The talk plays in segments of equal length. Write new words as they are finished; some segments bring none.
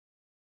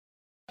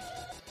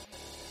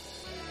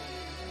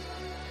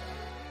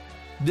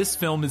This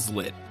Film is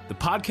Lit, the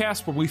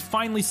podcast where we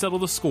finally settle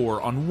the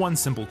score on one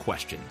simple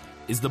question.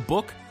 Is the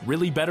book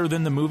really better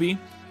than the movie?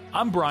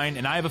 I'm Brian,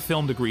 and I have a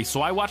film degree,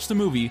 so I watch the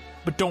movie,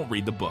 but don't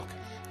read the book.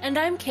 And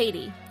I'm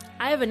Katie.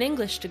 I have an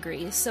English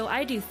degree, so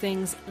I do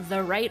things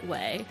the right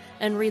way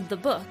and read the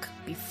book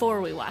before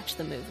we watch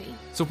the movie.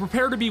 So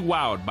prepare to be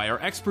wowed by our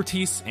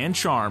expertise and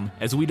charm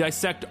as we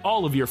dissect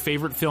all of your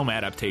favorite film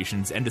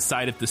adaptations and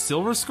decide if the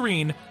silver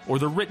screen or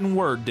the written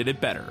word did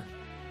it better.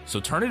 So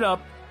turn it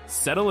up,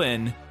 settle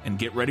in, and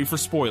get ready for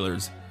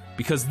spoilers,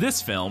 because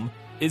this film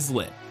is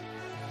lit.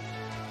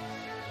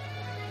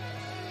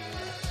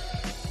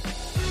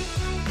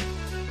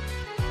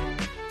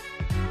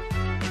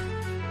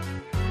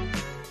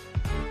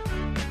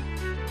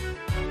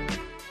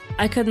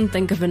 I couldn't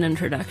think of an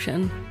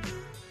introduction.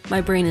 My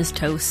brain is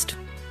toast.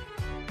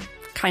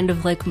 Kind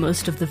of like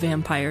most of the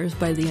vampires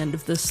by the end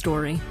of this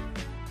story.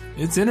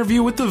 It's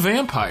Interview with the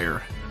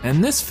Vampire,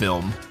 and this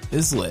film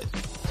is lit.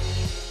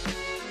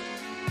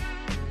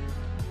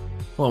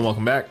 Hello and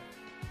welcome back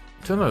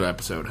to another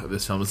episode of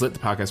This Film is Lit, the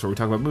podcast where we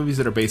talk about movies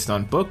that are based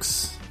on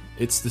books.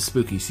 It's the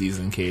spooky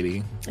season,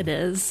 Katie. It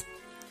is.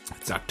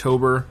 It's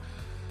October.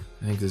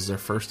 I think this is our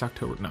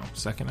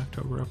second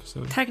October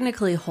episode.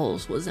 Technically,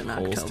 Holes was in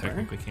October. Holes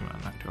technically came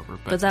out in October.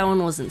 But that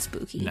one wasn't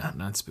spooky. No,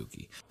 not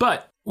spooky.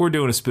 But we're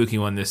doing a spooky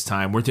one this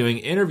time. We're doing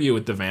Interview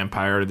with the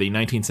Vampire, the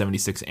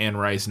 1976 Anne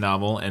Rice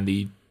novel, and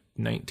the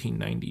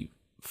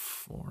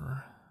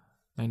 1994,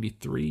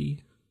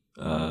 93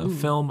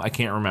 film. I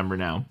can't remember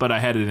now, but I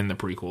had it in the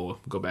prequel.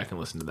 Go back and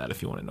listen to that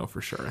if you want to know for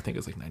sure. I think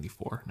it's like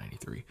 94,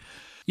 93.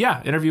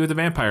 Yeah, Interview with the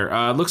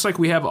Vampire. Looks like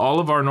we have all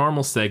of our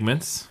normal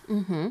segments.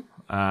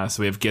 Mm-hmm.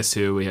 So we have Guess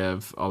Who, we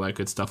have all that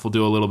good stuff. We'll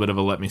do a little bit of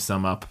a Let Me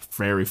Sum Up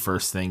very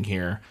first thing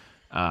here.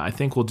 I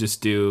think we'll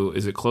just do,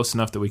 is it close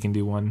enough that we can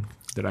do one,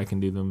 that I can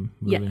do the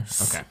movie?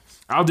 Yes. Okay.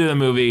 I'll do the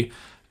movie,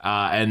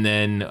 and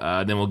then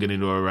we'll get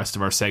into the rest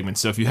of our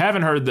segments. So if you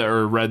haven't heard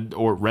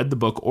read the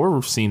book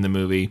or seen the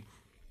movie,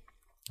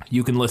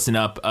 you can listen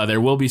up.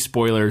 There will be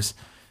spoilers.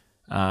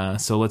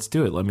 So let's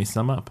do it. Let me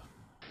sum up.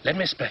 Let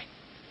me explain.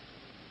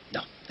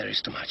 No, there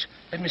is too much.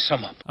 Let me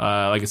sum up.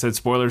 Like I said,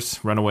 spoilers.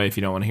 Run away if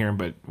you don't want to hear them,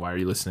 but why are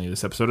you listening to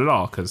this episode at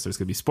all? Because there's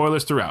going to be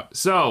spoilers throughout.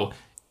 So,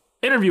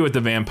 Interview with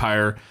the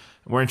Vampire.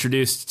 We're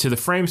introduced to the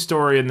frame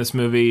story in this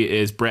movie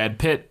is Brad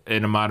Pitt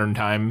in a modern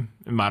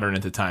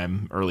at the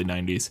time, early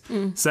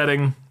 90s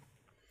setting.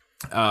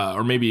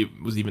 Or maybe it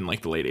was even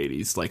like the late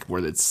 80s, like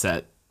where it's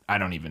set. I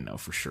don't even know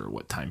for sure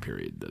what time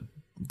period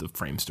the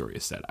frame story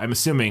is set. I'm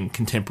assuming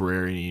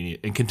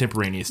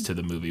contemporaneous to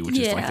the movie, which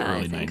is like the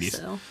early 90s.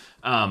 So.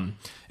 And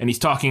he's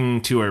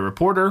talking to a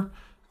reporter,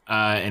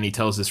 and he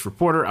tells this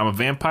reporter, "I'm a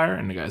vampire,"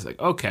 and the guy's like,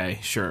 "Okay,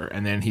 sure."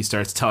 And then he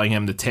starts telling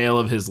him the tale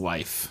of his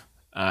life,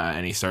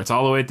 and he starts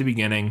all the way at the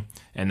beginning,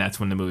 and that's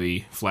when the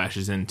movie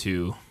flashes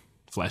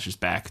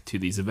back to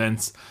these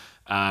events.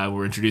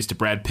 We're introduced to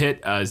Brad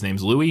Pitt. His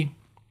name's Louis.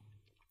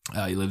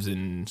 He lives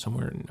in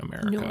somewhere in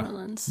America. New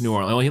Orleans.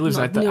 Well, he lives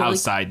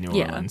outside New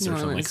Orleans or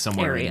something, like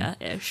somewhere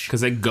area-ish. Because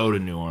they go to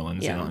New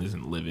Orleans. Yeah. He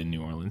doesn't live in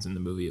New Orleans in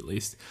the movie, at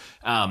least.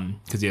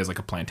 Because he has like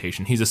a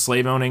plantation. He's a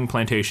slave-owning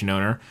plantation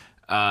owner,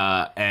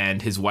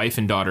 and his wife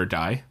and daughter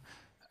die,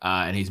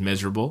 and he's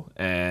miserable,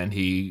 and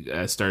he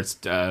starts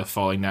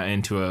falling down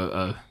into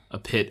a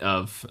pit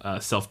of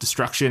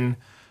self-destruction.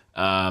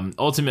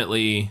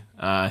 Ultimately,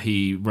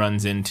 he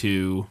runs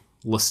into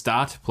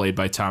Lestat, played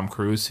by Tom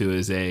Cruise, who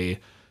is a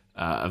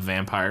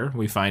vampire,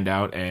 we find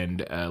out, and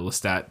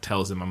Lestat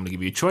tells him, "I'm going to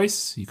give you a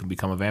choice. You can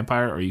become a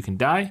vampire or you can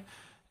die."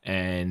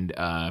 And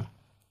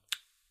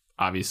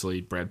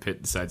obviously Brad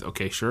Pitt decides,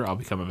 okay, sure, I'll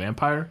become a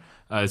vampire.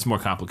 It's more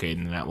complicated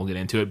than that. We'll get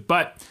into it.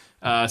 But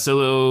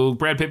so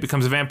Brad Pitt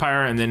becomes a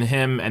vampire, and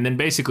then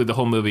basically the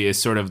whole movie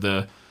is sort of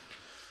the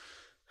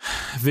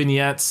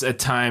vignettes at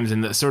times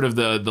and the sort of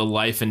the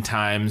life and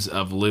times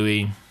of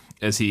Louis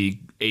as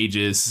he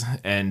ages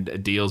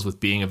and deals with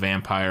being a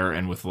vampire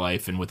and with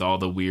life and with all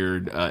the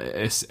weird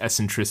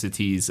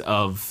eccentricities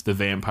of the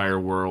vampire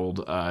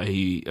world.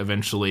 He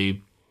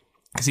eventually,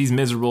 because he's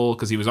miserable,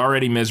 because he was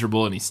already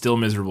miserable and he's still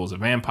miserable as a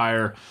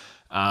vampire,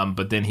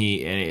 but then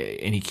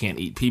he can't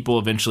eat people.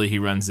 Eventually he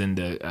runs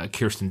into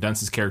Kirsten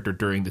Dunst's character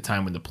during the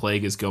time when the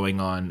plague is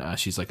going on.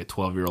 She's like a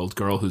 12-year-old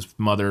girl whose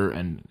mother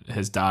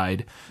has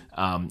died,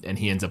 and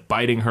he ends up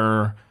biting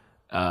her.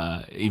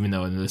 Even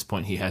though at this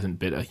point he hasn't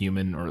bit a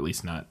human, or at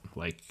least not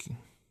like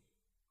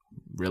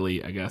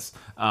really, I guess,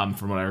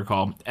 from what I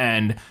recall,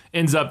 and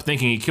ends up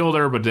thinking he killed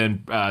her. But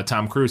then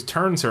Tom Cruise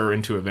turns her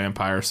into a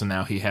vampire, so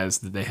now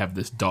they have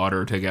this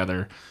daughter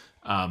together,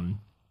 and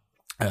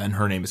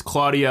her name is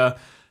Claudia,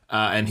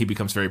 and he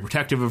becomes very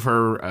protective of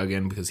her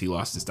again because he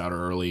lost his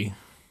daughter earlier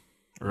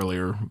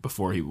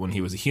when he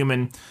was a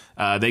human.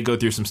 They go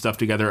through some stuff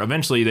together.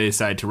 Eventually they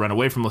decide to run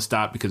away from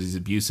Lestat because he's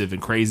abusive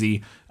and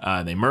crazy.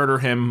 They murder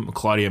him.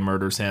 Claudia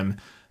murders him,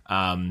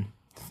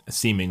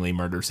 seemingly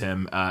murders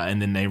him.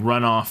 And then they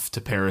run off to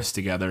Paris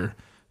together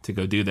to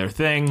go do their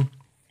thing.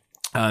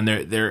 And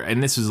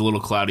and this was a little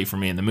cloudy for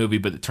me in the movie,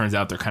 but it turns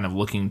out they're kind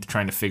of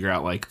trying to figure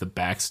out like the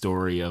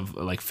backstory of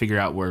like figure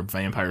out where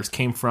vampires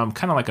came from,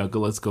 kind of like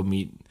let's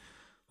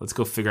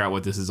go figure out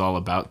what this is all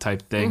about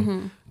type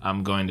thing.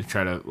 I'm going to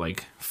try to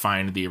like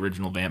find the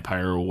original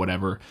vampire or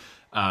whatever.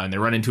 And they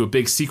run into a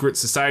big secret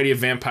society of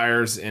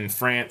vampires in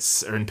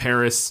France or in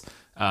Paris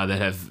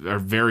that are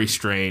very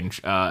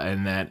strange,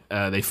 and that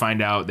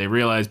they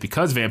realize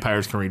because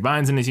vampires can read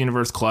minds in this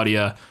universe,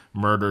 Claudia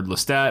murdered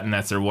Lestat, and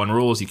that's their one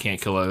rule is you can't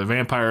kill other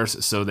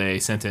vampires. So they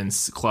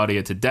sentence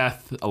Claudia to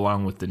death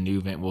along with the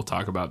new we'll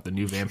talk about the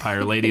new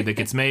vampire lady that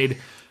gets made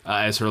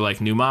as her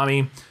like new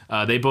mommy.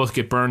 They both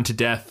get burned to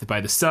death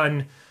by the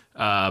sun.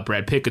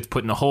 Brad Pitt gets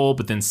put in a hole,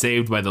 but then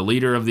saved by the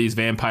leader of these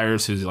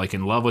vampires who's like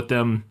in love with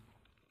them.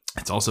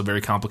 It's also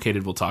very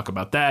complicated. We'll talk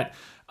about that.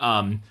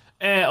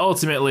 And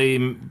ultimately,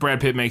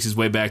 Brad Pitt makes his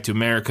way back to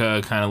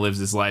America, kind of lives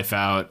his life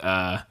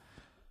out,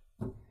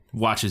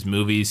 watches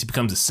movies. He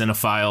becomes a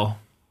cinephile,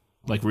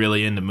 like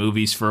really into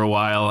movies for a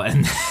while.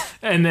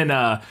 And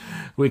then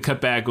we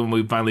cut back when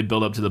we finally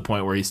build up to the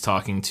point where he's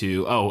talking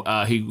to,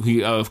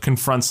 he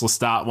confronts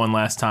Lestat one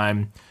last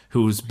time,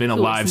 who's been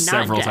alive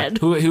several times,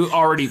 who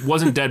already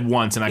wasn't dead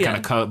once. And I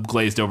kind of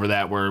glazed over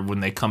that, where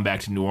when they come back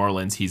to New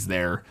Orleans, he's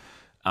there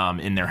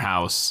in their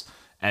house.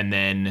 And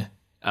then,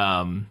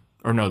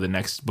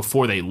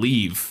 before they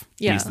leave,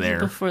 he's there.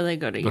 Before they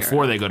go to Europe.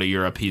 Before they go to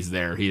Europe, he's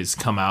there. He has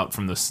come out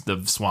from the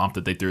swamp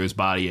that they threw his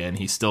body in.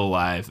 He's still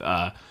alive.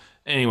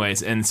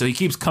 Anyways, and so he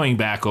keeps coming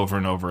back over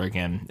and over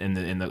again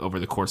over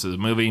the course of the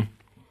movie.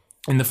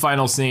 In the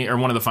final scene, or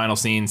one of the final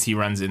scenes, he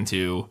runs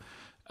into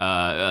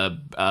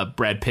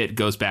Brad Pitt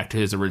goes back to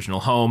his original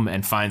home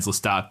and finds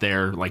Lestat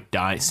there, like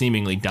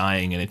seemingly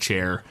dying in a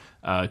chair,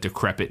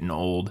 decrepit and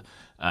old.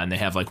 And they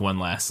have like one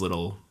last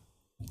little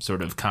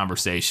sort of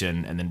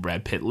conversation, and then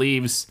Brad Pitt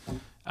leaves,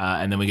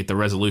 and then we get the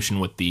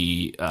resolution with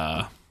the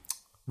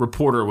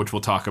reporter, which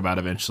we'll talk about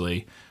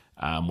eventually,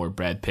 where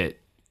Brad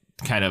Pitt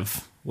kind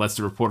of lets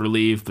the reporter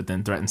leave, but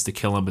then threatens to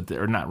kill him,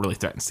 or not really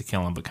threatens to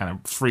kill him, but kind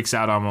of freaks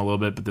out on him a little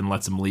bit, but then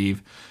lets him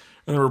leave.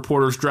 And the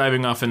reporter's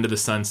driving off into the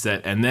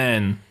sunset, and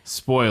then,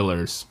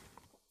 spoilers,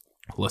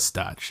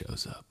 Lestat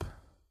shows up.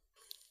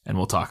 And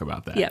we'll talk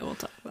about that. Yeah, we'll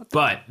talk about that.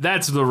 But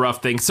that's the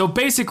rough thing. So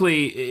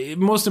basically,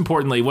 most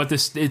importantly, what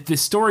this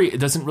story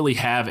doesn't really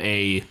have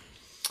a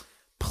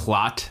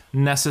plot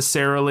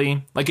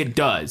necessarily. Like it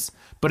does,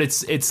 but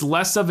it's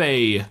less of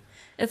a.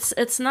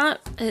 It's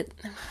not.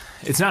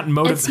 It's not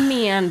motive. It's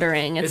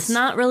meandering. It's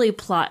not really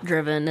plot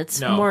driven.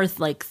 It's more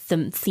like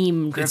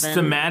theme driven. It's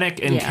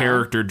thematic and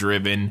character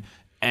driven.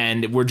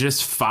 And we're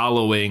just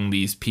following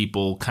these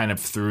people kind of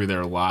through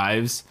their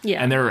lives.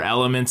 Yeah. And there are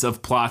elements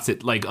of plots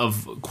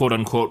of quote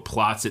unquote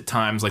plots at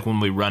times, like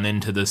when we run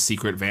into the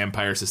secret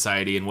vampire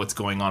society and what's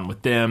going on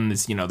with them.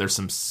 There's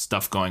some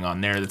stuff going on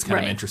there that's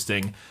kind of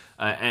interesting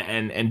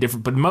and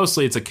different. But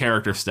mostly it's a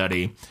character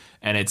study,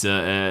 and it's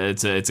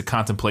a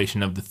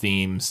contemplation of the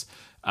themes.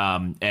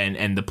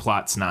 And the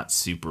plot's not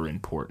super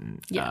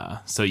important. Yeah.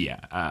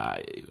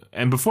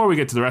 And before we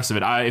get to the rest of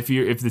it, if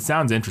it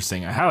sounds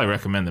interesting, I highly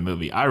recommend the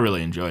movie. I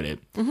really enjoyed it.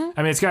 Mm-hmm.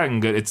 I mean,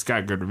 it's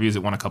got good reviews.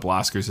 It won a couple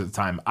Oscars at the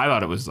time. I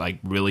thought it was like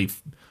really,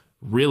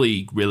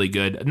 really, really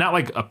good. Not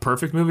like a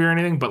perfect movie or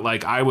anything, but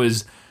like I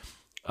was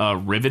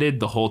riveted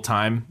the whole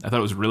time. I thought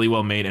it was really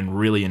well made and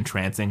really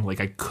entrancing.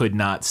 Like I could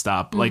not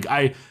stop. Like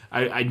I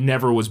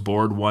never was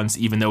bored once,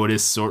 even though it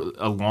is sort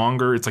of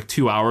longer. It's like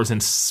 2 hours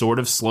and sort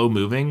of slow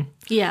moving.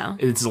 Yeah.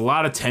 It's a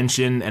lot of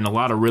tension and a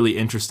lot of really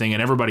interesting,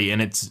 and everybody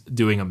in it's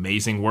doing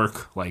amazing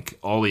work. Like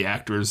all the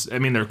actors, I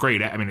mean, they're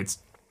great. I mean, it's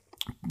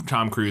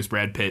Tom Cruise,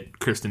 Brad Pitt,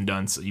 Kirsten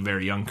Dunst,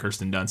 very young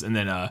Kirsten Dunst, and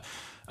then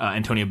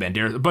Antonio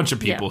Banderas. A bunch of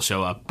people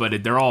show up,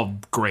 but they're all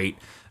great.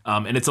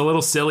 And it's a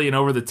little silly and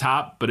over the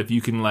top, but if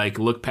you can like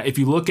if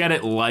you look at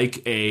it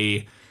like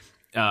a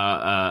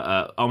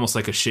almost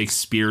like a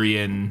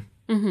Shakespearean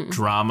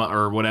drama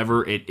or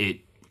whatever,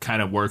 it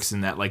kind of works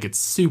in that, like it's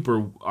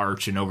super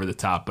arch and over the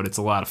top, but it's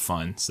a lot of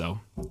fun. So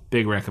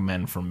big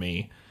recommend from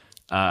me.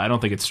 I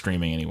don't think it's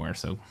streaming anywhere,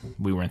 so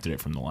we rented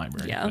it from the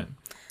library. Yeah. But.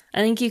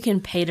 I think you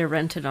can pay to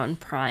rent it on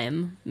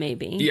Prime,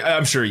 maybe. Yeah,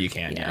 I'm sure you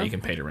can. Yeah, you can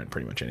pay to rent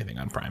pretty much anything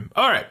on Prime.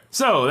 All right,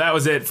 so that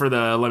was it for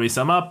the Let Me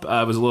Sum Up.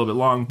 It was a little bit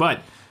long,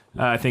 but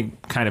I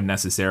think kind of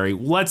necessary.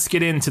 Let's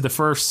get into the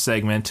first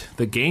segment,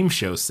 the game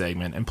show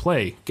segment, and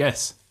play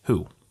Guess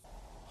Who.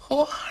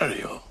 Who are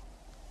you?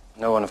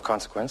 No one of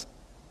consequence.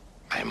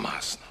 I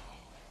must know.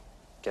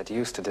 Get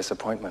used to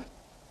disappointment.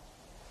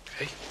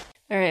 Okay.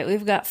 All right,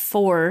 we've got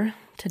 4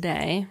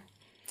 today.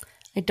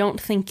 I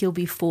don't think you'll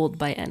be fooled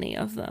by any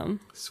of them.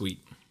 Sweet.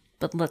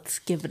 But let's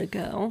give it a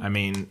go. I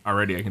mean,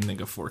 already I can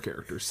think of 4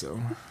 characters, so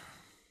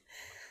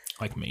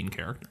like main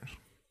characters.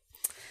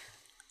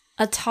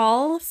 A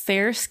tall,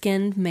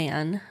 fair-skinned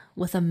man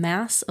with a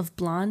mass of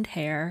blonde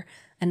hair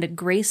and a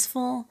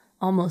graceful,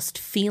 almost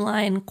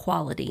feline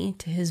quality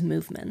to his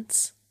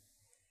movements.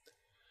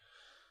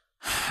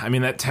 I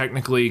mean, that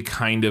technically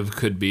kind of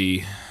could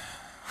be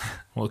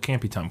Well, it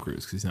can't be Tom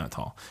Cruise because he's not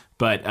tall.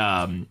 But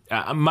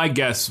my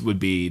guess would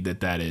be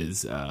that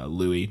is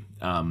Louis.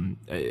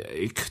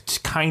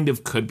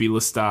 It could be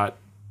Lestat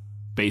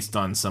based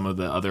on some of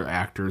the other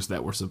actors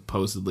that were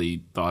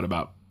supposedly thought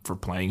about for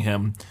playing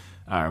him.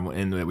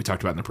 And that we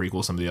talked about in the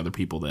prequel, some of the other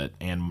people that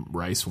Anne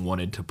Rice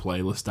wanted to play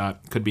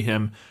Lestat could be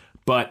him.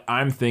 But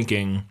I'm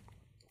thinking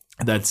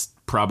that's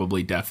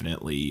probably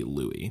definitely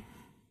Louis.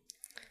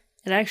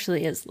 It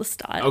actually is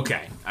Lestat.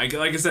 Okay. Like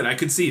I said, I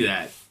could see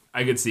that.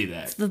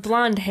 It's the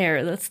blonde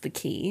hair that's the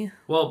key.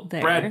 Well,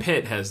 there. Brad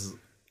Pitt has...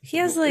 He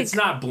has like... It's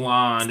not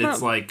blonde.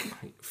 It's like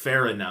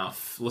fair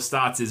enough.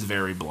 Lestat's is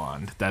very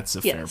blonde. That's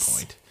a fair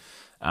point.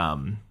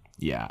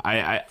 Yeah.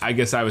 I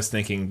guess I was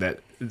thinking that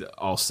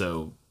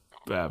also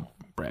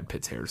Brad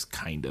Pitt's hair is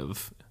kind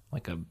of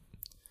like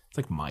it's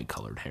like my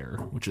colored hair,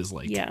 which is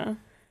like... Yeah.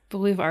 But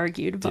we've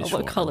argued about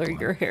what color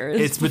your hair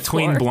is. It's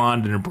between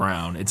blonde and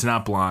brown. It's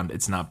not blonde.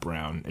 It's not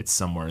brown. It's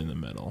somewhere in the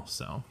middle.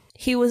 So...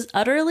 He was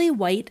utterly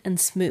white and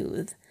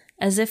smooth,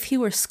 as if he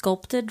were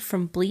sculpted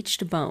from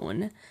bleached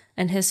bone,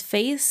 and his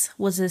face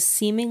was as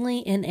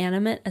seemingly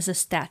inanimate as a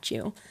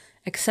statue,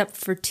 except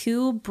for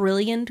 2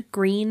 brilliant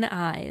green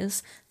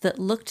eyes that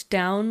looked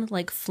down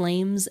like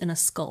flames in a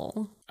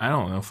skull. I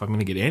don't know if I'm going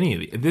to get any of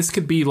these. This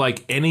could be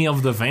like any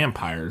of the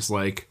vampires.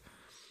 Like,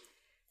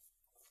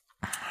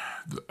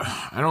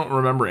 I don't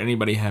remember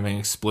anybody having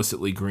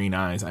explicitly green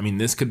eyes. I mean,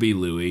 this could be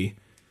Louis.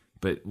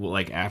 But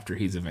like after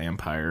he's a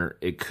vampire,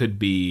 it could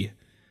be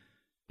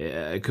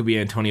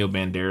Antonio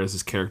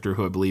Banderas' character,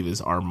 who I believe is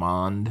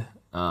Armand.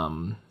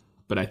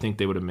 But I think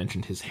they would have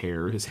mentioned his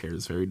hair. His hair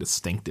is very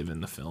distinctive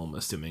in the film,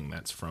 assuming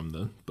that's from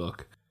the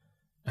book.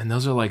 And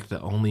those are like the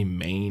only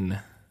main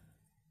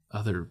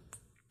other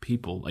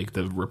people, like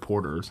the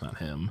reporters, not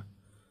him.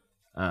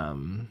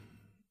 And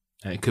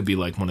it could be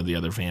like one of the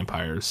other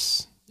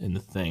vampires in the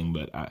thing.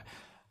 But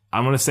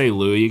I'm gonna say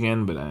Louis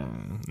again, but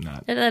I'm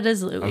not. That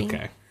is Louis.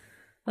 Okay.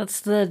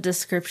 That's the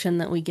description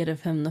that we get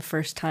of him the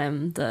first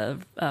time the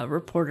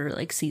reporter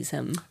like sees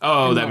him.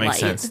 Oh, that makes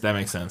sense. That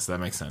makes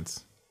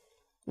sense.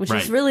 Which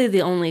is really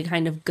the only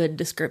kind of good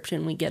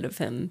description we get of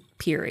him,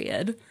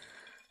 period.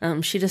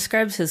 She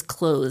describes his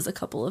clothes a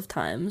couple of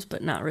times,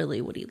 but not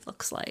really what he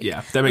looks like.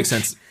 Yeah, that makes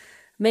sense.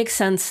 Makes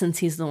sense since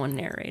he's the one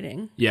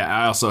narrating. Yeah,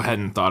 I also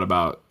hadn't thought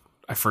about...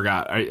 I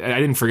forgot. I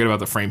didn't forget about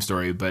the frame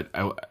story, but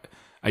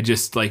I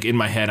just, like, in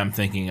my head, I'm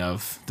thinking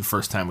of the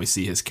first time we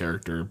see his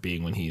character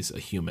being when he's a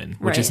human,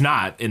 which is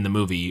not in the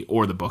movie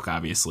or the book,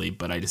 obviously,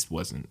 but I just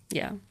wasn't.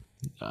 Yeah.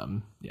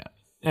 Yeah.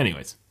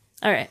 Anyways.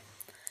 All right.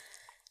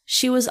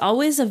 She was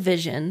always a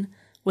vision,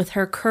 with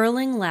her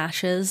curling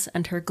lashes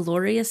and her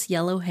glorious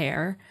yellow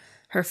hair,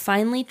 her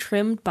finely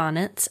trimmed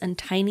bonnets and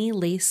tiny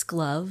lace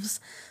gloves,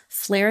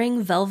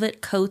 flaring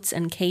velvet coats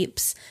and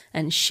capes,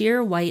 and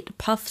sheer white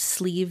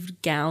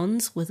puff-sleeved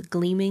gowns with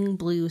gleaming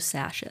blue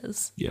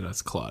sashes. Yeah,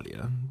 that's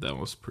Claudia. That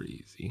was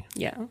pretty easy.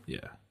 Yeah.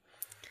 Yeah.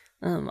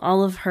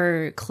 All of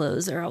her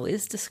clothes are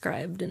always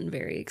described in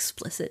very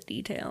explicit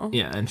detail.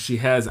 Yeah, and she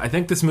has... I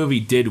think this movie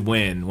did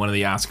win. One of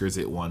the Oscars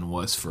it won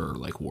was for,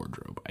 like,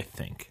 wardrobe, I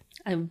think.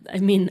 I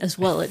mean, as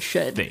well it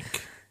should.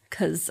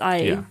 Because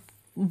I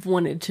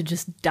wanted to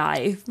just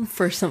die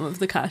for some of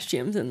the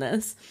costumes in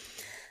this.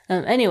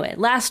 Anyway,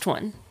 last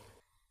one.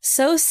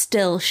 So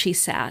still she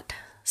sat,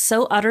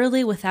 so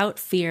utterly without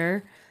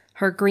fear,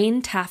 her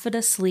green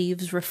taffeta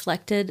sleeves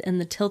reflected in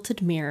the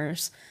tilted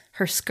mirrors,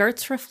 her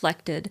skirts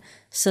reflected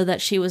so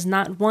that she was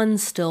not one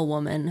still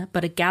woman,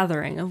 but a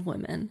gathering of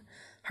women.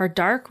 Her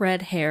dark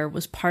red hair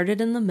was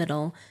parted in the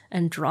middle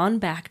and drawn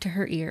back to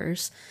her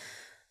ears,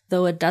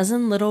 though a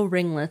dozen little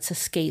ringlets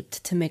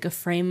escaped to make a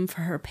frame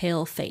for her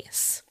pale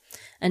face.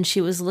 And she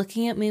was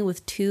looking at me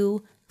with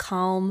 2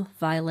 calm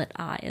violet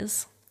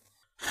eyes.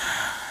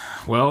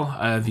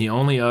 Well, the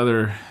only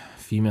other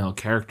female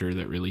character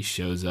that really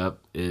shows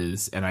up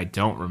is, and I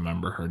don't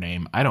remember her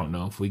name, I don't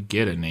know if we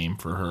get a name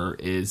for her,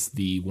 is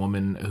the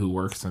woman who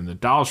works in the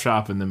doll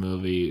shop in the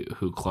movie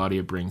who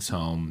Claudia brings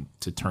home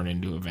to turn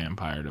into a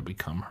vampire to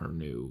become her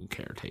new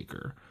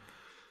caretaker.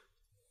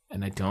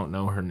 And I don't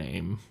know her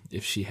name,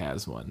 if she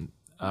has one.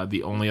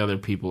 The only other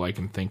people I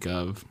can think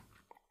of...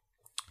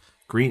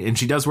 Green, and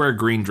she does wear a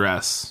green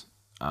dress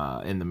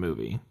in the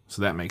movie,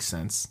 so that makes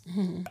sense.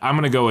 Mm-hmm. I'm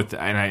going to go with,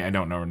 and I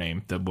don't know her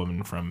name, the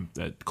woman from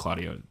that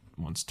Claudia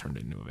once turned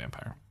into a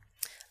vampire.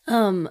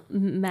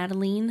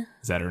 Madeline.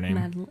 Is that her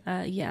name?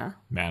 Yeah.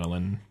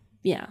 Madeline.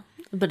 Yeah,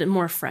 but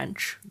more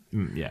French.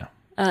 Yeah.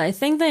 I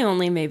think they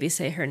only maybe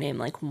say her name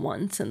like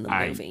once in the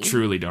movie. I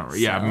truly don't.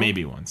 Yeah,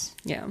 maybe once.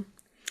 Yeah.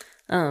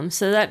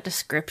 So that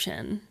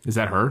description. Is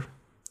that her?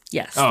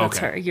 Yes, that's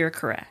her. You're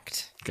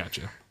correct.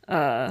 Gotcha.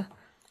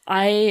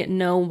 I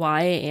know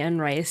why Anne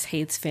Rice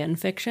hates fan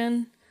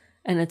fiction,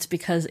 and it's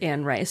because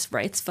Anne Rice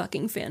writes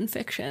fucking fan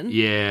fiction.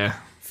 Yeah.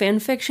 Fan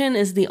fiction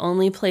is the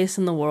only place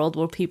in the world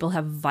where people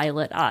have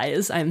violet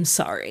eyes. I'm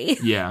sorry.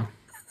 Yeah.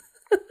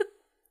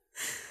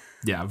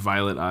 Yeah,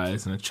 violet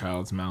eyes and a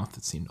child's mouth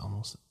that seemed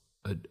almost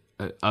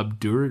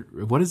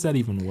What does that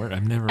even work? I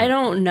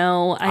don't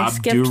know. I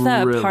skipped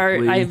that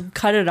part. I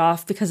cut it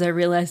off because I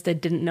realized I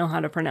didn't know how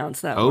to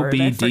pronounce that word.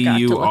 Obdurately.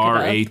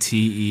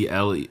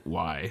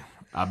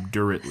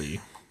 Obdurately.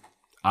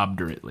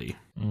 Obdurately.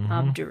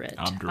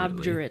 Mm-hmm.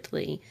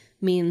 Obdurately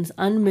means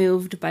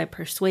unmoved by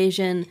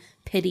persuasion,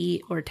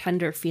 pity, or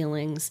tender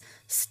feelings,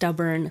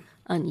 stubborn,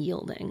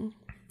 unyielding.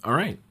 All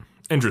right.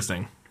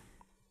 Interesting.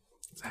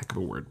 It's a heck of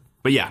a word.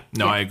 But yeah,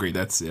 I agree.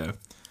 That's, yeah.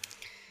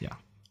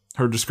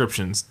 Her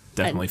descriptions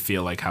definitely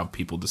feel like how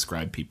people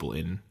describe people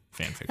in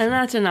fanfiction. And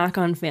not to knock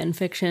on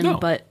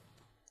fanfiction, but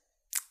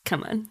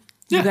come on.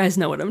 Yeah. You guys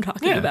know what I'm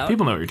talking about.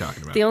 People know what you're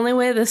talking about. The only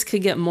way this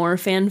could get more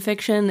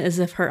fanfiction is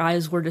if her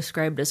eyes were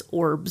described as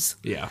orbs.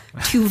 Yeah.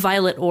 2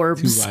 violet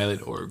orbs. 2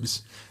 violet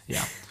orbs.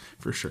 Yeah,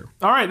 for sure.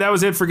 All right, that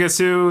was it for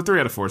Gesu. 3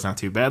 out of 4 is not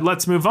too bad.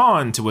 Let's move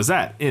on to Was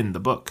That in the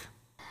Book?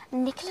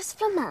 Nicholas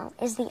Flamel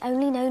is the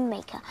only known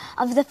maker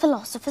of the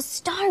Philosopher's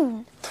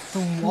Stone. The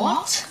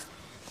what?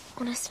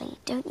 Honestly,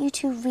 don't you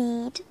two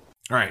read?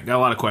 All right, got a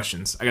lot of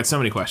questions. I got so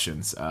many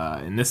questions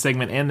in this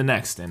segment and the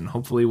next, and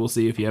hopefully we'll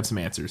see if you have some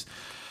answers.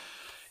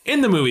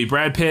 In the movie,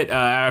 Brad Pitt,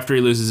 after he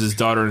loses his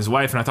daughter and his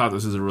wife, and I thought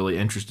this was a really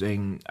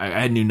interesting...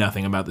 I knew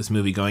nothing about this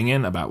movie going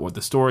in, about what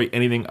the story,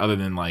 anything other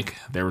than, like,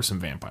 there were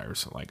some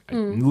vampires. Like, I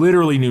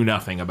literally knew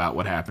nothing about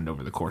what happened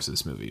over the course of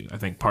this movie. I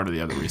think part of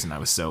the other reason I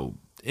was so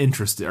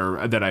interested,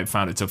 or that I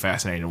found it so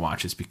fascinating to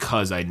watch, is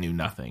because I knew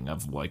nothing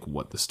of, like,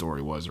 what the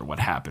story was or what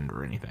happened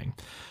or anything.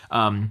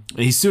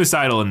 He's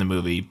suicidal in the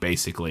movie,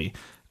 basically.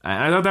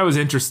 I thought that was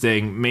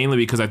interesting, mainly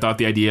because I thought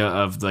the idea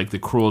of, like, the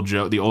cruel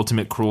joke, the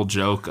ultimate cruel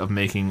joke of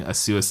making a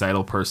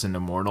suicidal person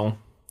immortal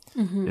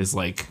is,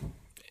 like,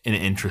 an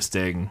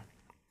interesting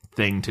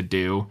thing to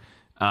do.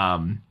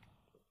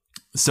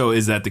 So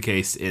is that the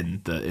case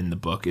in the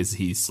book? Is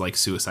he's, like,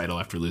 suicidal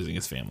after losing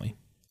his family?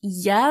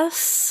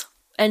 Yes,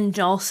 and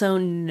also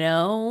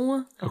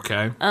no.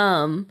 Okay.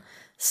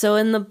 So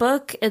in the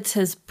book, it's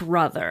his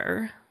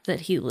brother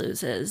that he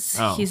loses.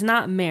 Oh. He's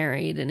not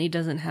married and he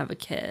doesn't have a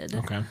kid.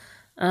 Okay.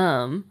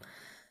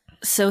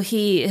 So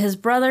his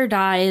brother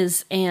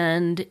dies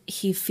and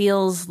he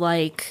feels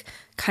like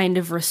kind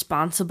of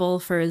responsible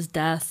for his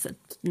death.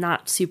 It's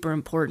not super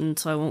important,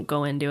 so I won't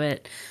go into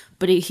it.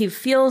 But he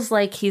feels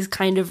like he's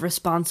kind of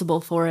responsible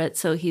for it,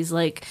 so he's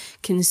like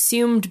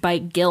consumed by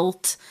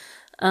guilt.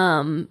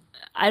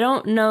 I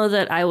don't know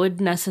that I would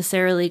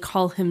necessarily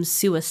call him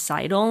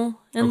suicidal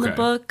in the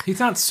book. He's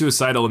not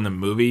suicidal in the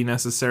movie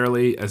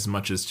necessarily, as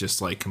much as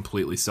just like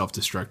completely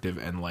self-destructive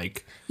and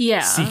like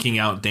seeking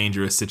out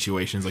dangerous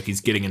situations. Like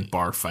he's getting in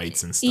bar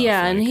fights and stuff.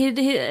 Yeah, like.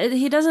 and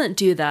he doesn't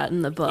do that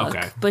in the book.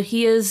 Okay. But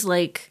he is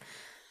like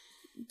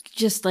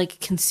just like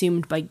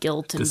consumed by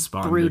guilt and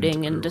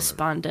brooding and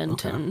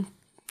despondent and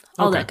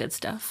all that good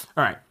stuff.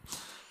 All right.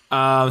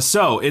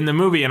 So in the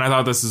movie, and I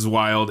thought this is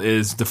wild,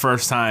 is the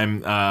first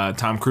time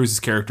Tom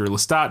Cruise's character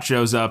Lestat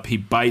shows up, he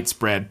bites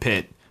Brad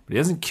Pitt, but he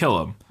doesn't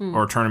kill him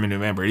or turn him into a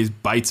vampire. He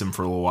just bites him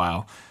for a little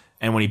while.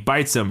 And when he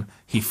bites him,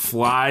 he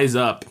flies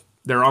up.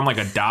 They're on like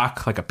a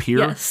dock, like a pier.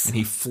 Yes. And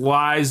he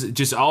flies,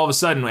 just all of a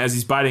sudden, as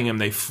he's biting him,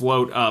 they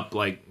float up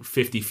like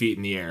 50 feet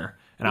in the air.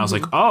 And I was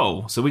like,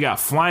 oh, so we got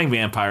flying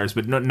vampires,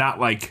 but not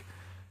like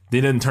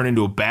they didn't turn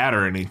into a bat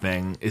or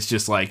anything. It's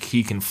just like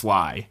he can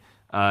fly.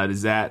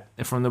 Is that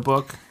from the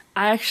book?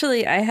 I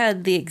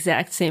had the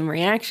exact same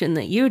reaction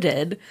that you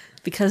did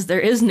because there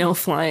is no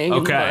flying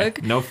in the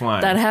book. No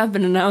flying. That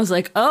happened and I was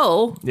like,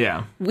 oh,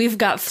 yeah, we've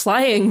got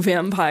flying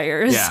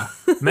vampires. Yeah.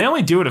 They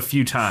only do it a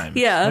few times.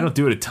 Yeah. They don't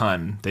do it a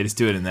ton. They just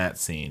do it in that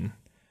scene.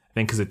 I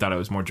think because they thought it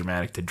was more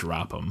dramatic to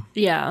drop them.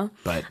 Yeah.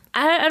 But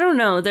I don't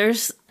know.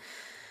 There's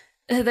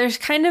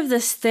kind of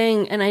this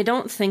thing, and I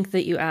don't think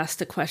that you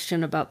asked a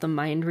question about the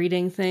mind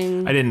reading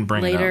thing. I didn't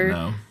bring later. it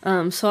up,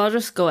 no. So I'll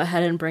just go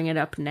ahead and bring it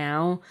up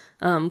now,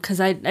 because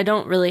I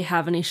don't really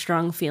have any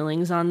strong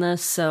feelings on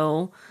this.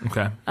 So,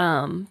 okay.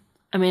 I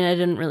mean, I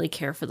didn't really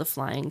care for the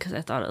flying because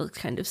I thought it was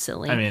kind of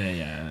silly. I mean,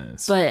 yeah.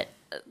 But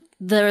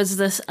there's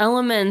this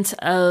element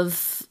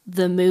of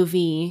the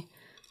movie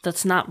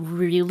that's not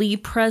really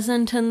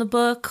present in the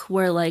book,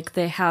 where like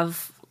they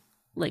have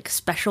like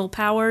special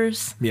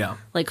powers,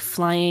 like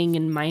flying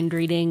and mind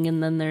reading,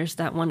 and then there's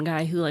that one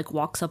guy who like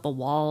walks up a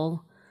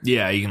wall.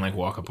 Yeah, you can like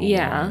walk up a wall.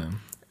 Yeah.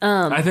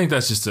 I think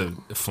that's just a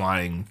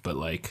flying, but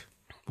like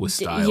with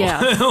style. Yeah.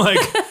 Like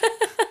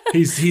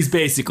he's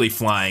basically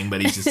flying,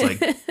 but he's just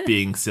like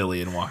being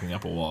silly and walking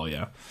up a wall.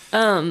 Yeah.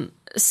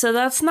 So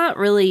that's not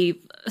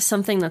really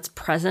something that's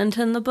present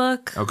in the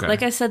book. Okay.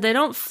 Like I said, they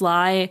don't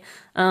fly.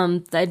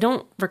 I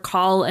don't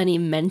recall any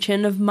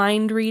mention of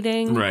mind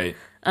reading. Right.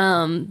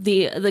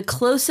 The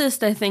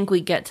closest I think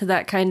we get to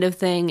that kind of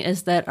thing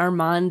is that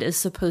Armand is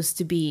supposed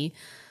to be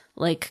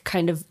like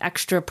kind of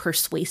extra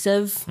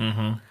persuasive.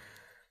 Mm-hmm.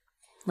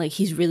 Like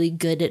he's really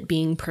good at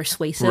being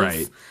persuasive.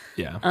 Right.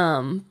 Yeah.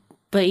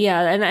 But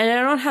yeah, and I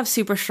don't have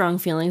super strong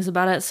feelings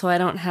about it, so I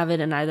don't have it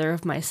in either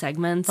of my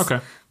segments. Okay.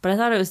 But I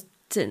thought it was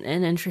It's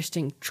an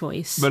interesting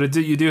choice. But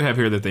you do have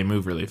here that they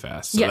move really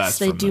fast. So yes, that's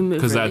they do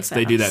move really fast.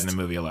 They do that in the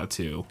movie a lot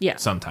too. Yeah.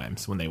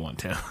 Sometimes when they want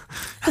to.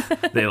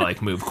 They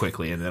like move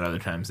quickly, and then other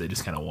times they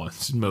just kind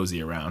of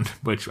mosey around,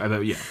 which I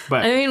thought, yeah.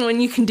 But I mean,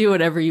 when you can do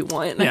whatever you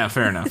want. Yeah,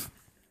 fair enough.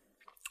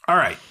 All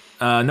right.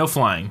 No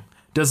flying.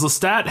 Does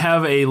Lestat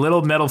have a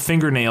little metal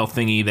fingernail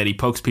thingy that he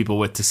pokes people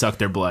with to suck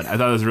their blood? I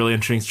thought it was a really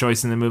interesting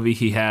choice in the movie.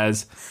 He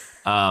has...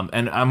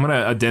 and I'm going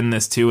to addend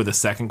this too with a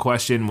second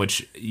question,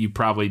 which you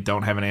probably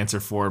don't have an answer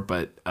for,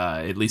 but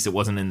at least it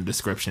wasn't in the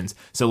descriptions.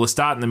 So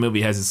Lestat in the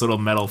movie has this little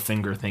metal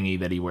finger thingy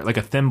that he wears, like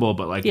a thimble,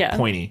 but like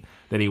pointy,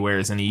 that he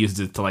wears, and he uses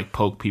it to like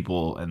poke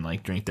people and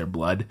like drink their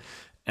blood.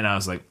 And I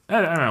was like,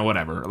 I don't know,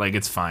 whatever. Like,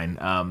 it's fine.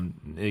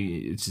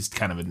 It's just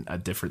kind of a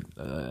different,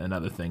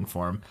 another thing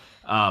for him.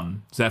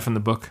 Is that from the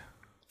book?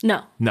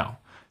 No.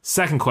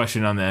 Second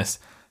question on this.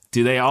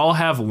 Do they all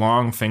have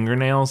long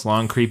fingernails,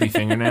 long creepy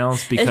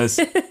fingernails? Because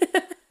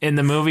in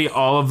the movie,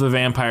 all of the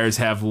vampires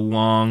have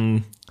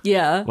long,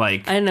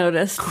 like I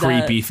noticed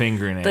creepy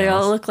fingernails. They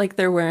all look like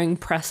they're wearing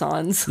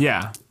press-ons.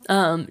 Yeah.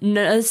 No,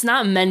 it's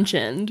not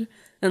mentioned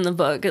in the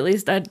book. At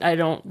least I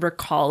don't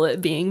recall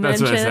it being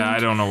mentioned. That's what I said. I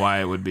don't know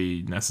why it would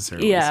be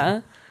necessary.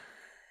 Yeah.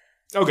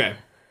 Okay.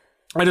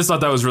 I just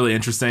thought that was really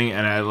interesting,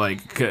 and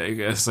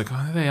it's like,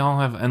 oh, they all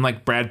have, and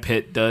like Brad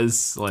Pitt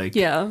does, like,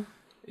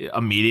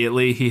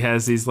 immediately he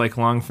has these like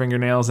long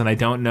fingernails, and I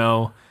don't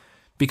know,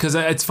 because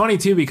it's funny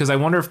too, because I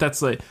wonder if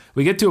that's like,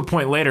 we get to a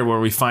point later where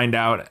we find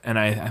out, and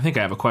I think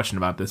I have a question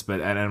about this,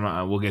 but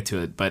we'll get to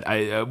it,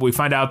 but we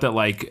find out that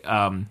like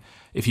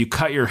if you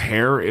cut your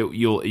hair,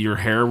 your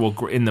hair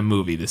will, in the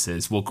movie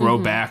will grow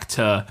back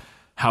to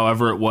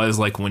however it was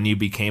like when you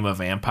became a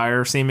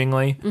vampire,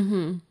 seemingly.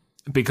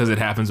 Because it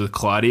happens with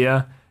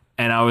Claudia,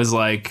 and I was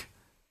like,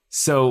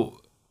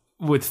 so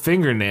with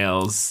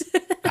fingernails,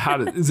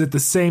 is it the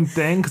same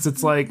thing? Because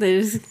it's like they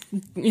just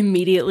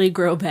immediately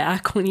grow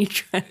back when you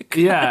try to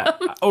cut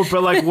them.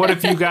 But like, what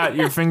if you got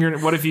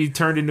what if you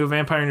turned into a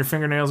vampire and your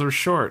fingernails were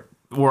short?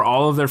 Were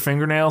all of their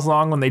fingernails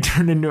long when they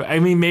turned into? I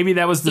mean, maybe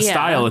that was the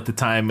style at the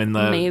time in the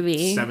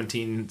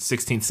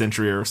 16th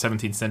century or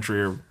 17th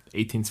century or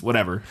 18th,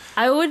 whatever.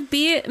 I would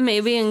be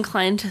maybe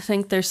inclined to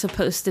think they're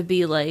supposed to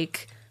be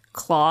like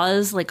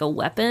claws, like a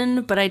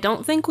weapon, but I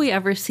don't think we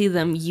ever see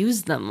them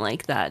use them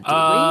like that, do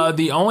we?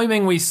 The only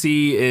thing we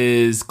see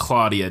is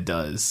Claudia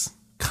does,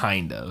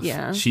 kind of.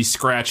 Yeah. She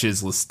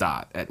scratches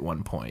Lestat at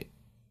one point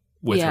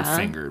with her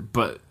finger,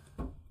 but,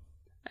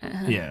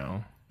 you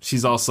know,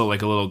 she's also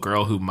like a little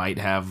girl who might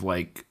have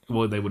like,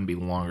 well, they wouldn't be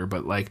longer,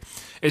 but like,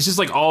 it's just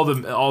like all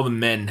the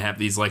men have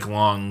these like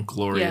long,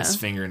 glorious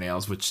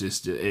fingernails, which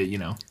just, you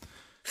know,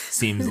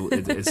 seems,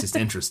 it's just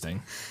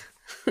interesting.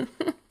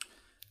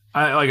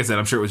 Like I said,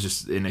 I'm sure it was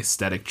just an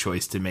aesthetic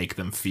choice to make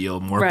them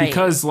feel more,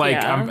 because like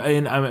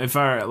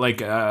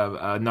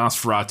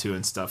Nosferatu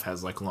and stuff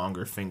has like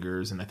longer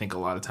fingers, and I think a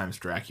lot of times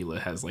Dracula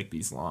has like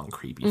these long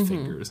creepy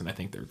fingers, and I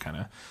think they're kind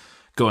of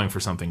going for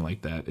something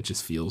like that. It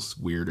just feels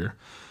weirder.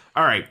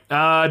 All right,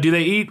 do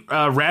they eat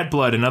rat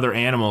blood and other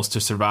animals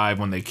to survive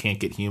when they can't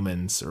get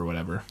humans or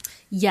whatever?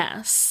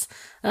 Yes.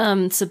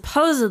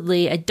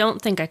 Supposedly, I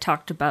don't think I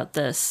talked about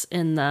this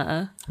in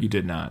the. You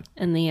did not.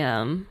 In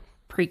the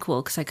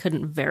prequel, because I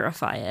couldn't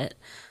verify it.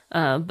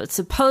 But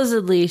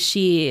supposedly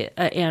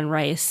Anne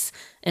Rice,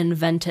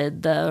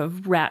 invented the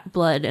rat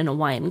blood in a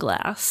wine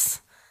glass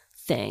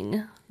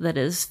thing that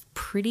is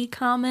pretty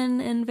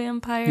common in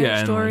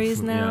vampire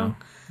stories now.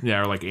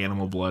 Yeah, or like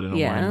animal blood in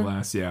a wine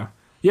glass,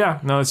 Yeah,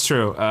 no, it's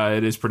true.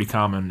 It is pretty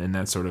common in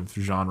that sort of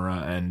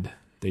genre, and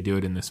they do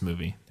it in this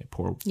movie. They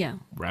pour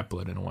rat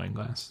blood in a wine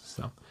glass,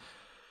 so...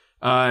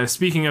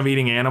 speaking of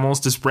eating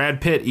animals, does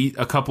Brad Pitt eat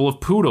a couple of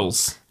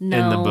poodles in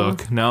the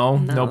book? No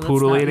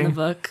poodle eating. In the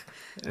book.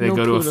 They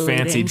go to a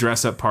fancy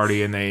dress-up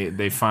party, and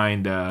they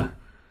find.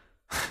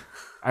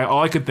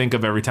 All I could think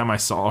of every time I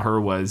saw her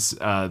was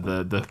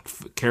the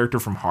character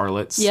from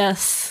Harlots.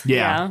 Yes.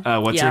 Yeah.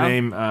 What's her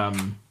name?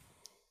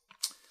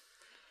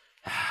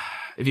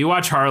 If you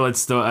watch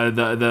Harlots,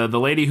 the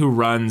lady who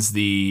runs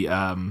the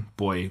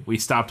we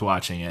stopped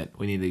watching it.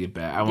 We need to get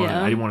back. I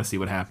didn't want to see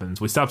what happens.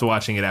 We stopped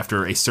watching it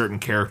after a certain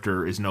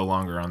character is no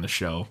longer on the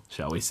show,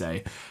 shall we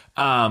say?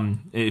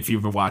 If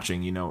you've been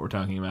watching, you know what we're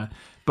talking about.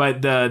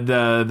 But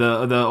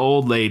the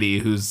old lady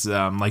who's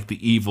like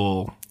the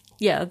evil.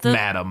 Yeah,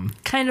 madam.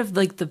 Kind of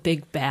like the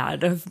big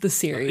bad of the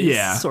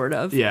series, sort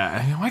of.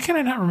 Yeah. Why can't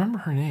I not remember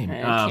her name?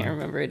 I can't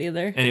remember it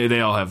either. Anyway,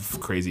 they all have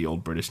crazy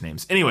old British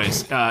names.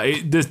 Anyways,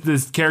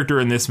 this character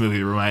in this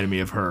movie reminded me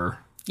of her.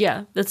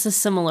 Yeah, that's a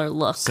similar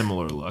look.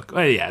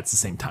 Oh, yeah, it's the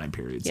same time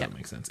period, so that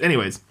makes sense.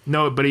 Anyways,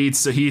 no, but he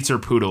eats her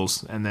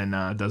poodles and then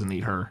doesn't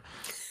eat her.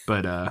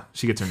 But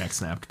she gets her neck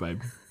snapped by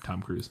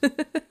Tom Cruise.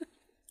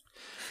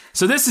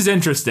 So this is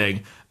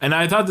interesting, and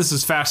I thought this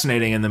was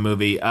fascinating in the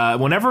movie.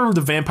 Whenever the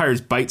vampires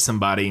bite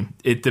somebody,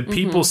 the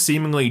people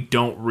seemingly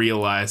don't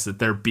realize that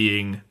they're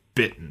being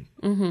bitten.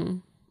 Mm-hmm.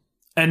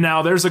 And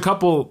now there's a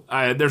couple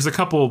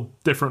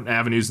different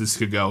avenues this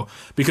could go,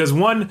 because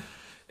one,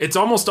 it's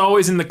almost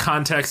always in the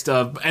context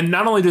of, and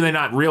not only do they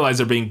not realize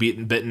they're being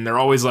bitten, they're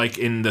always like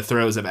in the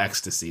throes of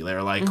ecstasy.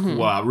 They're like,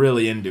 wow,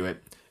 really into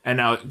it. And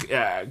now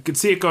could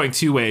see it going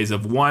two ways.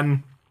 Of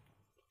one,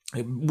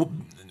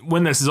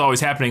 when this is always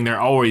happening, they're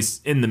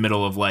always in the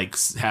middle of like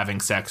having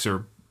sex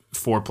or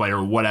foreplay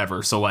or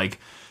whatever. So like,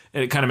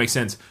 it kind of makes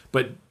sense.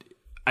 But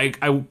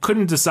I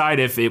couldn't decide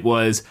if it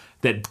was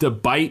that the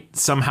bite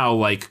somehow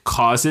like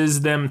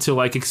causes them to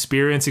like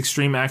experience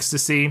extreme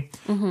ecstasy,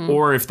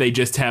 or if they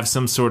just have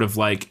some sort of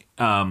like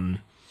not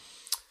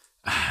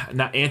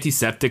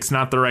antiseptic's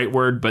not the right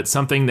word, but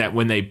something that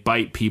when they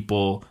bite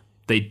people,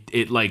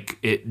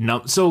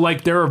 so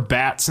like there are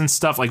bats and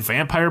stuff, like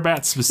vampire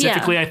bats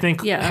specifically, I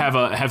think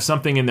have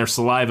something in their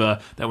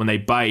saliva that when they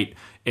bite,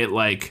 it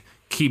like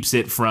keeps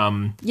it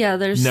from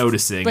there's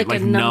noticing, like it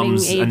like a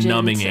numbs a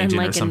numbing agent and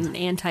like or something.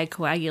 an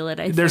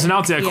anticoagulant. There's an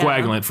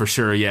anticoagulant for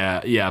sure,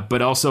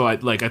 but also I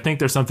think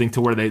there's something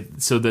to where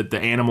so that the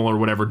animal or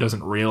whatever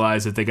doesn't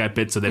realize that they got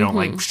bit, so they don't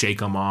like shake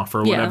them off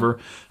or whatever.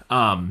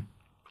 And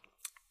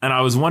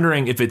I was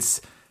wondering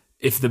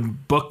if the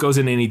book goes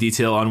into any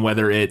detail on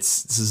whether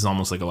this is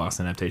almost like a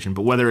Lost adaptation,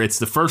 but whether it's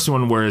the first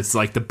one where it's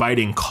like the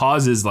biting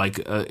causes like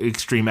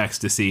extreme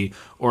ecstasy,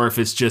 or if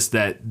it's just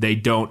that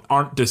they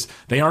aren't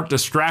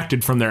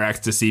distracted from their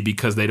ecstasy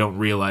because they don't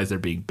realize they're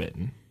being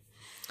bitten.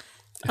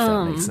 If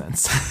that makes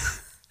sense.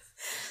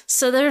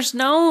 So there's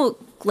no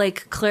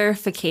like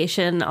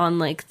clarification on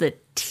like the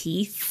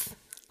teeth,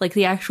 like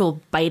the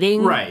actual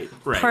biting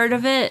part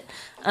of it.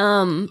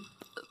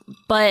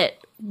 But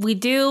we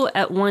do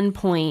at one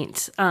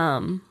point,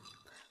 when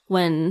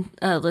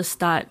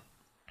Lestat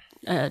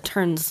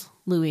turns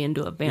Louis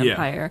into a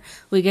vampire,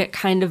 we get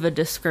kind of a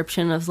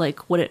description of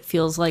like what it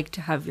feels like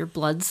to have your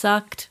blood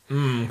sucked.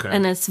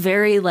 And it's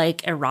very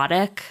like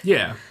erotic.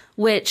 Yeah.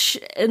 Which,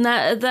 and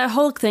that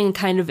whole thing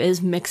kind of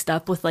is mixed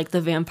up with like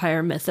the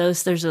vampire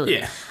mythos. There's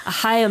a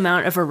high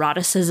amount of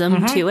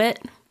eroticism to it.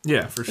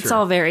 Yeah, for sure. It's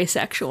all very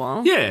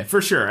sexual. Yeah,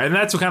 for sure. And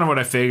that's kind of what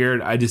I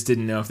figured. I just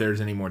didn't know if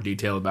there's any more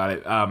detail about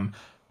it.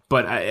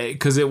 But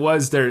because it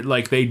was there,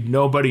 like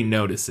nobody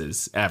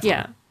notices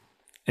ever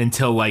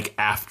until like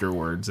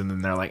afterwards, and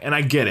then they're like, and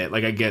I get it,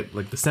 like I get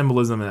like the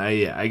symbolism,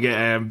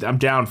 and I'm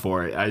down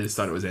for it. I just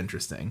thought it was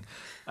interesting.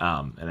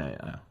 All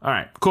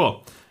right,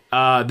 cool.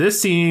 This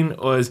scene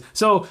was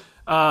so.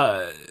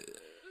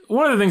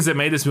 One of the things that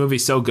made this movie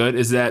so good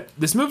is that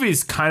this movie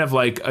is kind of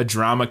like a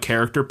drama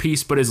character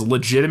piece, but is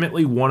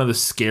legitimately one of the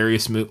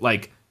scariest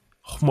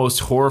most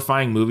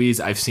horrifying movies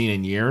I've seen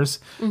in years.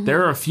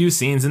 There are a few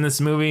scenes in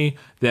this movie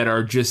that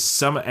are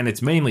just and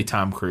it's mainly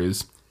Tom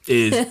Cruise,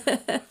 is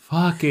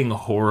fucking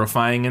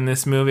horrifying in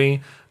this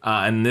movie.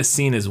 And this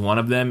scene is one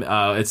of them.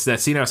 It's that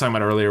scene I was talking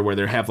about earlier where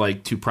they have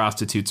like two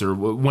prostitutes or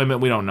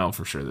women. We don't know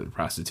for sure they're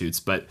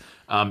prostitutes, but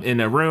in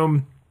a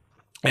room,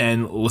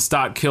 and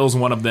Lestat kills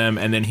one of them,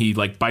 and then he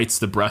like bites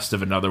the breast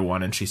of another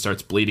one, and she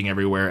starts bleeding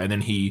everywhere. And then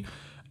he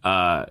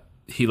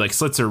like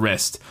slits her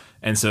wrist.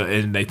 And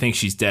they think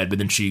she's dead, but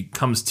then she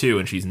comes to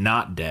and she's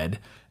not dead,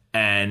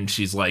 and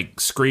she's like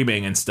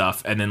screaming and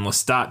stuff. And then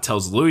Lestat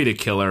tells Louis to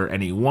kill her,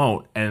 and he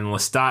won't. And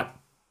Lestat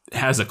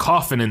has a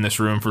coffin in this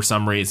room for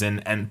some reason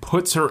and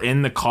puts her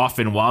in the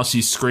coffin while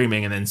she's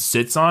screaming, and then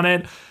sits on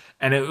it.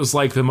 And it was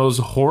like the most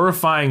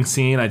horrifying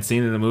scene I'd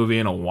seen in a movie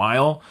in a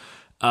while.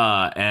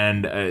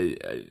 Again,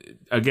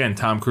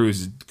 Tom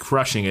Cruise is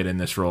crushing it in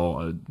this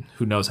role.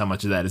 Who knows how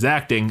much of that is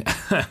acting,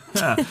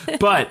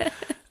 but.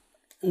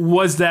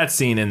 Was that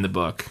scene in the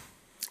book?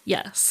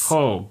 Yes.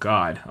 Oh,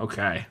 God.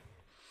 Okay.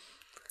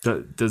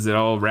 Does it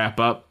all wrap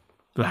up?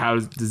 How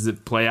does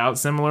it play out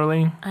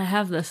similarly? I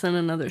have this in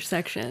another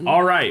section.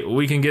 All right.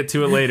 We can get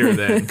to it later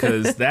then,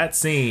 because that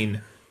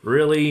scene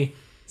really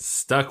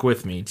stuck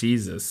with me.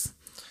 Jesus.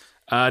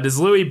 Does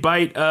Louis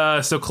bite...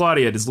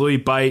 Claudia, does Louis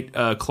bite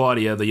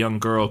Claudia, the young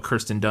girl,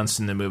 Kirsten Dunst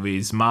in the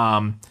movie's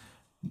mom...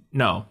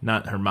 No,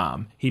 not her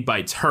mom. He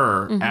bites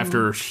her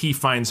after he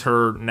finds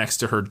her next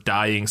to her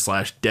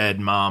dying/dead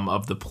mom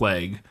of the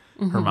plague.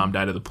 Her mom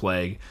died of the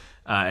plague,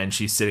 and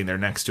she's sitting there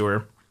next to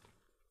her.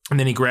 And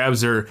then he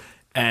grabs her,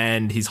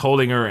 and he's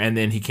holding her, and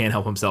then he can't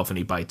help himself, and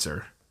he bites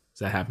her.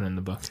 Does that happen in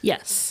the book?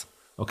 Yes.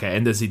 Okay,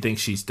 and does he think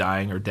she's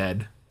dying or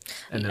dead?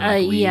 And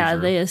then,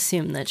 they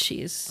assume that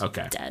she's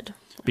dead.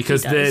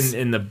 Because then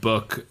in the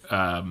book,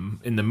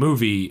 in the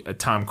movie,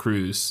 Tom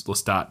Cruise,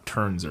 Lestat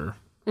turns her.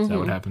 Is that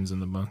what happens in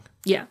the book?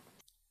 Yeah.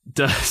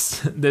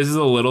 This is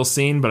a little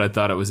scene, but I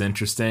thought it was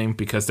interesting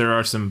because there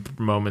are some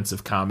moments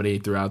of comedy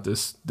throughout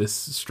this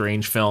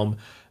strange film.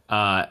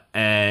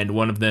 And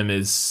one of them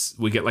is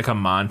we get like a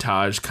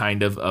montage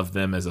kind of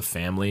them as a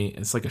family.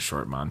 It's like a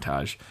short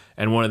montage.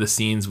 And one of the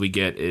scenes we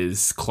get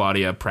is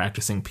Claudia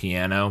practicing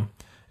piano,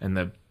 and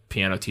the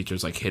piano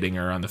teacher's like hitting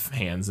her on the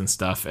hands and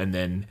stuff. And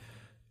then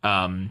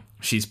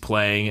she's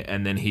playing,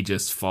 and then he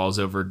just falls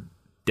over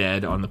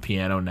dead on the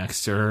piano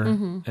next to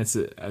her.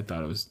 I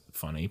thought it was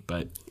funny,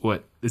 but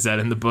what is that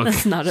in the book?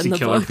 That's not in the book. She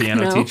killed her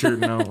piano teacher?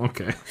 No,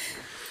 okay.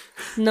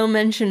 No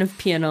mention of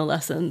piano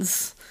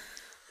lessons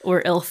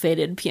or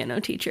ill-fated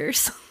piano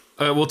teachers.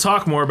 We'll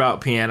talk more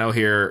about piano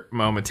here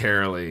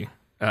momentarily.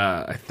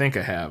 I think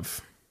I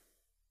have.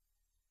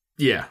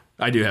 Yeah,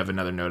 I do have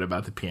another note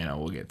about the piano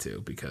we'll get to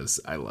because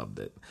I loved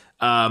it.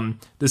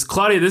 This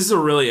is a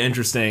really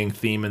interesting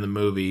theme in the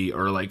movie,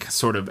 or like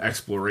sort of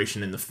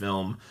exploration in the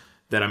film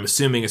that I'm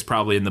assuming is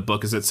probably in the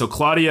book. Is that so?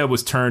 Claudia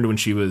was turned when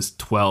she was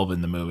 12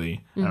 in the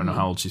movie. I don't know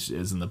how old she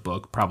is in the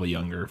book. Probably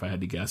younger, if I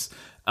had to guess.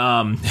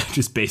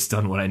 Just based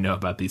on what I know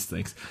about these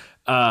things.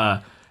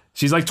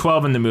 She's like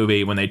 12 in the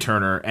movie when they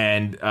turn her,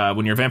 and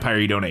when you're a vampire,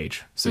 you don't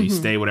age. So you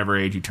stay whatever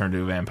age you turn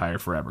to a vampire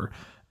forever.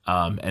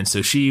 And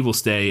so she will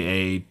stay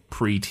a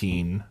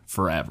preteen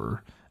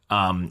forever.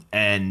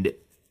 And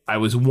I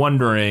was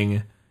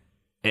wondering,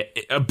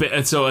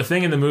 so a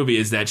thing in the movie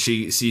is that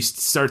she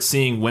starts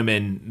seeing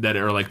women that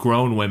are like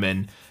grown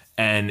women,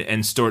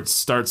 and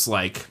starts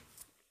like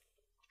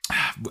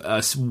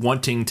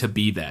wanting to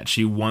be that.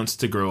 She wants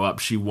to grow up.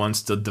 She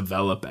wants to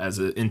develop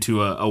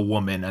into a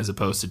woman, as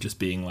opposed to just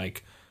being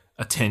like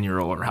a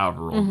 10-year-old or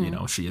however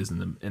old she is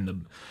in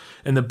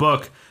the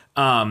book.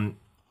 And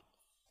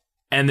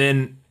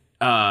then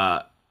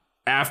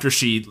after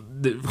she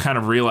kind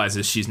of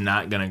realizes she's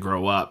not going to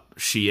grow up,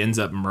 she ends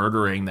up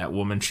murdering that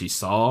woman she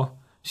saw.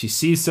 She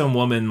sees some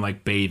woman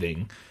like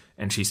bathing,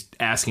 and she's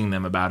asking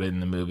them about it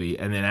in the movie.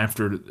 And then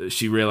after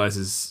she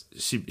realizes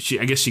she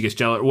I guess she gets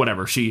jealous or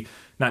whatever. She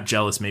not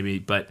jealous maybe,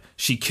 but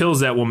she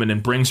kills that woman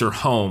and brings her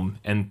home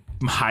and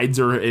hides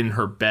her in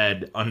her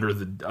bed under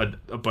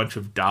a bunch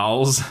of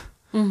dolls.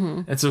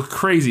 It's a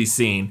crazy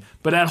scene.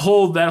 But that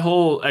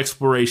whole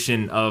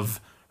exploration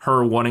of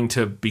her wanting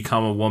to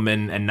become a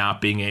woman and not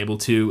being able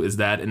to, is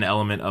that an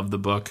element of the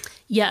book?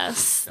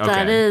 Yes, Okay.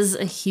 that is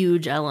a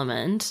huge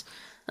element.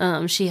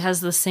 She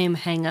has the same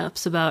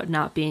hang-ups about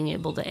not being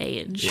able to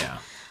age. Yeah.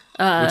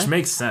 Which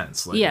makes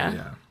sense. Like,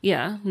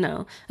 Yeah,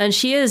 no. And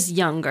she is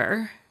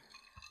younger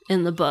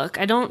in the book.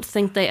 I don't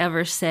think they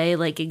ever say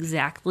like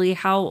exactly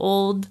how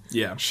old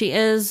she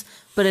is,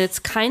 but it's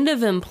kind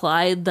of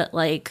implied that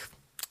like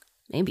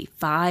maybe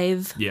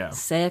 5,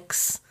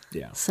 6,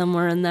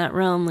 somewhere in that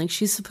realm. Like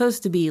she's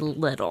supposed to be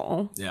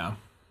little.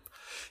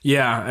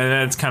 Yeah, and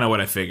that's kind of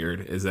what I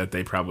figured, is that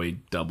they probably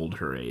doubled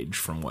her age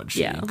from what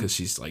she, because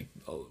she's like,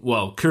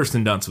 well,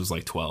 Kirsten Dunst was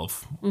like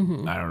 12. I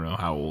don't know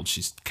how old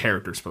she's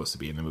character's supposed to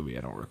be in the movie.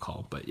 I don't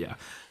recall, but yeah.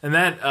 And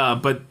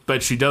that,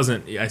 but she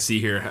doesn't, I see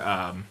here,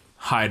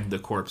 hide the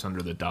corpse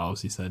under the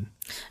dolls, he said.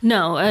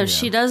 No,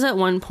 she does at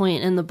one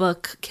point in the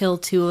book kill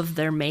 2 of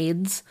their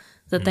maids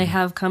that they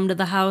have come to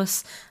the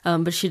house,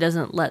 but she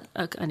doesn't let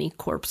any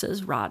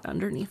corpses rot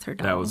underneath her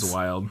dolls. That was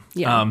wild.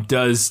 Yeah.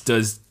 Does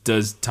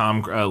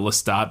Tom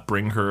Lestat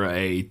bring her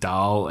a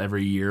doll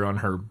every year on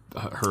her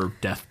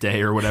death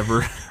day or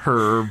whatever,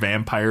 her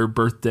vampire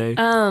birthday?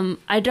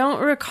 I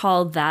don't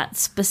recall that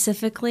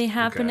specifically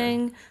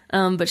happening,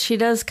 but she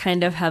does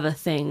kind of have a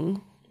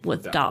thing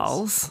with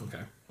dolls.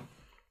 Okay.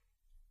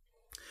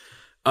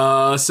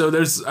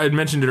 So I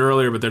mentioned it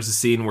earlier, but there's a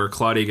scene where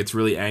Claudia gets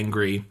really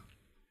angry.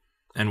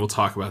 And we'll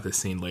talk about this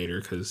scene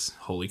later because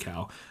holy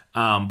cow.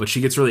 But she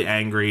gets really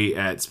angry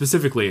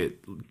specifically at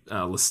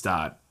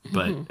Lestat,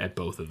 but at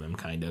both of them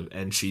kind of.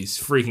 And she's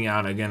freaking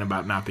out again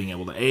about not being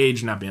able to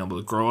age, not being able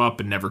to grow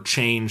up and never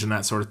change and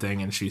that sort of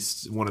thing. And she's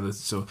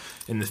so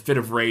in the fit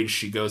of rage,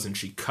 she goes and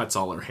she cuts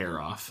all her hair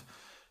off.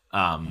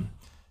 And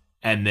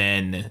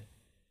then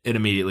it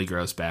immediately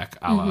grows back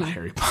a la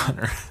Harry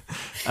Potter.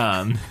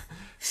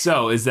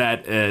 So is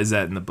that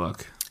in the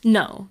book?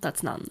 No,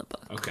 that's not in the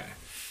book. Okay.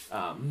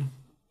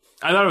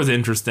 I thought it was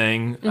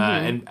interesting,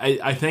 and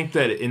I think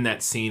that in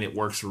that scene it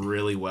works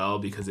really well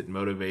because it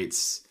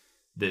motivates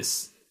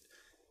this.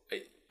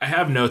 I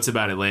have notes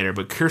about it later,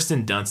 but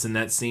Kirsten Dunst in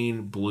that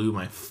scene blew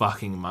my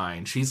fucking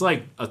mind. She's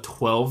like a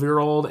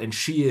 12-year-old, and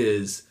she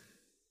is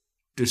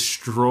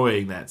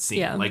destroying that scene.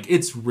 Yeah. Like,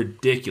 it's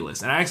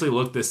ridiculous. And I actually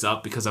looked this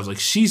up because I was like,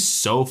 she's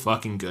so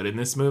fucking good in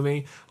this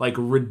movie. Like,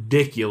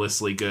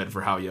 ridiculously good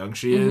for how young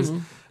she is.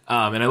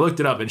 And I looked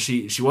it up, and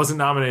she wasn't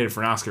nominated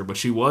for an Oscar, but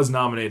she was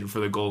nominated for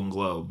the Golden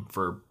Globe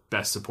for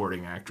Best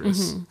Supporting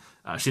Actress.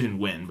 She didn't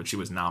win, but she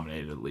was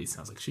nominated at least.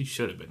 And I was like, she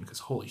should have been, because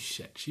holy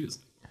shit, she was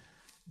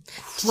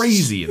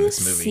crazy in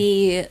this movie.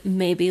 See,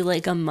 maybe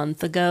like a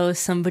month ago,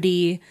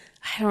 somebody,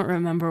 I don't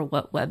remember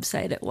what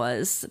website it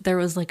was, there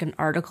was like an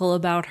article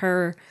about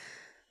her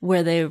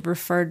where they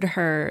referred to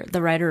her,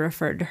 the writer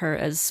referred to her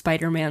as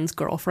Spider-Man's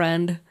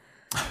girlfriend.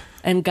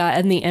 And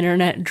the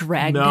internet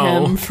dragged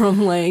him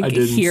from like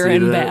here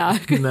and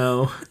back.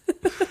 No.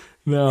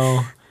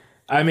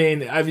 I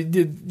mean,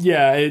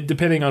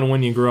 depending on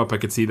when you grew up, I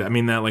could see that. I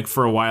mean, that like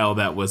for a while,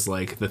 that was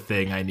like the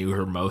thing I knew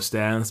her most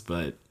as.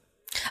 But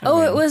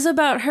it was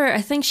about her.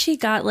 I think she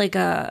got like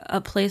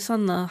a place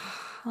on the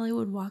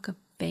Hollywood Walk of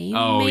Fame.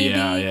 Oh, maybe.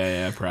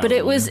 yeah, probably. But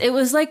it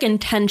was like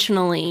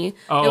intentionally.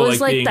 Oh, it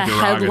was like the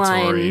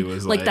headline.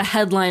 Was like the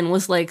headline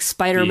was like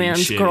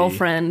Spider-Man's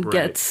girlfriend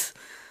gets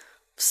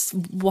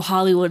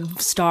Hollywood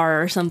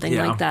star or something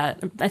like that.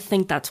 I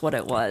think that's what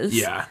it was.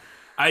 Yeah.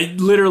 I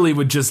literally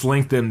would just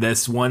link them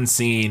this one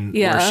scene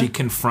Yeah. where she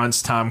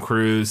confronts Tom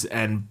Cruise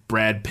and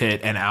Brad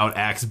Pitt and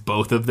outacts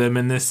both of them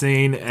in this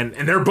scene. And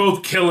they're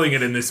both killing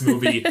it in this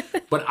movie.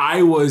 But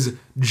I was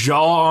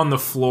jaw on the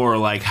floor.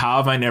 Like, how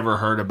have I never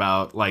heard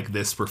about like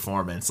this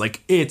performance?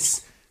 Like,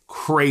 it's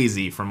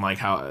crazy from like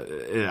how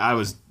I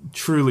was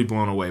truly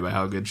blown away by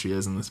how good she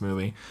is in this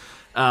movie.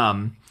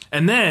 And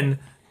then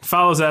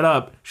follows that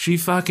up. She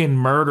fucking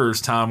murders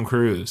Tom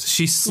Cruise.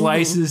 She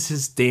slices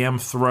his damn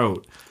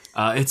throat.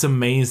 It's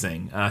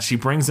amazing. She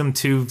brings him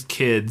 2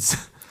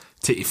 kids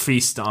to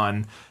feast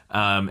on.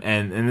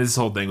 And this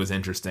whole thing was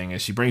interesting.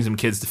 She brings him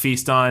kids to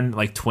feast on,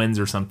 like twins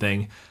or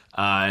something.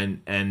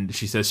 And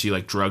she says she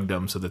like drugged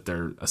them so that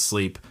they're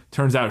asleep.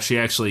 Turns out she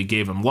actually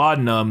gave him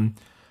laudanum,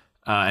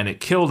 and it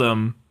killed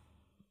him.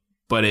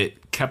 But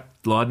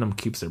laudanum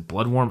keeps their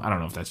blood warm. I don't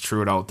know if that's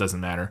true at all. It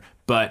doesn't matter.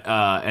 But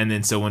and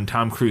then so when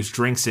Tom Cruise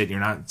drinks it, you're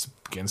not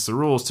against the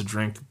rules to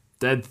drink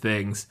dead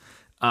things.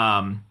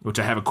 Which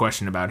I have a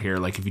question about here.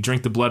 Like, if you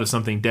drink the blood of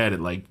something dead, it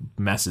like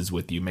messes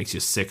with you, makes you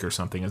sick or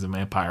something as a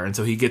vampire. And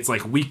so he gets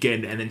like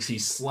weakened, and then she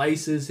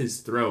slices his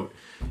throat,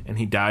 and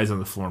he dies on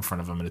the floor in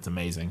front of him, and it's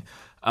amazing.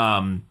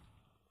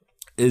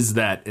 Is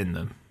that in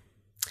the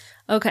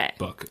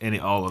book?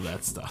 All of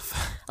that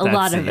stuff? A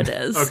lot of it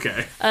is.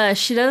 Okay.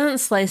 She doesn't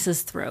slice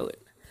his throat.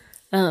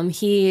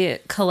 He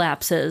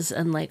collapses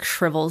and like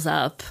shrivels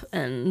up,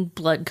 and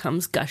blood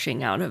comes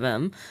gushing out of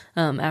him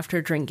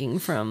after drinking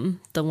from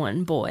the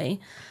one boy.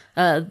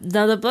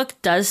 Now, the book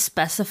does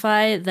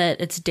specify that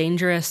it's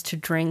dangerous to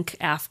drink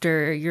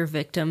after your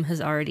victim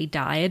has already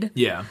died.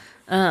 Yeah.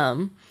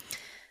 Now,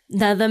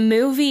 the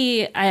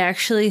movie, I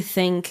actually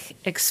think,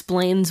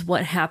 explains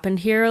what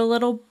happened here a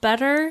little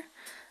better.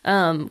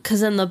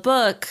 Because in the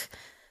book,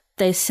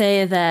 they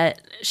say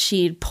that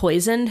she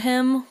poisoned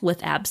him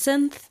with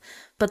absinthe.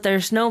 But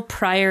there's no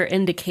prior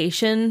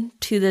indication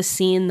to the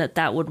scene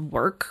that would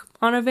work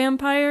on a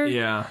vampire.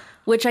 Yeah.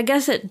 Which I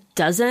guess it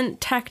doesn't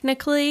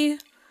technically,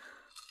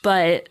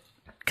 but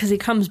because he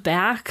comes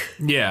back.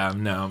 Yeah,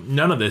 no.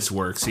 None of this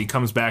works. He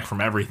comes back from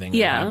everything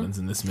that happens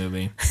in this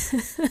movie.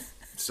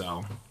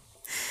 So.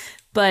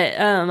 But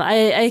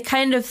I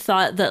kind of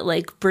thought that,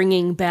 like,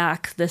 bringing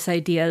back this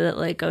idea that,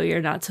 like, oh,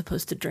 you're not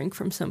supposed to drink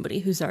from somebody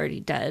who's already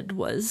dead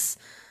was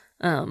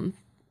a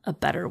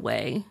better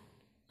way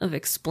of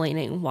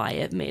explaining why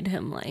it made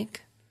him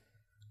like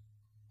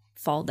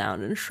fall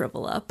down and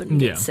shrivel up and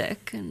get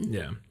sick. And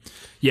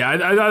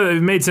I thought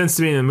it made sense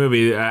to me in the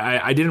movie.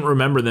 I didn't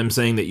remember them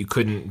saying that you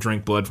couldn't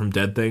drink blood from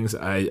dead things.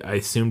 I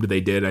assumed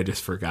they did. I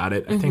just forgot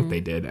it. I think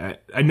they did.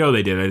 I know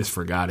they did. I just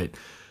forgot it.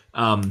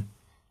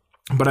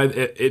 But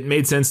it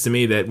made sense to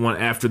me that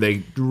after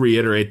they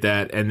reiterate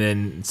that, and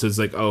then so it's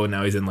like, oh,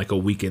 now he's in like a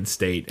weakened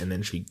state, and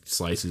then she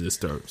slices his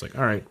throat. It's like,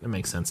 all right, that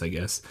makes sense, I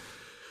guess.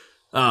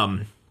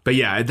 But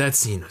yeah, that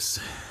scene was...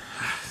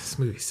 This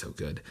movie's so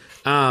good.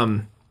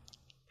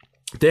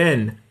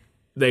 Then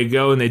they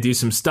go and they do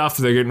some stuff.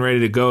 They're getting ready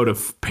to go to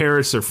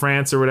Paris or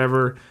France or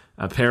whatever.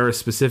 Paris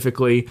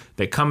specifically.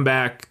 They come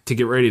back to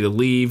get ready to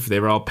leave. They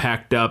were all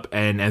packed up,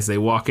 and as they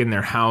walk in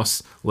their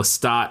house,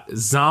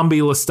 zombie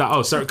Lestat...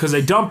 Oh, sorry, because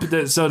they dump...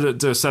 So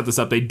to set this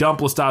up, they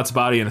dump Lestat's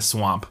body in a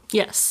swamp.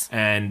 yes.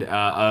 And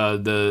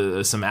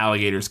some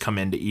alligators come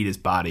in to eat his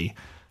body.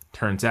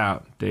 Turns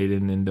out they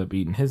didn't end up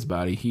eating his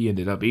body. He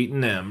ended up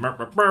eating them.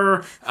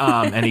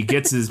 And he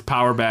gets his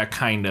power back,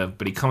 kind of,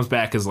 but he comes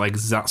back as like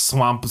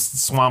swamp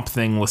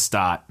thing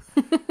Lestat.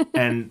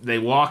 And they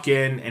walk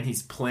in, and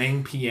he's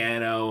playing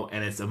piano,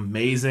 and it's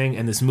amazing.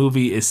 And this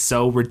movie is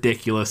so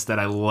ridiculous that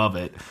I love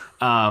it.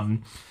 So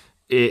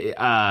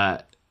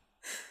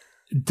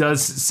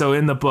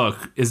in the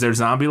book, is there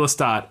zombie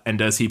Lestat, and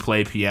does he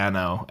play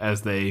piano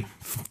as they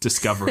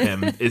discover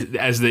him,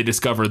 as they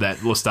discover that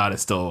Lestat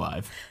is still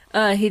alive?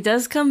 He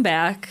does come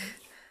back.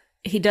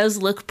 He does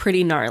look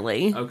pretty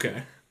gnarly.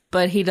 Okay.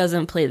 But he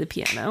doesn't play the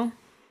piano.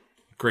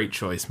 Great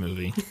choice,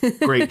 movie.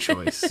 Great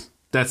choice.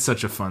 That's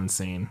such a fun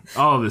scene.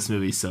 All of this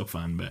movie's so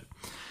fun, but...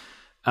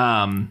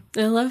 I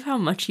love how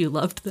much you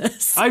loved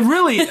this.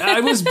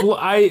 It's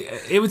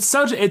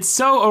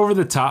so over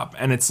the top,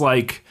 and it's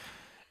like...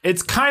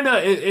 It's kind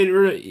of...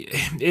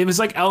 It was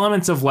like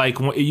elements of like,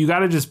 you got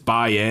to just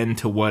buy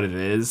into what it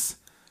is,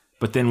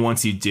 but then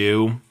once you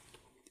do...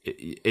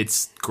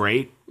 It's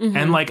great. Mm-hmm.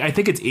 And like I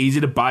think it's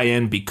easy to buy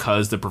in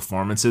because the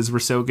performances were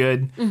so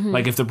good. Mm-hmm.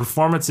 Like if the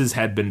performances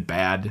had been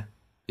bad,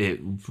 it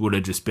would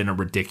have just been a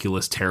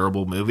ridiculous,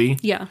 terrible movie.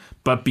 Yeah.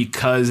 But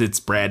because it's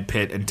Brad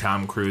Pitt and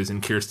Tom Cruise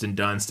and Kirsten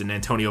Dunst and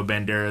Antonio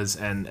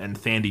Banderas and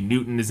Thandie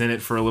Newton is in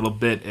it for a little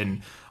bit,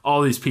 and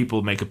all these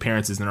people make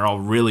appearances and they're all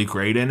really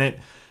great in it.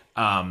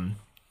 I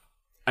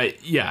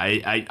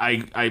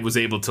was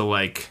able to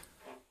like,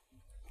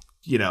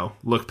 you know,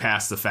 look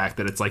past the fact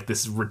that it's like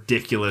this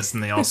ridiculous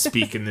and they all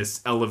speak in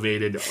this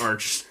elevated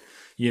arch,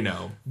 you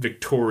know,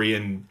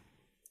 Victorian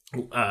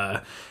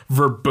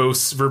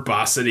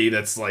verbosity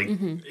that's like,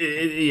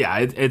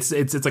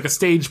 it's like a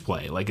stage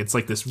play. Like it's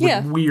like this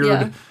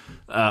weird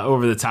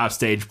over the top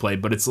stage play,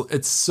 but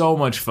it's so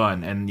much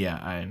fun. And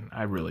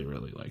I really,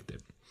 really liked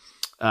it.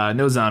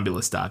 No zombie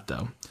Lestat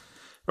though.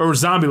 or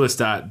Zombie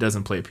Lestat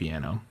doesn't play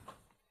piano.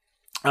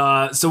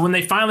 So when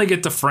they finally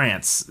get to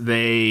France,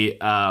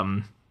 they're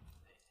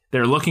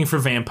looking for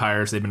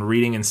vampires. They've been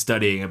reading and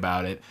studying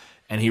about it,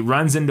 and he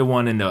runs into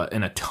one in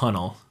a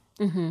tunnel.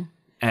 Mm-hmm.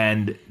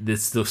 And the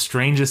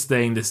strangest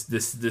thing,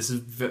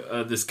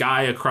 this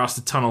guy across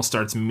the tunnel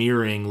starts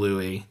mirroring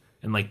Louis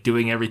and like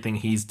doing everything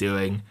he's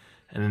doing,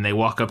 and then they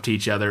walk up to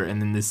each other,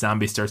 and then this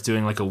zombie starts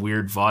doing like a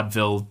weird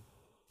vaudeville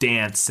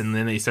dance, and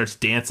then he starts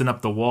dancing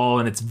up the wall,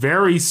 and it's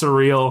very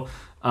surreal,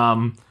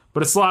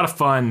 but it's a lot of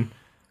fun.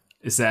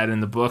 Is that in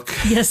the book?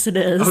 Yes, it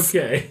is.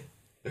 Okay.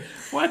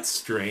 What's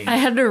strange? I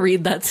had to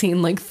read that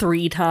scene like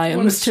 3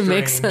 times to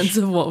make sense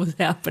of what was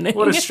happening.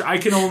 I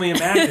can only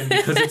imagine,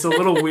 because it's a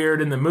little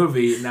weird in the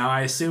movie. Now,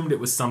 I assumed it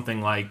was something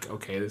like,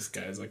 okay, this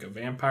guy's like a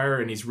vampire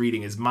and he's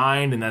reading his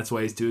mind, and that's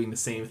why he's doing the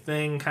same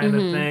thing kind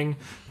of thing,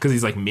 because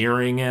he's like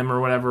mirroring him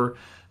or whatever,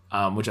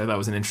 which I thought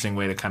was an interesting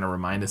way to kind of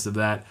remind us of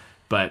that.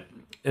 But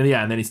and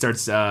then he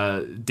starts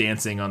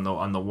dancing on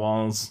the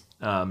walls.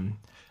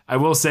 I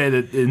will say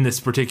that in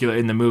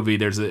the movie,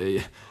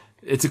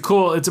 it's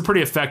a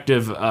pretty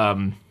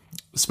effective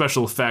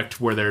special effect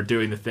where they're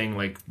doing the thing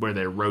like where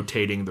they're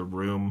rotating the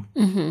room,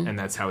 and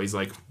that's how he's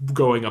like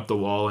going up the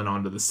wall and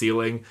onto the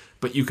ceiling.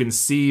 But you can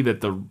see that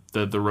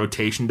the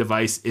rotation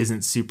device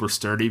isn't super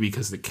sturdy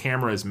because the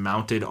camera is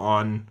mounted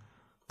on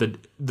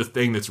the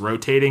thing that's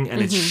rotating,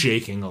 and it's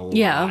shaking a lot.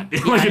 Yeah,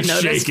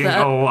 it's shaking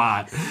a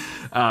lot.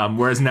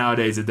 Whereas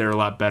nowadays they're a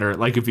lot better.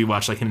 Like if you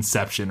watch like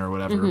Inception or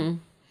whatever.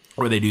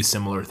 Or they do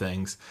similar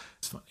things.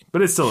 It's funny.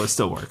 But it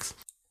still works.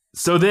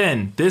 So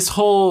then, this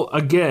whole,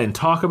 again,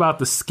 talk about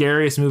the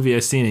scariest movie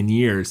I've seen in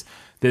years.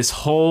 This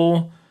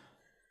whole,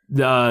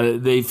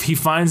 he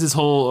finds this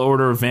whole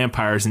order of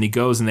vampires, and he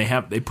goes and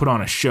they put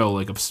on a show,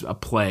 like a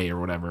play or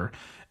whatever.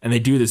 And they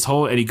do this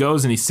whole, and he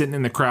goes and he's sitting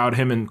in the crowd,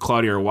 him and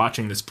Claudia are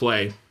watching this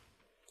play.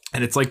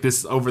 And it's like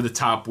this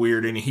over-the-top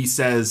weird, and he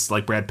says,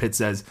 like Brad Pitt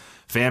says,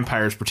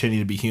 vampires pretending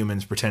to be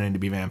humans, pretending to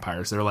be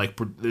vampires. They're like,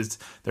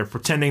 they're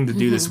pretending to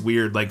do this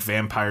weird, like,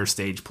 vampire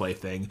stage play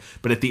thing.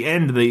 But at the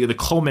end, the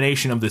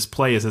culmination of this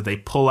play is that they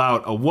pull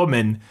out a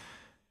woman,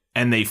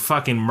 and they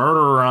fucking murder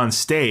her on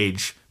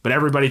stage, but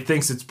everybody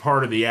thinks it's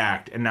part of the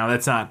act. And now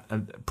that's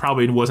not,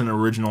 probably wasn't an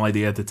original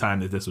idea at the time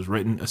that this was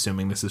written,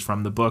 assuming this is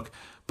from the book.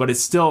 But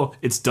it's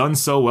done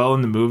so well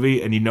in the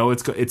movie, and you know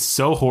it's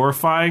so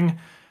horrifying.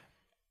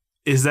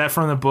 Is that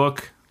from the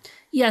book?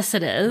 Yes,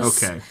 it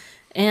is. Okay.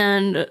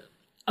 And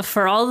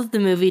for all that the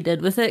movie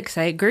did with it, because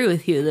I agree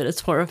with you that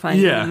it's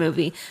horrifying in the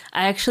movie,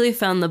 I actually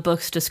found the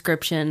book's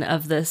description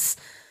of this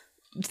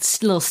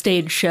little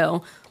stage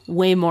show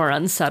way more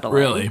unsettling.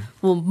 Really?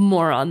 Well,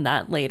 more on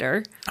that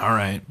later. All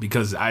right.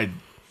 Because I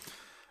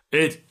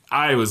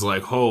was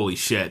like, holy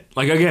shit.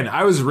 Like, again,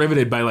 I was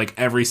riveted by like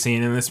every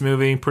scene in this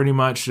movie pretty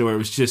much, where it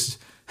was just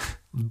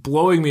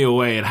blowing me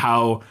away at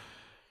how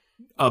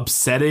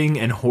upsetting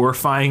and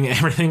horrifying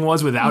everything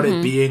was without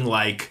it being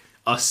like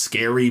a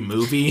scary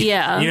movie.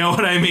 Yeah. You know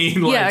what I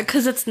mean? Like, yeah,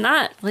 because it's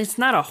not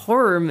a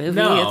horror movie.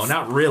 No,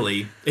 not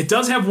really. It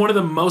does have one of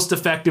the most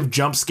effective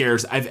jump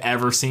scares I've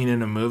ever seen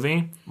in a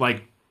movie.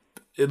 Like,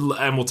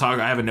 and we'll talk,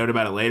 I have a note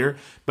about it later,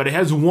 but it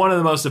has one of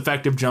the most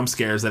effective jump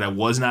scares that I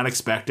was not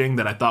expecting,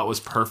 that I thought was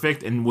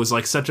perfect, and was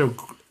like such a,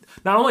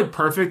 not only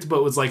perfect,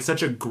 but was like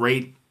such a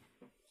great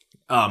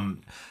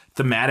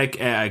thematic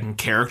and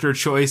character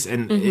choice,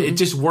 and it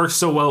just works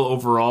so well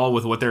overall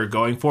with what they're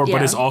going for,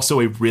 but it's also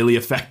a really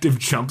effective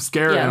jump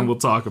scare, and we'll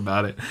talk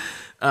about it.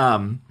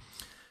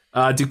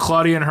 Do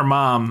Claudia and her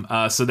mom,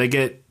 so they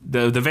get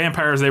the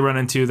vampires they run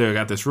into, they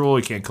got this rule,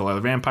 you can't kill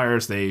other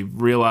vampires. They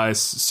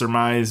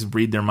surmise,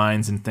 read their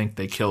minds, and think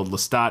they killed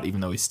Lestat,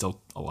 even though he's still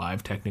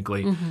alive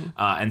technically.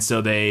 And so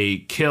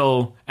they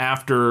kill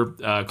after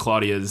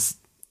Claudia's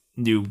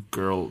new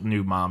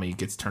mommy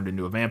gets turned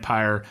into a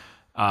vampire.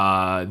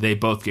 They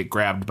both get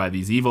grabbed by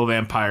these evil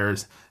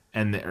vampires,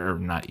 and they're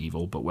not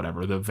evil, but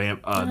whatever. They're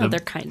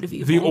kind of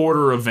evil. The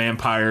order of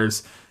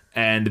vampires,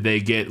 and they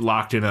get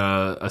locked in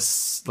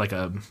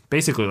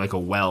basically like a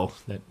well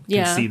that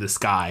can see the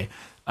sky,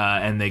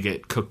 and they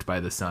get cooked by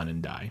the sun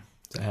and die.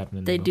 Does that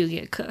happen? They do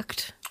get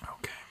cooked.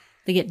 Okay.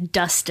 They get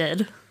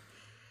dusted.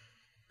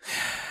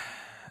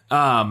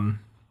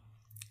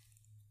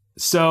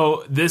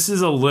 So this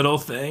is a little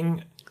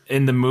thing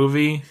in the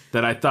movie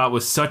that I thought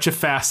was such a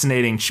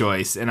fascinating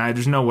choice, and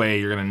there's no way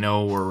you're going to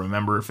know or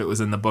remember if it was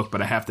in the book,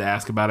 but I have to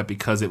ask about it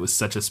because it was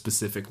such a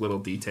specific little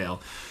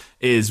detail,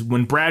 is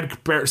when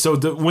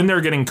when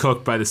they're getting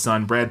cooked by the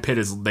sun,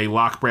 they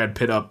lock Brad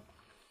Pitt up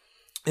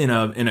in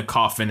a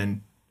coffin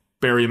and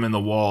bury him in the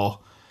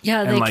wall.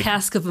 Yeah, they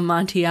cask of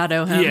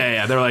Amontillado him.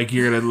 Yeah, they're like,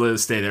 you're going to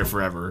stay there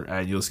forever,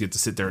 and you'll just get to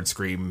sit there and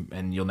scream,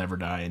 and you'll never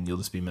die, and you'll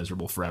just be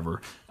miserable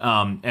forever.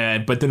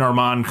 But then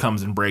Armand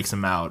comes and breaks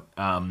him out,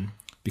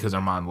 because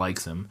Armand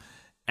likes him.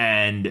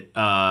 And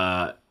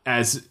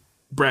as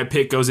Brad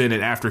Pitt goes in,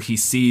 and after he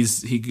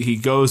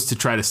goes to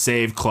try to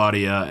save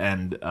Claudia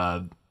and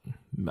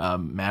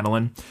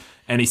Madeline,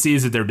 and he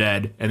sees that they're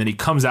dead, and then he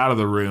comes out of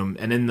the room,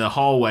 and in the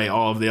hallway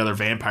all of the other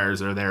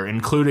vampires are there,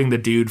 including the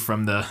dude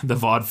from the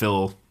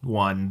vaudeville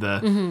one.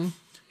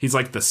 he's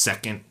like the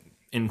second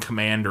in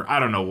command, or I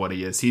don't know what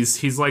he is.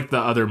 He's like the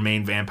other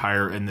main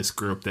vampire in this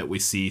group that we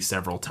see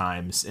several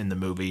times in the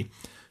movie.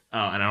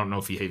 And I don't know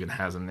if he even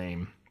has a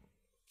name.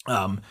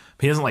 But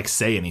he doesn't like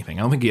say anything.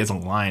 I don't think he has a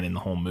line in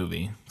the whole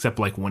movie, except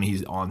like when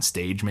he's on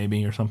stage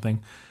maybe or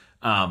something.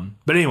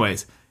 But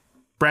anyways,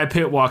 Brad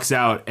Pitt walks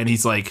out and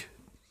he's like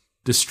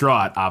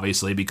distraught,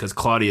 obviously, because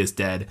Claudia's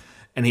dead.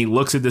 And he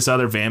looks at this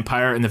other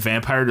vampire, and the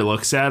vampire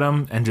looks at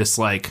him and just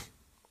like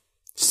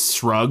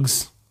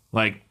shrugs,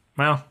 like,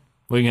 well,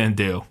 what are you gonna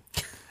do?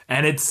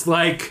 And it's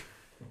like,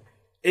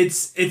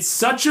 it's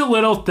such a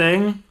little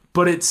thing,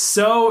 but it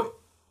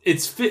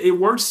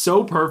works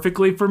so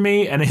perfectly for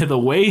me. And the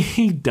way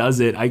he does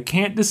it, I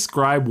can't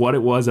describe what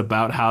it was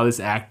about how this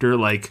actor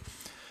like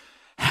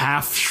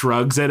half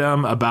shrugs at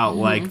him about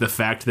like the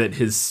fact that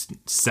his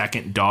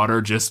second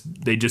daughter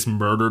they just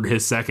murdered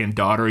his second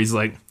daughter. He's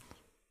like,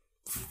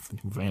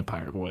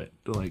 vampire, what?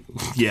 Like,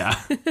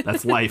 yeah,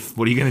 that's life.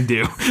 What are you gonna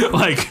do?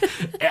 Like,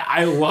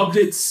 I loved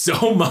it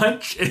so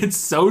much. It's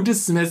so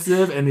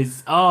dismissive, and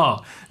is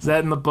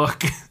that in the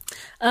book?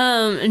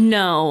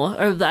 No,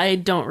 or I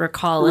don't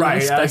recall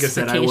any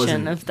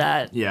specification of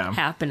that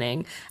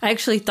happening. I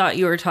actually thought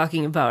you were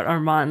talking about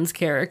Armand's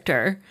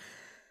character,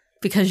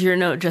 because your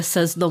note just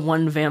says the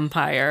one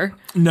vampire.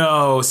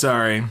 No,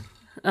 sorry.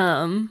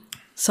 So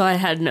I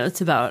had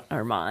notes about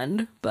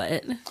Armand,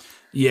 but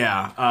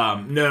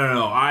yeah,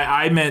 no.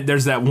 I meant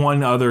there's that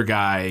one other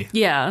guy.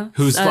 Yeah,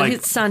 who's like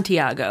it's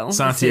Santiago,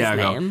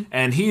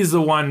 and he's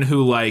the one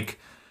who like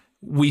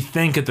we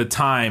think at the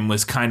time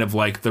was kind of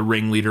like the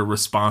ringleader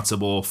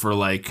responsible for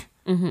like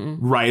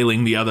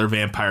riling the other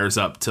vampires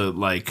up to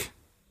like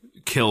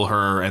kill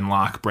her and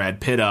lock Brad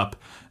Pitt up.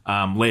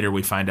 Later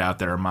we find out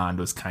that Armand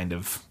was kind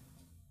of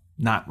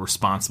not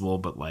responsible,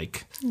 but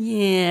like,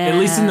 at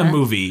least in the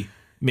movie,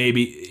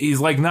 maybe he's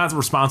like not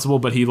responsible,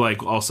 but he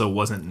like also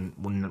wasn't.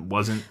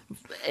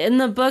 In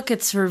the book,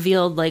 it's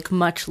revealed like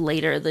much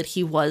later that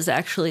he was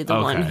actually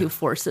the one who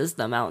forces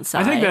them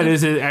outside. I think that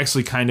is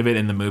actually kind of it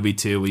in the movie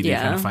too. We do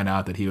kind of find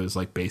out that he was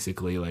like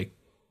basically like,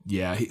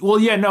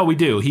 we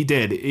do. He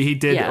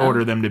did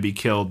order them to be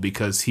killed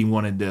because he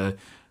wanted to.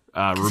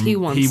 He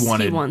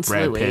wants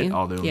Brad Louis. Pitt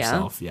all to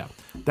himself. Yeah,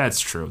 that's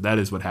true. That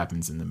is what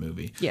happens in the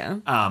movie. Yeah.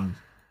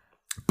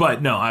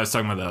 But no, I was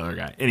talking about the other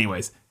guy.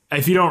 Anyways,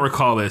 if you don't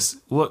recall this,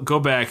 go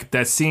back.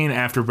 That scene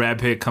after Brad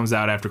Pitt comes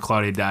out after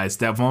Claudia dies,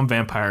 that one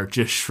vampire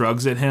just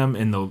shrugs at him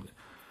in the...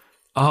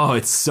 Oh,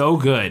 it's so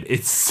good.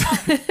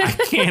 I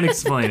can't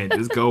explain it.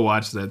 Just go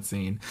watch that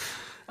scene.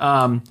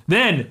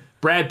 Then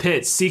Brad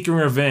Pitt seeking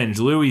revenge.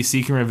 Louis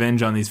seeking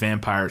revenge on these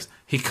vampires.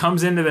 He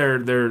comes into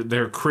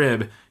their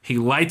crib. He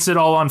lights it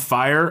all on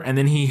fire, and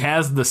then he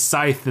has the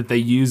scythe that they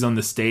use on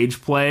the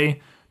stage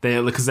play.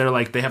 Because they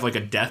have like a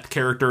death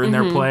character in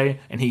their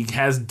play, and he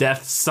has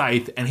Death's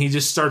scythe, and he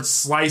just starts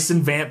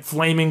slicing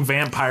flaming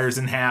vampires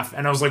in half.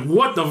 And I was like,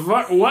 what the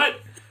fuck?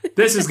 What?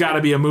 This has got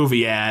to be a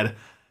movie ad.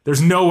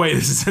 There's no way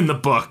this is in the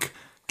book.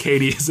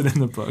 Katie, isn't in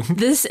the book.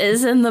 This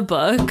is in the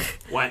book.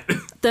 What?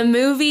 The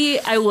movie,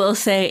 I will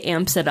say,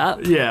 amps it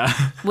up. Yeah.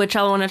 Which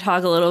I want to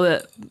talk a little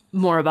bit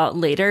more about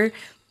later.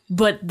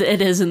 But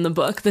it is in the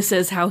book. This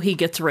is how he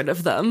gets rid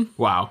of them.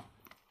 Wow.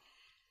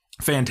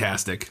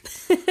 Fantastic.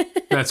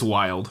 That's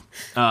wild.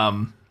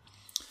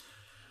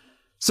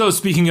 So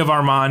speaking of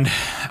Armand,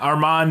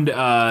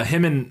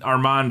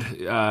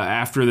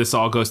 after this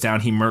all goes down,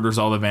 he murders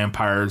all the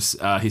vampires.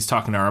 He's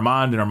talking to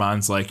Armand, and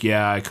Armand's like,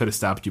 yeah, I could have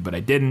stopped you, but I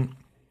didn't.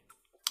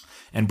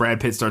 And Brad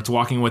Pitt starts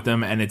walking with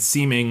them, and it's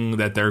seeming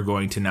that they're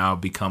going to now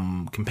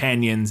become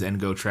companions and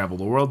go travel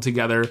the world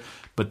together.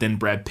 But then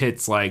Brad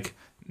Pitt's like,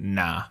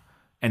 nah.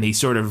 And he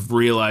sort of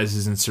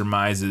realizes and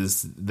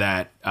surmises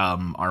that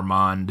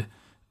Armand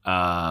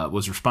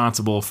was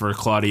responsible for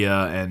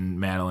Claudia and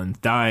Madeline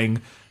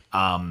dying,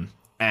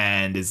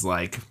 and is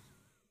like,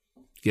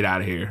 get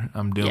out of here.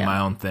 I'm doing my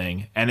own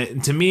thing.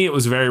 And to me, it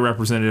was very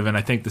representative, and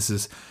I think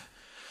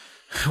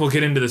we'll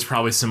get into this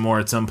probably some more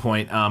at some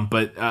point,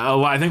 but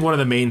I think one of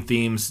the main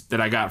themes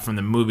that I got from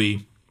the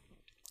movie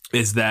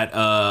is that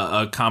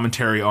a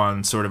commentary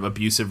on sort of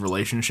abusive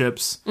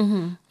relationships,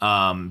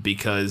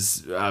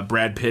 because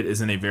Brad Pitt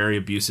is in a very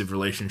abusive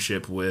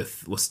relationship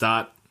with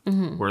Lestat,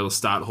 where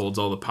Lestat holds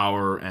all the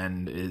power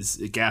and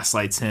it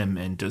gaslights him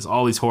and does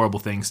all these horrible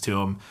things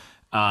to him.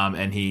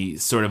 And he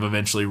sort of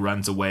eventually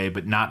runs away,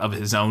 but not of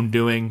his own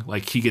doing.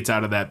 Like, he gets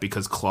out of that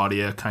because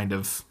Claudia kind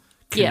of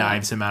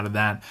connives him out of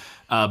that.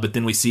 But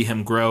then we see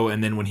him grow,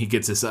 and then when he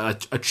gets a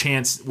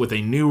chance with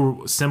a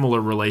new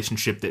similar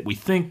relationship that we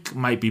think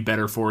might be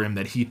better for him,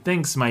 that he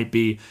thinks might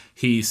be,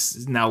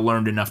 he's now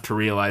learned enough to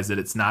realize that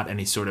it's not, and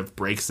he sort of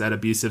breaks that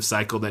abusive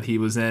cycle that he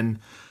was in.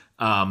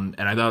 And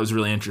I thought it was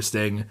really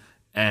interesting.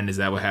 And is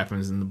that what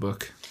happens in the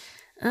book?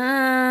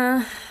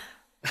 No,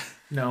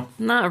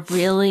 not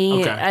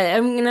really. Okay.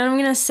 I'm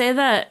gonna say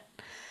that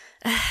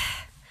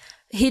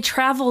he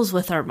travels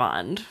with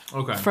Armand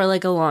for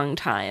like a long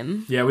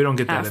time. Yeah, we don't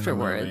get that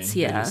afterwards. In the movie.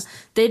 Yeah,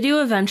 they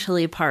do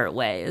eventually part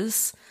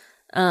ways.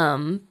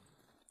 And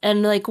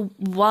like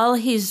while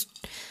he's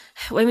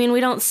I mean, we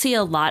don't see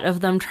a lot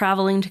of them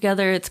traveling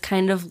together. It's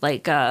kind of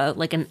like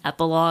an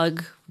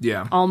epilogue,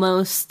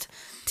 almost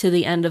to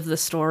the end of the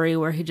story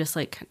where he just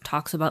like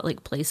talks about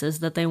like places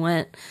that they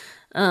went.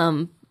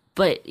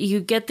 But you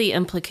get the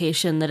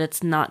implication that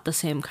it's not the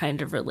same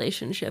kind of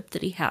relationship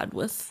that he had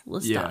with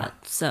Lestat. Yeah.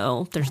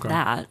 So there's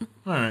that.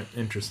 All right,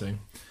 interesting.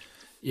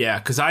 Yeah,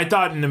 because I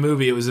thought in the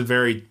movie it was a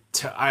very.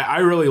 I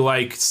really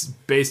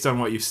liked based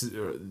on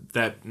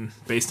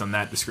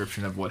that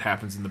description of what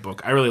happens in the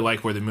book. I really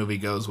like where the movie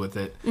goes with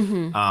it.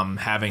 Mm-hmm.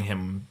 Having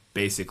him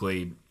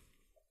basically,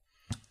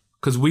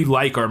 because we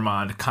like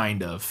Armand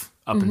kind of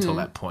up until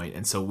that point,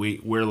 and so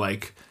we're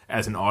like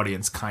as an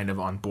audience kind of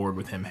on board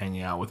with him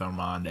hanging out with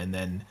Armand, and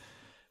then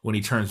when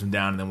he turns him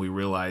down, and then we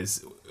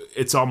realize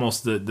it's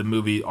almost the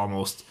movie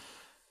almost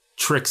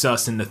tricks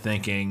us into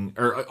thinking,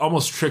 or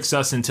almost tricks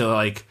us into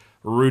like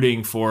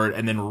rooting for it,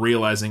 and then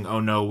realizing, oh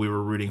no, we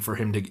were rooting for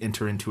him to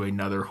enter into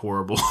another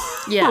horrible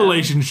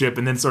relationship,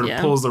 and then sort of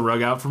pulls the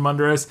rug out from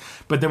under us.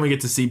 But then we get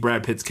to see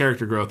Brad Pitt's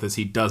character growth as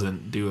he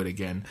doesn't do it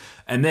again.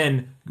 And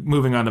then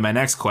moving on to my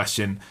next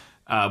question,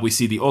 we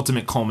see the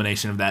ultimate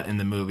culmination of that in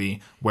the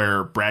movie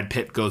where Brad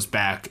Pitt goes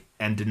back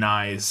and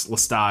denies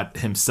Lestat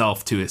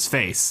himself to his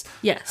face.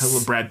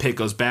 Yes. Brad Pitt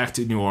goes back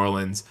to New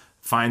Orleans,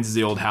 finds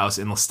the old house,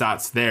 and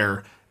Lestat's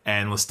there.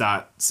 And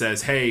Lestat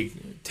says, hey,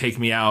 take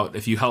me out.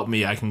 If you help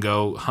me, I can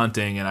go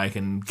hunting and I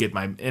can get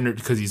my inner...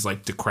 Because he's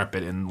like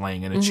decrepit and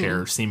laying in a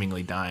chair,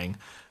 seemingly dying.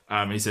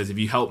 And he says, if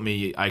you help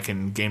me, I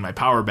can gain my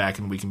power back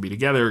and we can be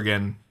together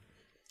again.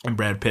 And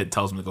Brad Pitt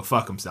tells him to go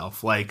fuck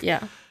himself.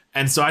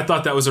 And so I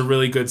thought that was a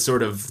really good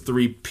sort of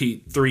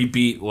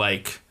three-beat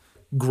like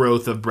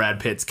growth of Brad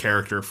Pitt's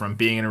character from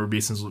being in a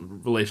abusive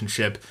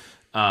relationship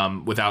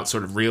without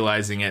sort of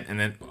realizing it, and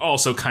then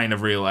also kind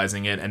of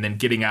realizing it, and then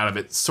getting out of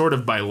it sort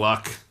of by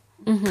luck,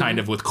 kind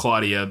of with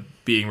Claudia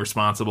being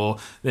responsible,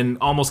 then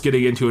almost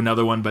getting into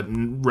another one, but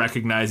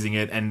recognizing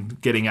it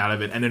and getting out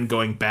of it, and then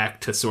going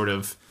back to sort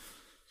of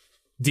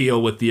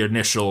deal with the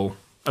initial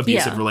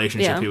abusive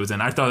relationship he was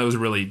in. I thought that was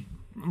really,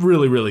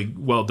 really, really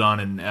well done,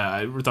 and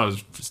I thought it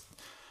was just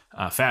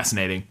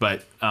fascinating.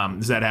 But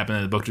does that happen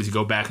in the book? Does he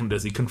go back and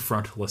does he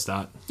confront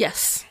Lestat?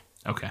 Yes.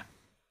 Okay.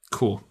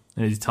 Cool.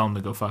 And did he tell him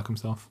to go fuck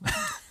himself?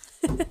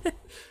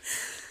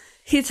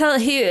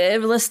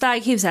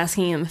 Lestat keeps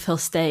asking him if he'll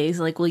stay. He's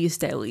like, will you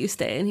stay? Will you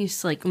stay? And he's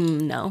just like,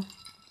 no.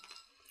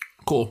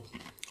 Cool.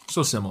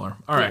 So similar.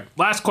 All right.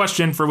 Last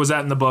question for Was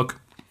That in the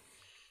Book?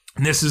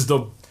 And this is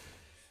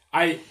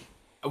I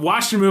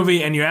watched the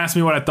movie and you asked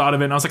me what I thought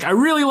of it, and I was like, I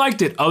really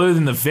liked it, other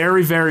than the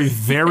very, very,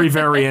 very,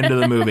 very end of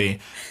the movie.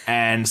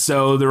 And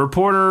so the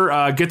reporter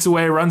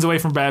runs away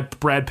from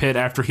Brad Pitt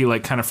after he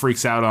like kind of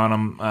freaks out on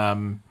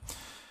him.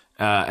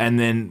 And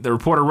then the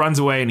reporter runs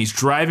away and he's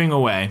driving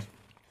away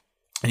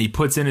and he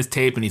puts in his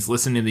tape and he's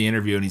listening to the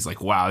interview and he's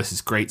like, wow, this is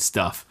great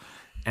stuff.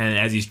 And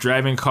as he's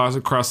driving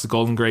across the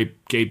Golden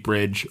Gate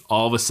Bridge,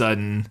 all of a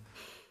sudden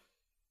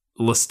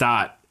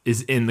Lestat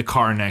is in the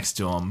car next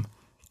to him,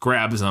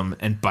 grabs him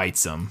and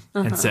bites him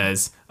and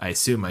says, I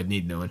assume I'd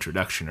need no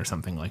introduction or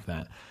something like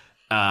that,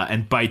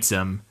 and bites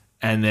him.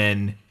 And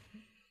then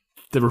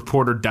the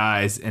reporter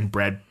dies and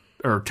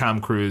Tom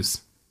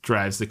Cruise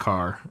drives the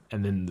car,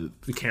 and then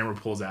the camera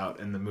pulls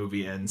out and the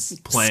movie ends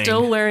playing.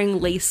 Still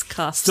wearing lace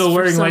cuffs. Still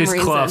wearing lace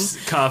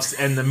cuffs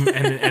and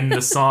the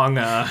song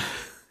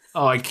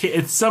I can't,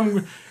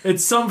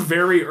 it's some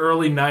very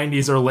early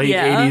 90s or late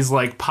 80s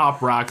like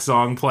pop rock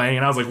song playing,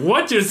 and I was like,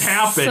 what just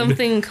happened?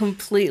 Something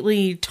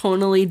completely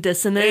tonally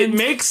dissonant. It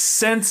makes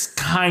sense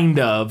kind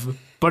of,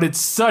 but it's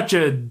such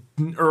a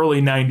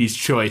early 90s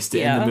choice to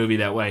end the movie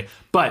that way.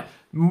 But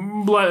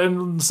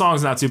the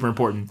song's not super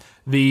important.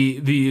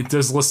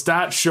 Does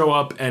Lestat show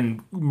up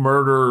and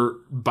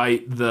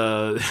bite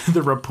the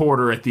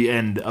reporter at the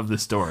end of the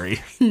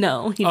story?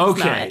 No, he does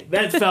not.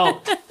 That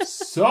felt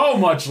so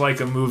much like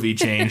a movie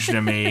change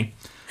to me.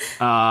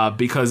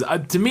 Because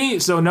to me,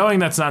 so knowing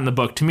that's not in the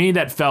book, to me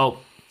that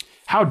felt,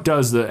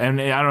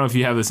 and I don't know if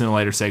you have this in a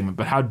later segment,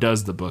 but how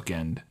does the book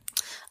end?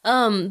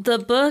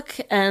 The book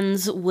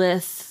ends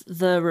with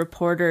the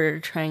reporter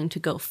trying to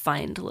go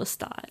find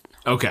Lestat.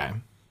 Okay.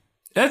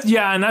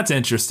 And that's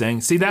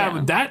interesting. See,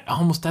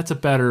 that's a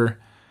better,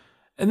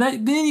 and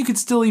then you could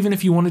still, even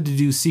if you wanted to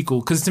do sequel,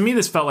 because to me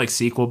this felt like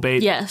sequel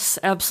bait. Yes,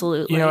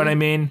 absolutely. You know what I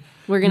mean?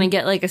 We're gonna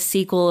get like a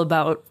sequel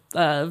about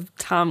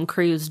Tom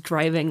Cruise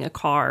driving a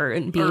car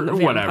and being a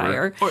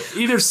vampire, or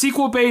either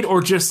sequel bait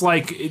or just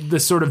like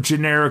the sort of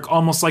generic,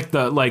 almost like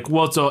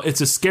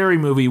it's a scary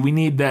movie. We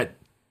need that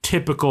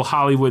typical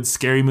Hollywood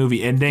scary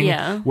movie ending,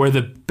 where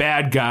the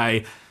bad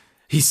guy,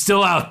 he's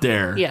still out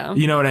there. Yeah.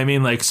 You know what I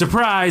mean? Like,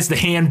 surprise, the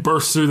hand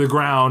bursts through the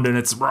ground and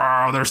it's,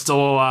 they're still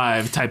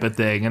alive type of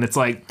thing. And it's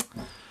like,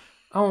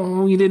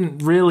 oh, you didn't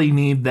really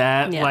need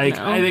that. Yeah, like,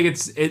 no. I think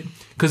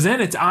because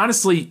then it's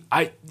honestly,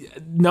 I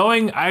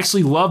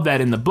actually love that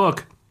in the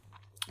book,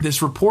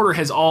 this reporter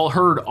has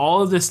heard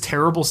all of this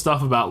terrible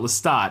stuff about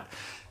Lestat.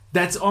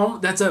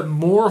 That's a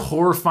more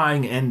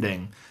horrifying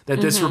ending. That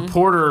this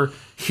reporter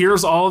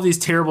hears all of these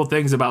terrible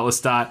things about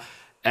Lestat,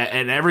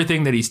 and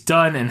everything that he's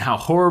done and how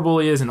horrible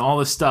he is and all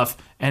this stuff,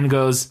 and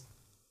goes,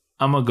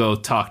 I'm gonna go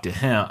talk to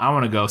him. I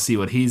want to go see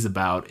what he's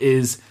about.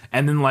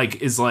 And then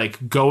is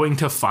going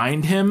to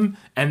find him,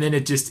 and then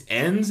it just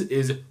ends,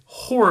 is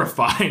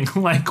horrifying.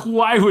 Like,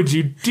 why would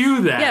you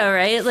do that? Yeah,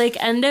 right?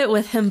 Like, end it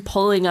with him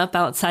pulling up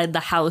outside the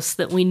house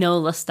that we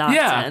know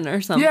Lestat's in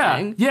or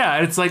something. Yeah.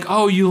 It's like,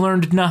 oh, you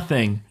learned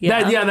nothing.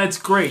 Yeah. That's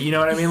great. You know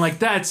what I mean? Like,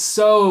 that's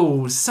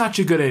such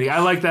a good idea. I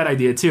like that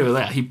idea too.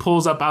 Like, he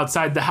pulls up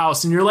outside the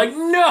house, and you're like,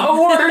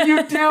 no, what are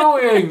you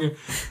doing?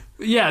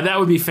 Yeah, that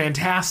would be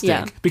fantastic.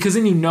 Yeah. Because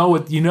then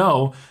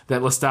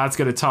that Lestat's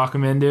going to talk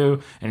him into,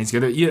 and he's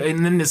going to,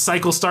 and then the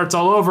cycle starts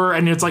all over,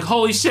 and it's like,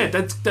 holy shit,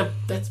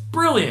 that's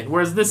brilliant.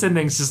 Whereas this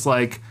ending's just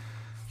like,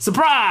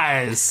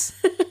 surprise!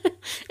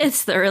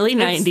 It's the early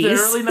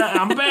 90s.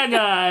 I'm a bad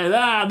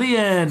guy. The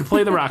end.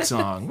 Play the rock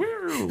song.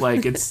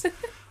 Like, it's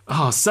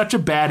such a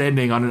bad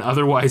ending on an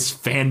otherwise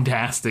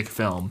fantastic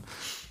film.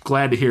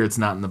 Glad to hear it's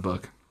not in the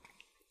book.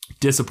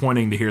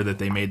 Disappointing to hear that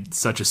they made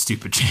such a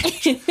stupid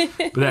change.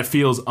 But that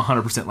feels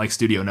 100% like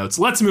studio notes.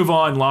 Let's move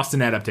on. Lost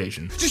in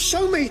Adaptation. Just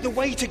show me the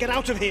way to get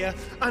out of here,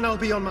 and I'll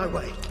be on my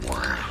way.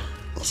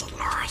 There's a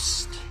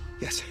lost.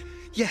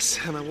 Yes,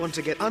 and I want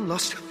to get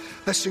unlost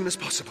as soon as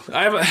possible.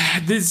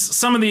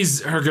 Some of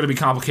these are going to be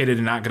complicated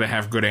and not going to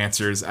have good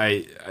answers.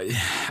 I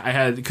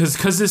had,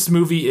 because this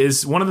movie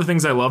is, one of the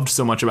things I loved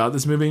so much about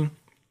this movie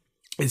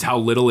is how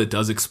little it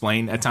does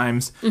explain at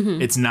times.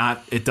 Mm-hmm.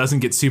 It doesn't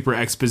get super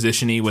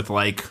exposition-y with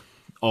like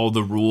all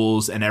the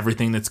rules and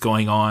everything that's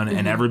going on,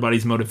 and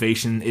everybody's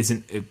motivation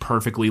isn't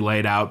perfectly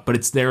laid out, but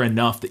it's there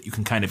enough that you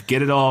can kind of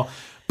get it all.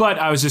 But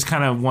I was just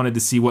kind of wanted to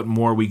see what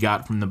more we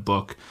got from the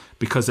book,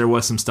 because there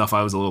was some stuff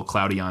I was a little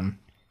cloudy on.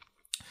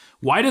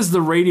 Why does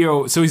the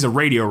radio... So he's a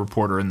radio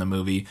reporter in the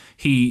movie.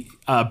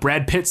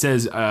 Brad Pitt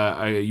says,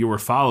 you were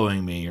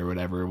following me or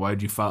whatever. Why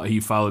did you follow... He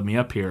followed me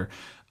up here.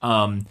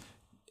 And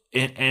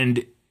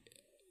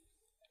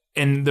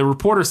the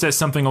reporter says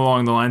something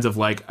along the lines of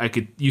like,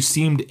 you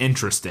seemed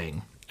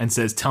interesting, and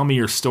says, tell me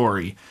your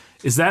story.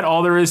 Is that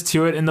all there is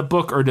to it in the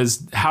book, or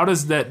how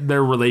does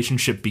their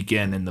relationship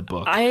begin in the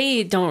book?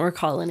 I don't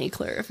recall any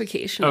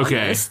clarification on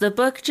this. The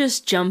book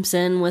just jumps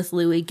in with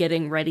Louis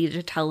getting ready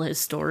to tell his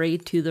story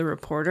to the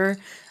reporter.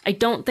 I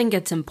don't think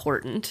it's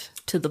important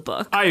to the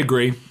book. I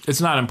agree.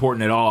 It's not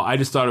important at all. I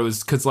just thought it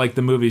was because like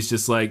the movie's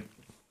just like,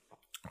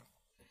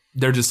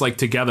 they're just like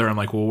together. I'm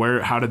like,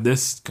 well, how did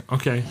this?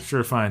 Okay,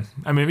 sure, fine.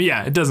 I mean,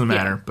 yeah, it doesn't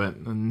matter, but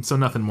so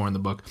nothing more in the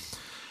book.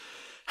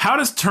 How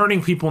does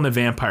turning people into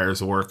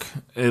vampires work?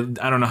 I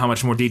don't know how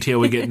much more detail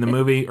we get in the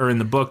movie or in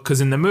the book,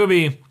 because in the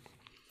movie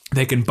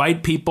they can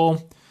bite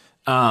people,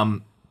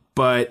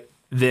 but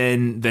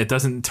then that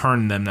doesn't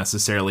turn them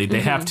necessarily.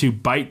 They have to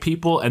bite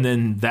people, and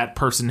then that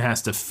person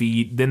has to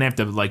feed. Then they have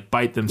to like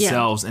bite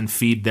themselves and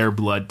feed their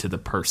blood to the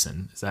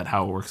person. Is that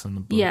how it works in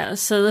the book? Yeah.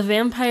 So the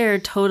vampire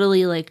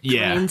totally like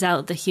drains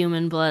out the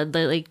human blood,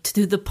 like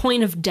to the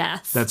point of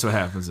death. That's what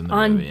happens in the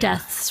movie. On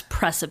death's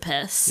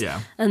precipice.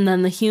 Yeah. And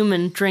then the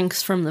human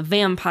drinks from the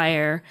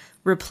vampire,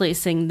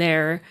 replacing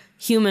their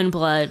human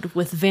blood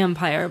with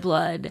vampire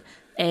blood.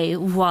 A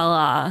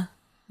voila.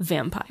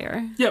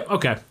 Vampire. Yep.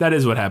 Okay. That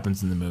is what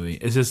happens in the movie.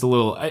 It's just a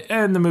little,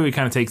 and the movie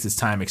kind of takes its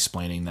time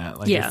explaining that.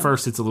 Like at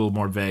first it's a little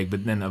more vague,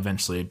 but then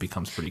eventually it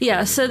becomes pretty clear.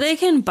 Yeah. So they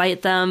can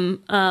bite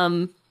them.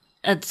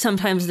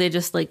 Sometimes they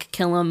just like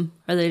kill them,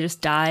 or they just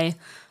die,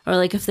 or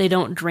like if they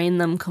don't drain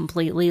them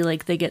completely,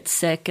 like they get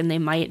sick and they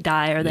might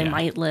die, or they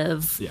might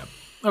live. Yeah.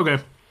 Okay.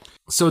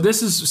 So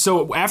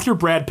after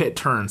Brad Pitt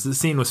turns, this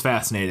scene was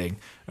fascinating,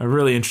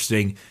 really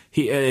interesting.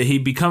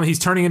 He's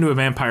turning into a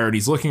vampire, and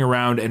he's looking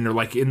around, and they're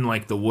like in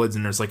like the woods,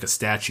 and there's like a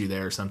statue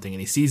there or something, and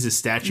he sees this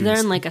statue. They're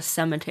in like a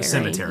cemetery.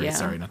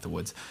 Sorry, not the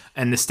woods.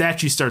 And the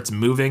statue starts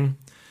moving,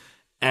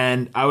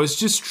 and I was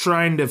just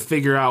trying to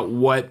figure out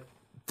what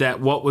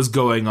was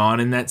going on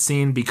in that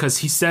scene, because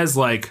he says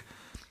like,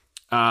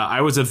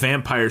 I was a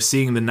vampire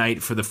seeing the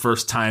night for the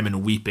first time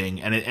and weeping,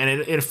 and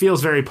it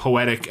feels very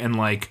poetic, and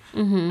like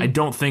I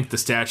don't think the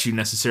statue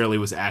necessarily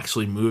was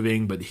actually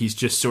moving, but he's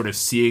just sort of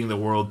seeing the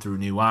world through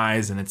new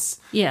eyes, and is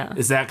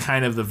that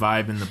kind of the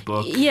vibe in the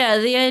book? Yeah,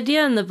 the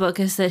idea in the book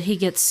is that he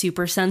gets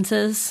super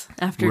senses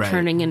after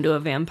turning into a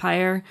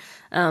vampire,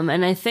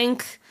 and I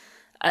think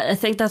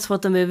that's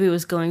what the movie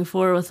was going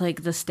for, with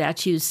like the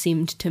statues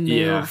seemed to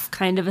move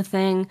kind of a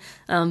thing,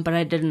 but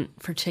I didn't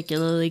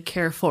particularly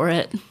care for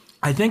it.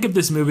 I think if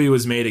this movie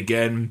was made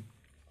again,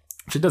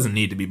 which it doesn't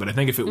need to be, but I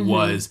think if it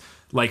was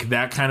like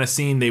that kind of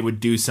scene, they would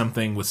do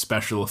something with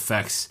special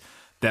effects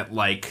that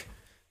like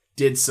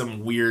did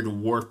some weird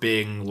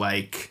warping,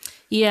 like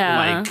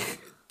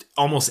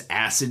almost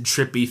acid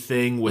trippy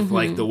thing with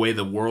like the way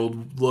the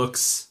world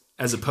looks,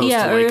 as opposed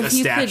to like a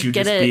statue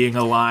just being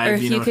alive. Or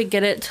if you could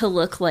get it to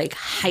look like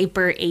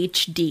hyper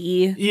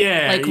HD.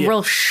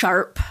 Real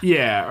sharp.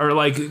 Yeah, or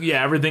like,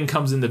 everything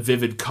comes into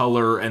vivid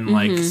color and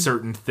like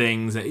certain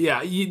things.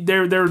 Yeah,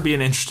 there would be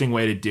an interesting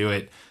way to do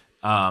it.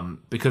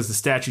 Because the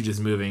statue just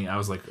moving, I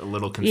was like a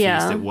little confused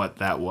Yeah. at what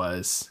that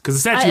was. Because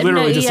the statue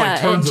literally just like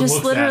turns it just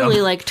and looks literally at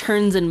him. like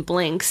turns and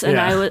blinks. And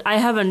Yeah. I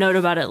have a note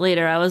about it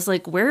later. I was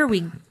like, where are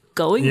we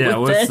going Yeah,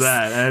 with what's this?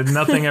 that? And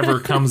nothing ever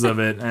comes of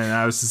it, and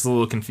I was just a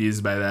little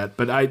confused by that.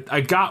 But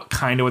I got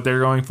kind of what they were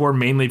going for,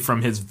 mainly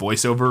from his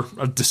voiceover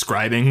of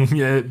describing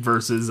it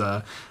versus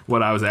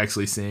what I was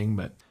actually seeing.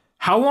 But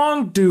how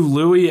long do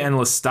Louis and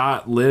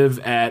Lestat live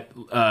at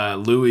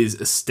Louis'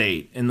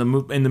 estate? In the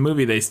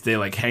movie, they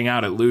like hang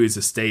out at Louis'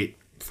 estate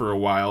for a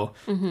while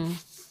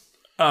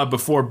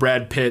before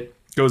Brad Pitt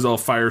goes all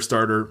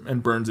Firestarter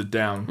and burns it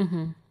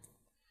down.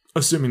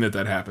 Assuming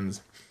that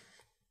happens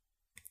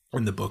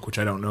in the book, which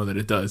I don't know that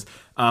it does.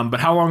 But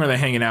how long are they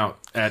hanging out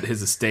at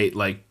his estate,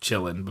 like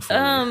chilling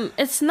before?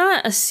 It's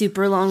not a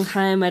super long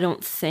time, I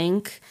don't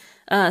think.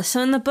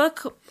 So in the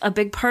book, a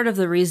big part of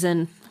the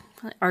reason,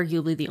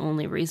 arguably the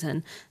only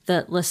reason,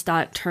 that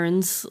Lestat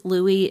turns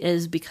Louis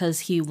is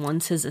because he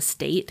wants his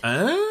estate.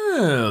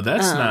 Oh,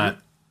 that's not...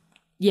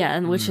 Yeah,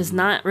 and which is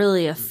not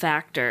really a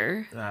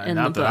factor in the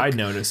not book. that I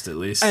noticed, at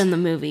least. Or in the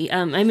movie.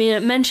 I mean,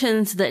 it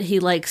mentions that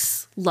he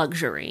likes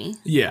luxury.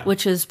 Yeah.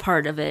 Which is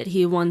part of it.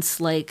 He wants,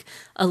 like,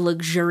 a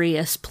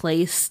luxurious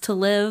place to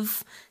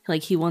live.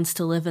 Like, he wants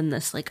to live in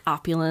this, like,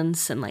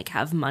 opulence and, like,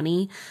 have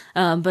money.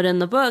 But in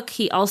the book,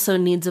 he also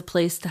needs a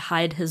place to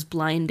hide his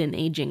blind and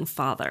aging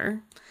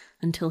father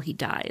until he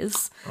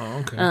dies. Oh,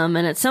 okay. And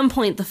at some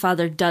point, the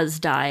father does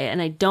die, and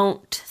I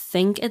don't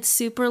think it's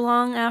super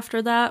long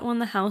after that when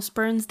the house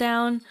burns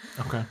down.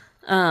 Okay.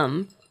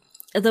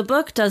 The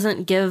book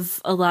doesn't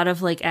give a lot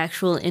of like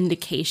actual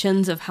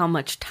indications of how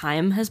much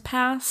time has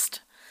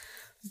passed,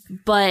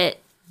 but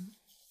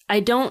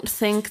I don't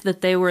think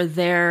that they were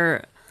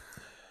there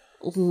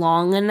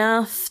long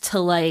enough to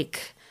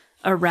like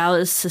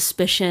arouse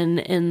suspicion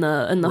in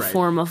the Right.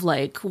 form of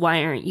like,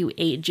 why aren't you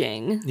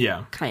aging?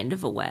 Yeah. Kind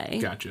of a way.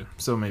 Gotcha.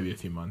 So maybe a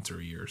few months or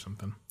a year or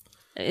something.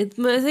 I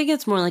think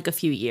it's more like a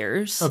few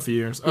years. A few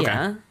years. Okay.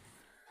 Yeah.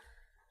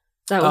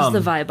 That was the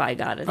vibe I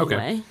got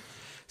anyway.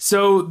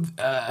 So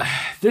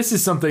this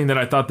is something that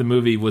I thought the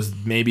movie was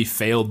maybe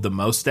failed the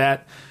most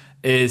at,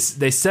 is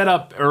they set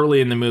up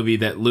early in the movie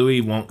that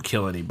Louis won't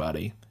kill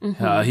anybody.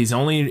 He's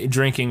only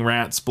drinking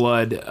rat's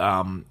blood.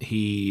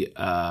 He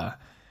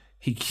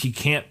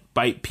can't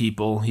bite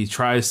people. He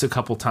tries a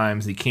couple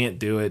times. He can't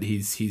do it.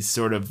 He's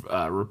sort of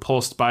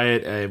repulsed by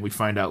it. And we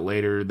find out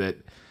later that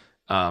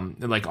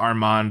like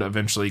Armand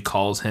eventually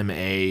calls him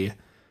a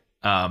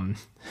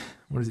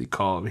what does he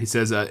call him? He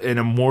says an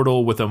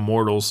immortal with a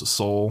mortal's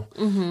soul,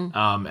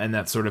 and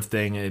that sort of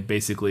thing.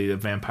 Basically, a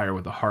vampire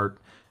with a heart,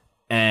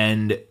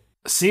 and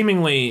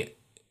seemingly.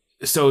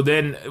 So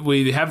then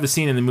we have the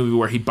scene in the movie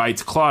where he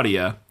bites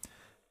Claudia,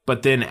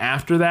 but then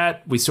after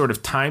that we sort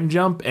of time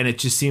jump, and it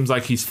just seems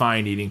like he's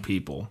fine eating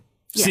people.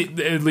 Yeah.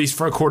 See, at least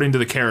according to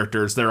the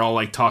characters, they're all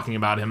like talking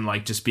about him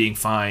like just being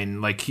fine.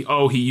 Like he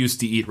used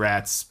to eat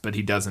rats, but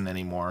he doesn't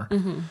anymore.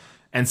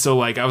 And so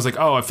like I was like,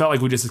 I felt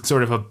like we just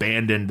sort of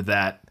abandoned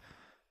that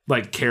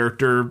like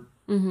character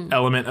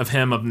element of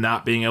him of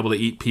not being able to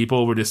eat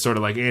people. We're just sort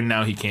of like, and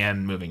now he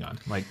can. Moving on.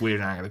 Like we're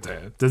not going to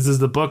tell you. Does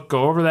the book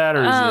go over that,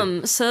 or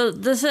is it? So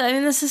this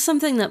is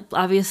something that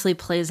obviously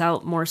plays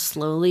out more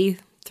slowly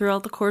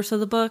throughout the course of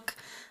the book,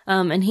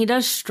 and he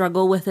does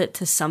struggle with it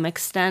to some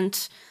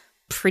extent,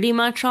 pretty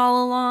much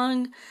all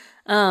along.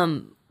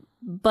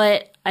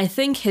 But I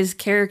think his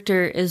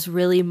character is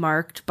really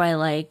marked by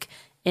like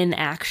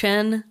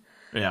inaction.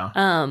 Yeah.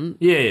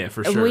 Yeah,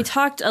 for sure. We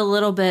talked a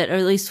little bit, or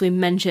at least we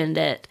mentioned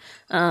it,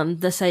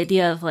 this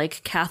idea of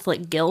like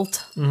Catholic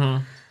guilt.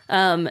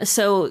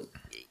 So,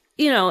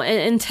 you know,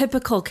 in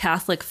typical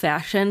Catholic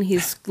fashion,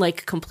 he's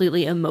like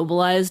completely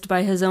immobilized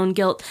by his own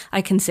guilt.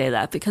 I can say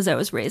that because I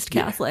was raised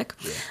Catholic.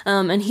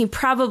 Yeah. And he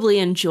probably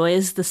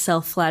enjoys the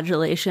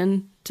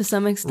self-flagellation to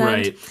some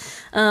extent.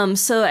 Right.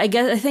 So I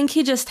think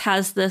he just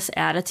has this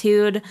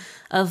attitude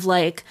of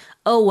like,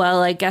 oh,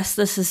 well, I guess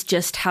this is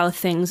just how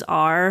things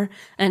are.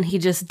 And he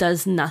just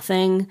does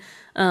nothing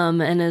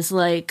and is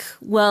like,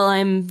 well,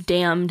 I'm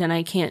damned and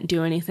I can't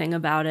do anything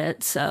about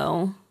it.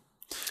 So,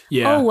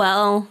 yeah. Oh,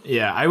 well.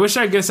 Yeah. I wish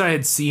I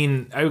had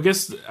seen, I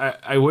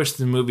wish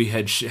the movie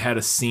had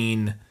a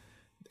scene,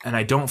 and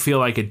I don't feel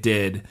like it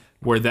did,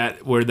 where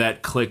that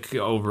click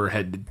over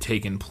had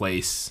taken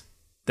place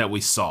that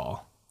we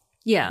saw.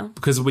 Yeah.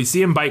 Because we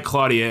see him bite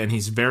Claudia, and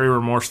he's very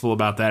remorseful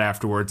about that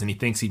afterwards, and he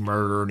thinks he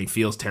murdered her, and he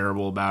feels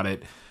terrible about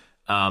it.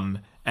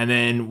 And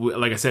then,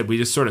 like I said, we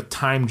just sort of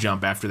time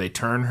jump after they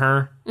turn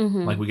her.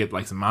 Like we get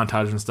like some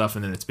montage and stuff,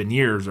 and then it's been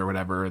years or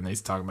whatever, and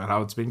he's talking about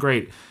how it's been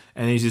great.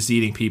 And he's just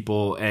eating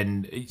people,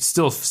 and he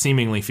still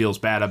seemingly feels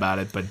bad about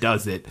it, but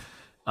does it.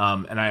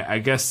 And I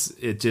guess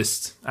it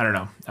just, I don't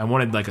know. I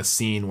wanted like a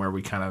scene where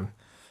we kind of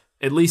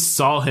at least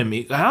saw him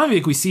eat. I don't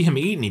think we see him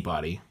eat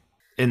anybody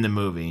in the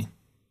movie.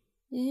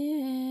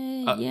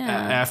 Yeah.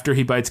 After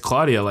he bites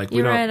Claudia, like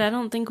You're right. I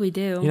don't think we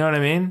do. You know what I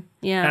mean?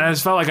 Yeah. And I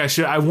just felt like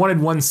I wanted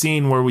one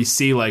scene where we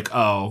see like,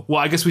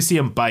 I guess we see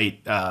him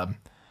bite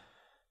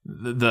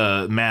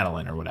the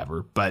Madeline or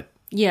whatever, but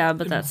Yeah,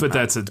 but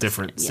that's a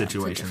different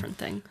situation. It's a different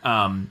thing.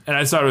 And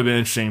I thought it would have been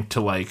interesting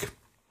to like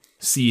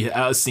see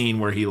a scene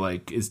where he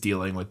like is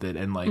dealing with it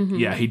and like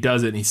he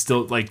does it and he's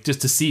still like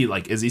just to see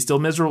like is he still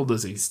miserable?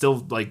 Does he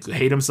still like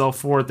hate himself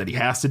for it that he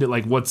has to do?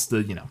 Like what's the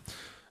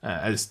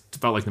I just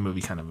felt like the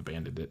movie kind of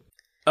abandoned it.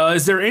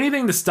 Is there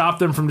anything to stop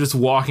them from just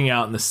walking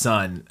out in the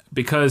sun?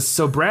 Because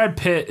Brad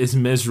Pitt is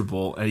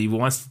miserable and he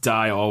wants to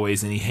die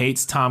always and he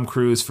hates Tom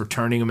Cruise for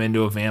turning him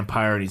into a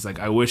vampire and he's like,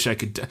 I wish I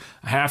could,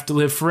 I have to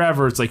live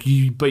forever. It's like,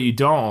 but you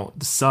don't,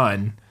 the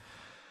sun.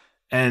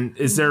 And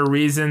is there a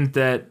reason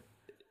that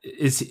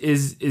is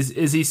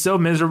he so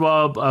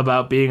miserable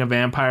about being a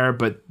vampire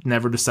but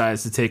never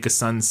decides to take a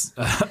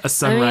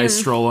sunrise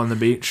stroll on the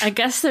beach? I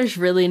guess there's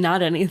really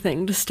not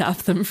anything to stop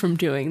them from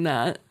doing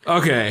that.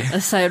 Okay.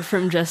 Aside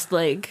from just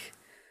like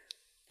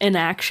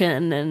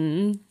inaction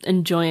and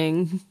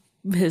enjoying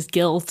his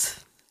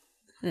guilt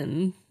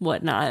and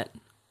whatnot.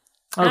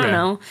 I don't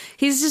know.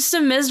 He's just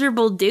a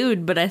miserable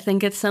dude, but I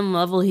think at some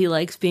level he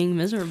likes being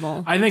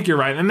miserable. I think you're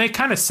right. And they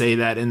kind of say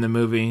that in the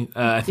movie.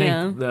 I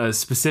think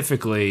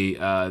specifically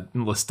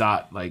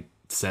Lestat like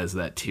says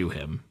that to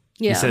him.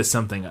 Yeah. He says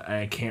something,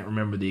 I can't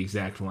remember the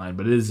exact line,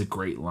 but it is a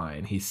great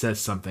line. He says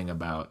something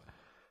about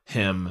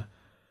him.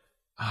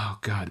 Oh,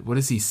 God. What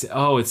does he say?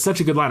 Oh, it's such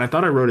a good line. I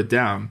thought I wrote it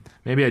down.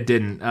 Maybe I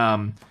didn't.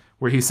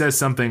 Where he says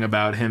something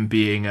about him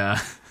being...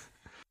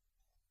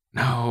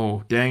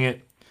 No, dang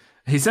it.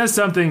 He says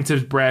something to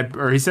Brad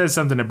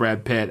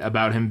Pitt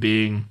about him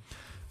being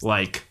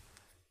like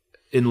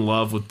in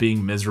love with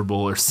being miserable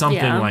or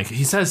something like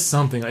he says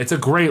something. It's a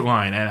great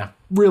line, and I'm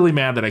really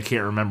mad that I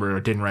can't remember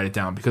or didn't write it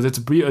down because it's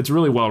a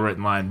really well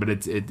written line,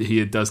 but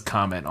he does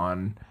comment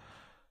on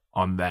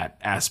that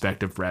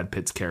aspect of Brad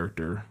Pitt's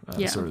character,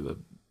 sort of the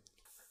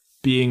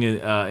being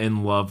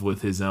in love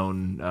with his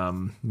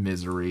own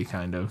misery,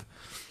 kind of.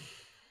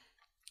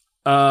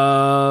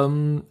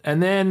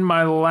 And then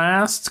my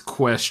last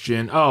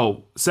question.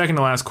 Oh, second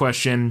to last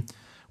question.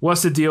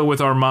 What's the deal with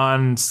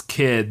Armand's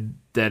kid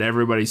that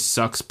everybody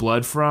sucks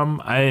blood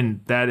from?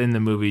 That in the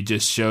movie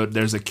just showed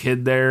there's a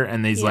kid there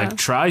and he's like,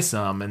 try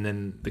some. And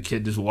then the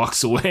kid just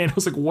walks away. And I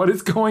was like, what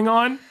is going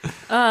on?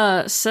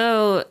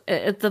 So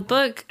at the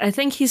book, I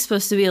think he's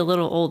supposed to be a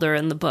little older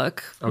in the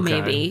book. Okay.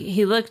 Maybe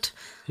he looked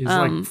like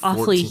 14,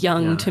 awfully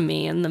young to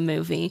me in the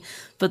movie,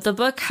 but the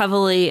book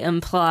heavily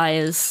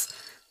implies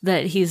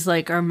that he's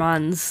like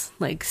Armand's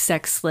like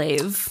sex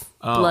slave,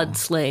 blood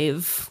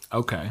slave.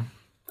 Okay.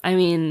 I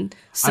mean,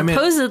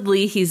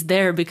 supposedly he's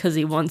there because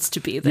he wants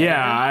to be there.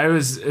 Yeah, it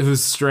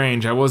was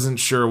strange. I wasn't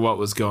sure what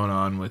was going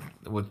on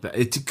with that.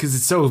 Because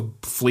it's so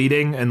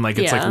fleeting and like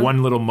it's like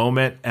one little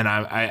moment, and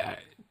I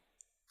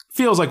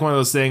feels like one of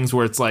those things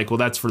where it's like, well,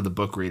 that's for the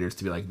book readers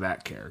to be like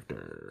that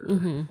character.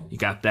 Mm-hmm. You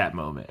got that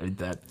moment or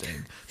that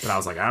thing. But I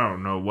was like, I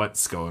don't know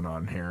what's going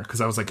on here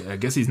because I was like, I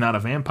guess he's not a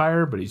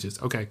vampire, but he's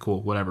just okay,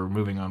 cool, whatever.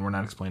 Moving on. We're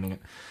not explaining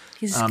it.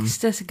 He's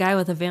just a guy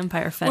with a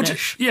vampire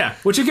fetish.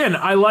 Which again,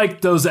 I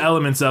like those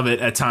elements of it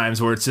at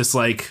times where it's just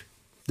like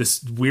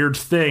this weird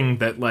thing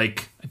that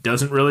like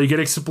doesn't really get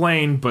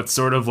explained, but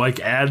sort of like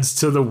adds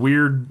to the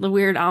weird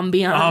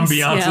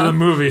ambiance of the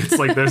movie. It's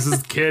like there's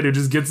this kid who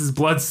just gets his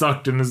blood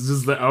sucked and is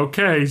just like,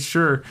 okay,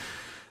 sure.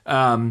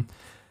 So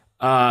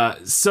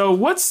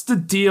what's the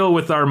deal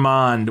with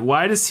Armand?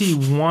 Why does he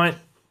want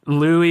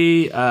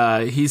Louis?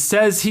 He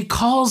says he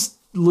calls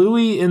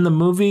Louis in the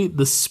movie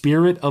the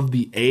spirit of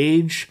the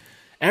age.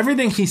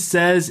 Everything he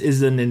says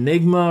is an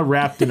enigma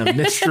wrapped in a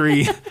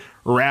mystery,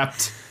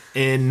 wrapped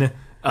in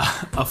a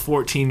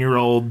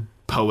 14-year-old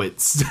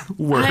poet's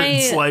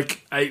words.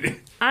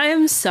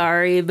 I'm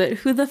sorry, but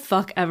who the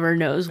fuck ever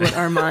knows what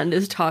Armand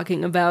is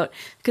talking about?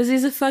 Because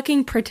he's a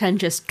fucking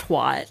pretentious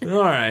twat.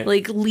 All right.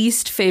 Like,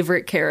 least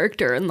favorite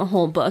character in the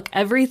whole book.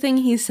 Everything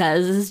he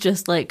says is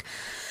just like,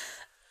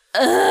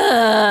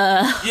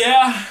 ugh.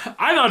 Yeah,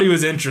 I thought he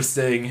was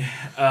interesting.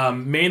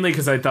 Mainly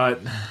because I thought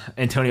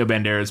Antonio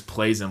Banderas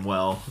plays him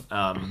well.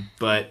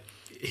 But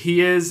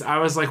he is, I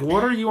was like,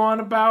 what are you on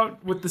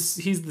about with this?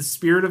 He's the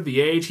spirit of the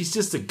age. He's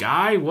just a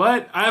guy.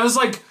 What? I was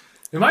like,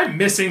 am I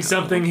missing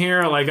something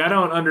here? Like, I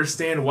don't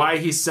understand why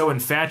he's so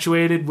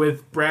infatuated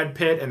with Brad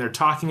Pitt. And they're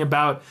talking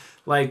about,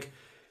 like,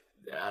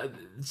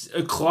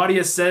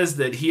 Claudia says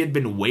that he had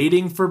been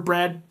waiting for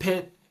Brad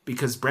Pitt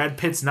because Brad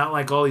Pitt's not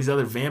like all these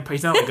other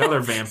vampires. He's not like other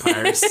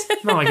vampires.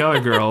 He's not like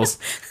other girls.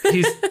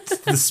 He's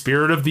the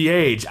spirit of the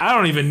age. I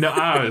don't even know.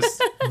 I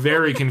was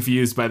very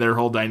confused by their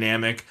whole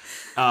dynamic.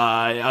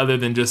 Other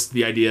than just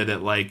the idea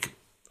that like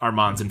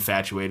Armand's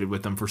infatuated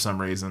with them for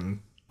some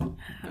reason.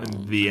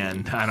 In the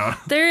end, I don't know.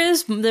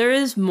 There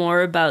is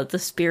more about the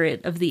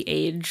spirit of the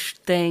age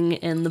thing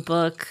in the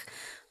book,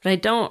 but I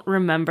don't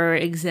remember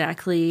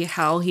exactly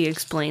how he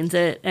explains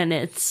it, and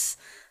it's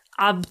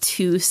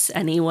obtuse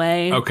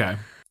anyway. Okay.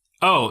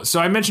 Oh, so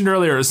I mentioned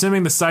earlier,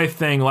 assuming the scythe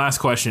thing, last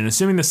question,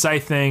 assuming the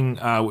scythe thing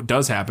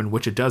does happen,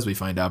 which it does, we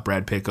find out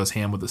Brad Pitt goes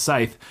ham with the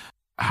scythe.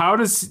 How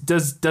does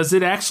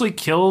it actually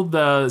kill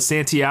the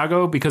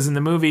Santiago? Because in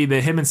the movie,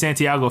 him and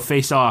Santiago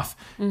face off,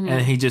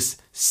 and he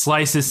just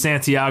slices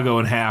Santiago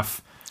in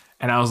half.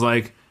 And I was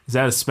like, is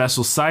that a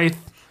special scythe?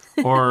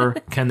 Or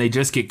can they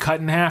just get cut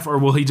in half? Or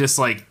will he just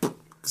like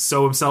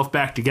sew himself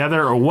back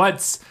together? Or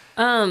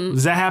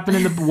does that happen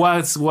in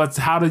the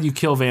how do you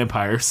kill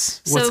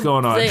vampires? What's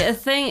going on?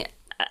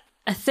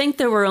 I think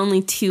there were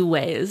only 2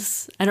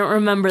 ways. I don't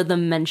remember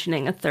them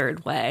mentioning a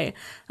third way.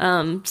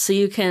 So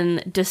you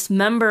can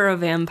dismember a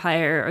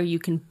vampire or you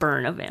can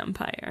burn a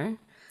vampire.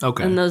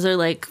 Okay. And those are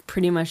like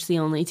pretty much the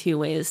only 2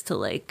 ways to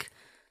like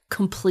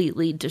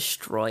completely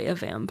destroy a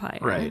vampire.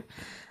 Right.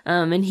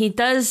 And he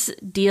does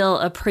deal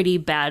a pretty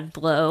bad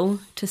blow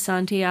to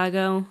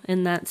Santiago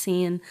in that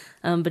scene,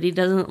 but he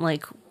doesn't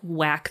like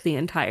whack the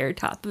entire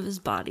top of his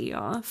body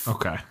off.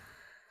 Okay.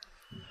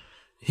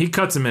 He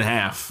cuts him in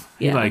half.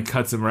 Yeah. He like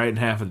cuts him right in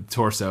half of the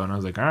torso, and I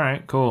was like, all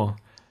right, cool.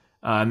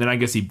 And then I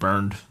guess he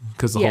burned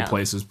because the whole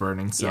place was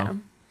burning. So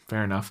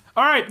fair enough.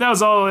 All right, that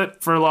was all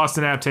it for Lost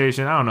in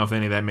Adaptation. I don't know if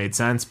any of that made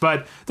sense,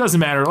 but it doesn't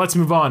matter. Let's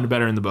move on to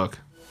Better in the Book.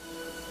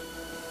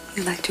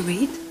 You like to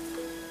read?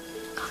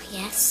 Oh,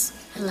 yes.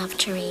 I love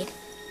to read.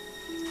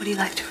 What do you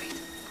like to read?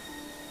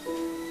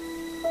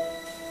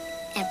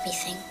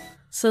 Everything.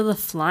 So the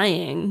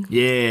flying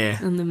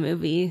in the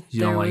movie, You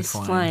there don't like was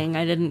flying.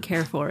 I didn't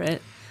care for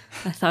it.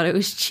 I thought it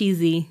was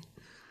cheesy.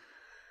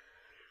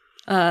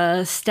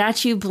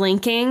 Statue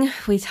blinking,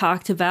 we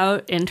talked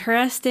about.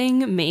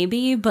 Interesting,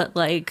 maybe, but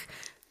like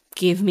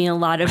gave me a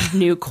lot of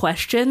new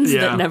questions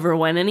that never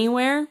went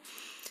anywhere.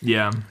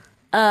 Yeah.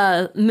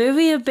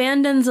 Movie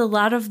abandons a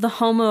lot of the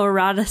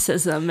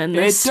homoeroticism in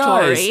this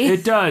story.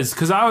 It does,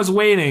 because I was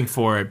waiting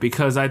for it,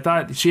 because I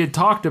thought we had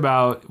talked in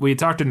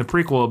the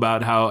prequel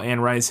about how Anne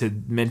Rice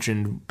had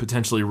mentioned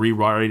potentially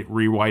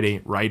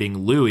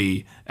rewriting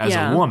Louis as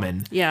a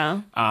woman.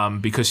 Yeah.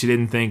 Because she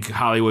didn't think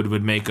Hollywood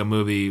would make a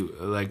movie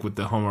like with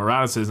the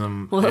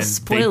homoeroticism. Well, and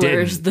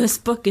spoilers, this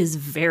book is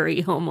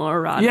very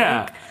homoerotic.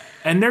 Yeah.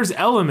 And there's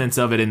elements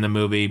of it in the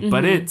movie,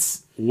 but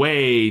it's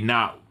way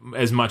not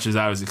as much as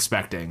I was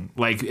expecting.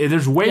 Like,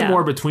 there's way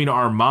more between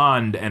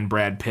Armand and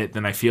Brad Pitt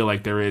than I feel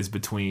like there is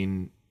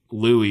between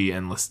Louis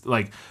and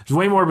there's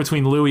way more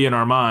between Louis and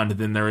Armand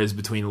than there is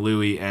between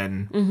Louis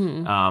and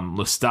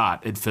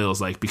Lestat. It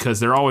feels like, because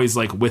they're always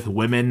like with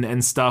women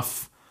and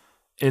stuff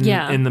in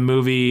the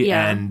movie,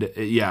 and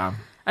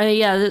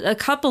a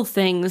couple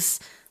things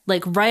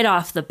like right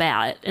off the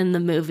bat in the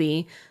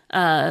movie.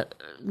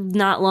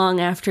 Not long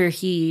after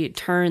he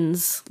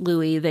turns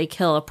Louis, they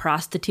kill a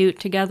prostitute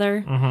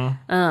together.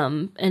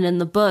 And in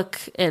the book,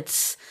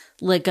 it's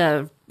like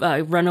a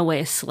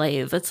runaway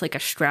slave. It's like a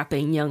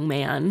strapping young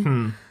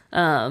man.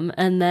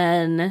 And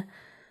then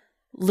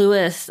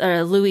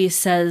Louis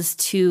says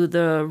to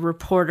the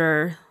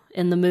reporter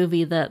in the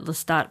movie that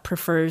Lestat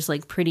prefers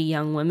like pretty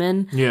young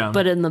women. Yeah.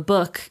 But in the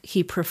book,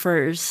 he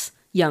prefers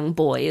young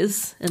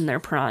boys in their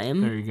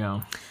prime. There you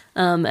go.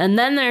 And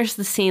then there's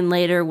the scene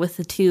later with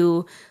the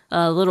 2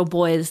 little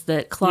boys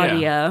that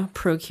Claudia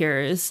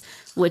procures,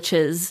 which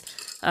is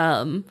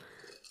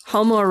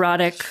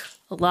homoerotic,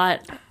 a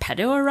lot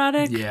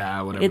pedoerotic.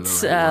 Yeah, whatever.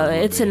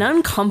 It's an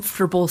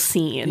uncomfortable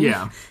scene.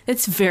 Yeah,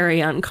 it's very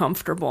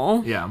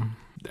uncomfortable. Yeah,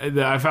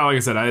 I felt like I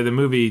said the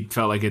movie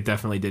felt like it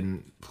definitely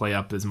didn't play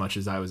up as much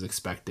as I was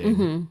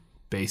expecting,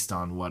 based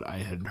on what I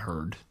had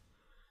heard,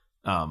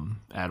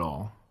 at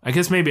all. I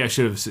guess maybe I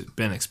should have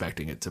been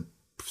expecting it to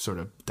sort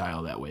of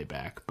dial that way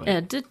back, but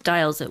it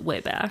dials it way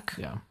back.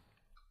 Yeah,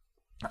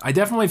 I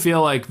definitely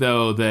feel like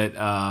though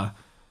that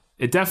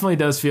it definitely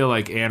does feel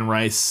like Anne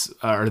Rice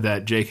or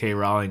that J.K.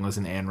 Rowling was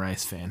an Anne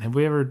Rice fan.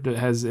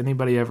 Has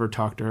anybody ever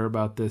talked to her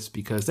about this?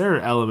 Because there are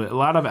a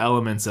lot of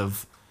elements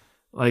of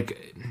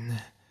like,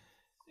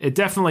 it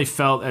definitely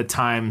felt at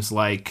times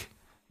like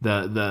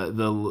the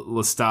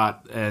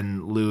Lestat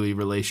and Louis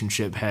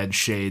relationship had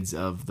shades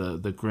of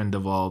the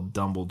Grindelwald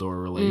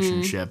Dumbledore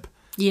relationship.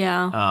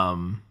 Yeah.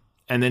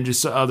 And then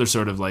just other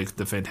sort of like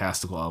the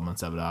fantastical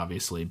elements of it,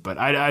 obviously. But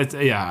I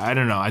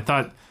don't know. I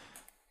thought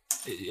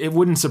it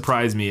wouldn't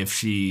surprise me if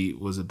she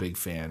was a big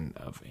fan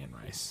of Anne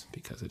Rice,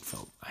 because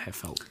I have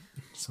felt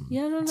some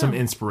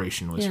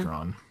inspiration was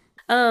drawn.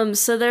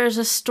 So there's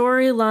a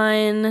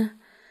storyline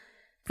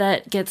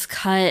that gets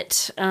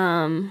cut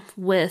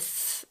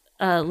with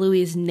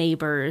Louis'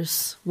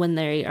 neighbors when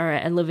they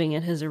are living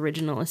at his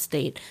original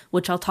estate,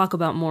 which I'll talk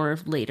about more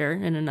later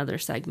in another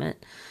segment.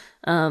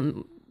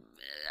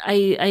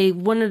 I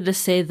wanted to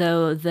say,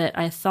 though, that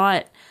I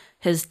thought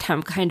his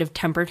kind of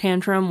temper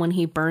tantrum when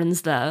he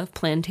burns the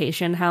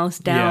plantation house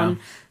down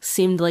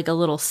seemed like a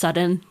little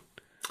sudden.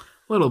 A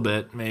little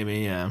bit, maybe,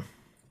 yeah.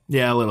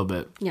 Yeah, a little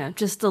bit. Yeah,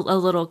 just a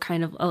little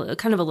kind of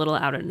a little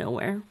out of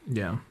nowhere.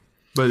 Yeah.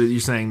 But you're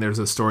saying there's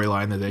a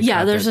storyline that they cut?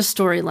 Yeah, there's a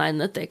storyline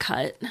that they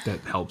cut.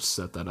 That helps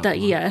set that up.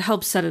 It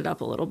helps set it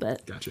up a little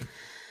bit. Gotcha.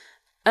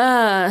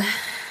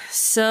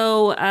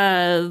 So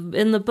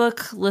in the book,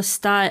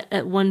 Lestat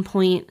at one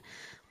point,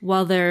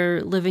 while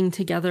they're living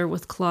together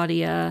with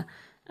Claudia,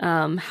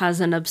 has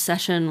an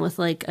obsession with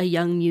like a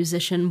young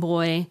musician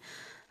boy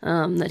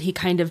that he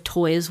kind of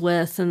toys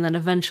with, and then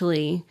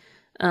eventually,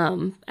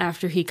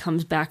 after he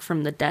comes back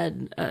from the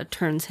dead,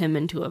 turns him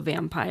into a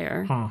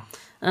vampire.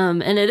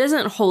 And it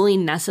isn't wholly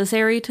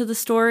necessary to the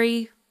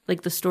story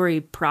like the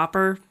story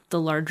proper, the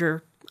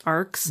larger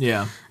arcs.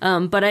 Yeah.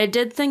 But I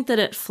did think that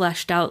it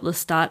fleshed out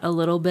Lestat a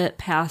little bit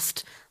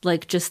past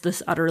like just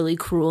this utterly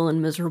cruel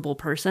and miserable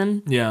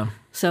person. Yeah.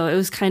 So it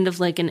was kind of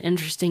like an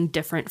interesting,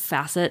 different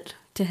facet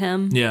to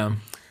him. Yeah.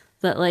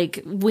 That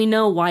like we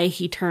know why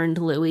he turned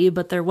Louis,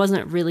 but there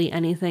wasn't really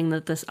anything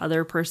that this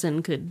other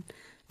person could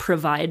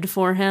provide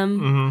for him.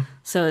 Mm-hmm.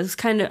 So it's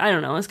kind of, I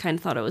don't know, I kind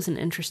of thought it was an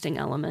interesting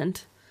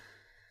element.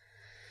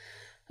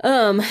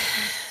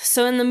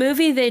 So in the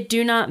movie, they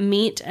do not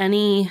meet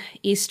any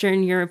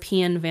Eastern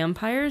European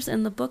vampires.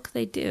 In the book,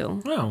 they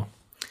do. Oh.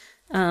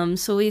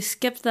 So we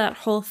skipped that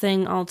whole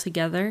thing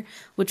altogether,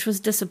 which was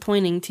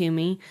disappointing to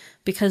me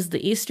because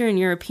the Eastern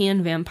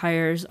European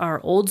vampires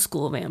are old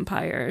school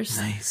vampires.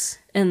 Nice.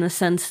 In the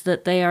sense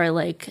that they are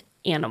like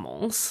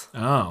animals.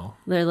 Oh.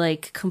 They're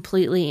like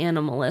completely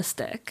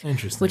animalistic.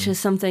 Interesting. Which is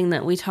something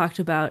that we talked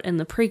about in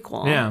the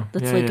prequel. Yeah.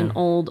 That's an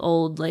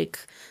old like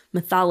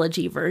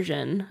mythology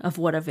version of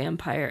what a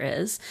vampire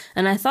is.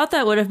 And I thought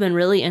that would have been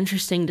really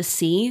interesting to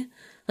see.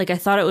 Like I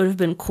thought it would have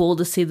been cool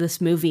to see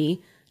this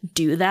movie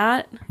do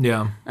that.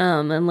 Yeah.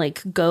 And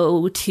like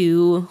go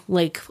to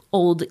like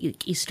old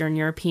Eastern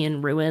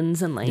European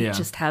ruins and like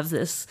just have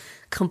this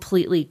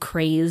completely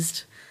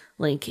crazed,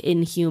 like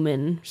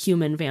inhuman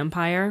human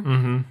vampire.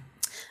 Mm-hmm.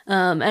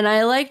 And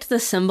I liked the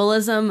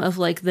symbolism of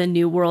like the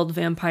New World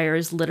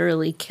vampires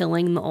literally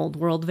killing the Old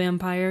World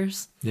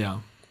vampires. Yeah.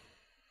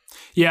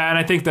 Yeah, and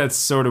I think that's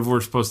sort of,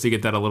 we're supposed to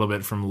get that a little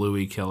bit from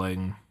Louis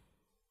killing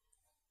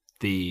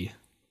the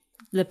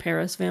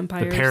Paris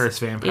vampires. The Paris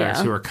vampires,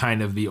 yeah. who are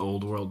kind of the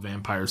old world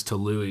vampires to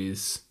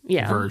Louis'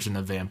 version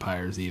of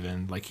vampires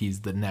even. Like,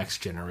 he's the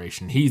next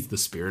generation. He's the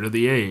spirit of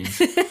the age,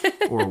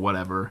 or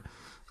whatever.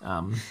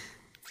 All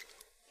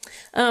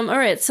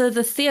right, so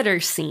the theater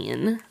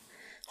scene.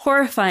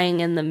 Horrifying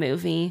in the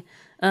movie.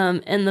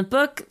 In the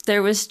book,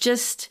 there was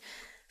just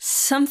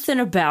something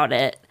about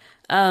it.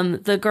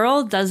 The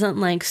girl doesn't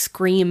like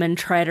scream and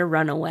try to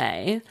run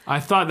away.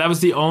 I thought that was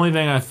the only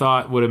thing I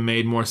thought would have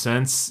made more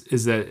sense,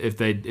 is that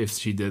if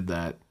she did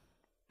that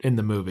in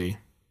the movie.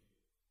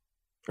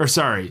 Or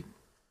sorry.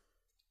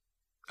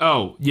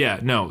 Oh, yeah,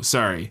 no,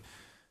 sorry.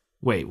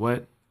 Wait,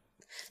 what?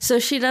 So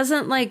she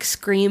doesn't like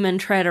scream and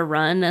try to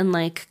run and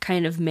like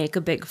kind of make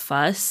a big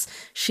fuss.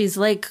 She's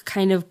like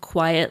kind of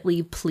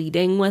quietly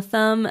pleading with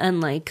them and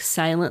like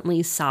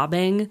silently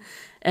sobbing.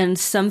 And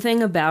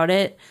something about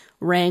it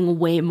rang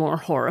way more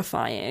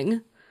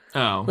horrifying.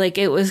 Oh. Like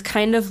it was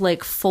kind of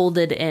like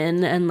folded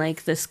in and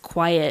like this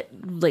quiet,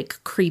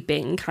 like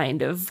creeping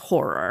kind of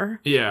horror.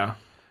 Yeah.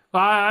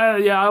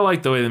 I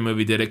like the way the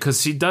movie did it,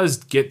 because she does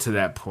get to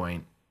that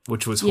point,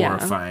 which was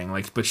horrifying.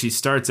 Like, but she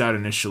starts out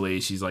initially,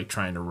 she's like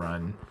trying to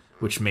run,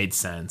 which made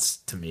sense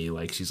to me.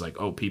 Like, she's like,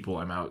 "Oh, people,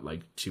 I'm out."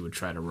 Like, she would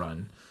try to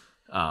run,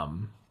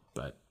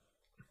 but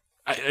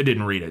I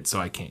didn't read it, so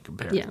I can't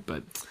compare it.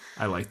 But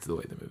I liked the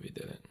way the movie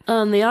did it.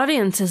 The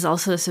audience is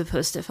also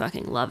supposed to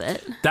fucking love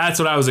it. That's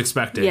what I was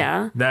expecting.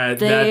 Yeah,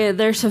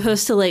 they're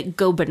supposed to like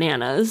go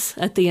bananas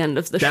at the end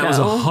of the show. That was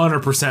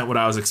 100% what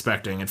I was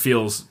expecting. It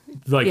feels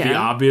like the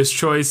obvious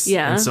choice.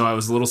 Yeah. And so I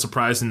was a little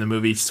surprised when the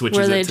movie switches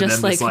where they it to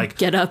just them like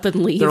get up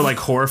and leave. They're like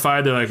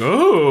horrified. They're like,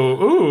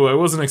 oh, I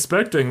wasn't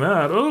expecting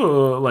that.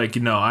 Oh, like,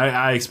 no,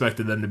 I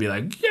expected them to be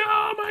like, yeah,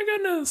 oh my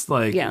goodness.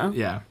 Like,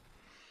 yeah.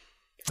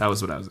 That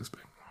was what I was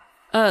expecting.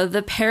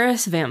 The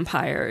Paris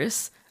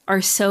vampires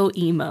are so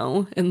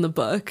emo in the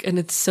book, and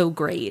it's so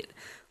great.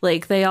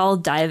 Like, they all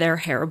dye their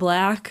hair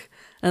black,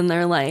 and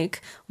they're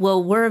like,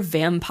 well, we're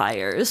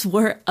vampires.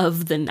 We're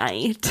of the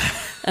night.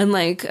 And,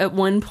 like, at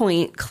one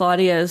point,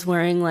 Claudia is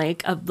wearing,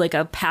 like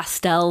a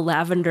pastel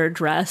lavender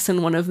dress,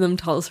 and one of them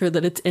tells her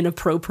that it's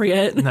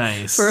inappropriate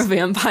for a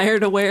vampire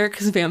to wear,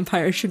 because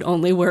vampires should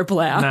only wear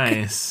black.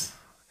 Nice.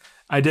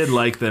 I did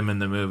like them in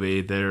the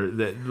movie.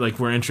 Like,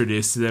 we're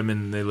introduced to them,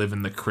 and they live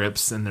in the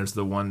crypts, and there's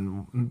the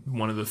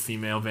one of the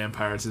female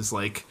vampires is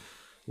like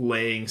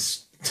laying.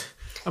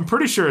 I'm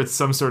pretty sure it's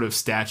some sort of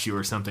statue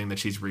or something that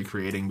she's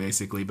recreating,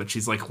 basically, but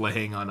she's like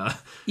laying on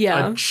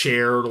a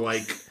chair,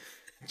 like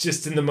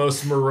just in the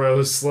most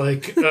morose,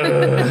 like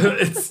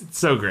it's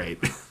so great.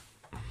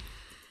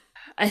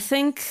 I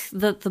think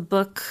that the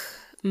book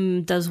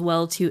does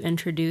well to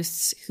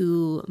introduce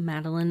who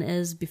Madeline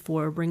is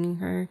before bringing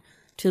her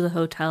to the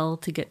hotel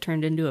to get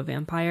turned into a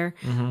vampire.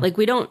 Mm-hmm. Like,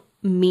 we don't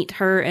meet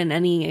her in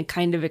any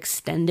kind of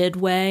extended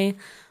way,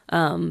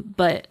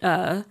 but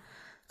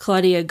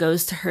Claudia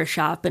goes to her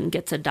shop and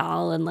gets a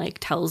doll and like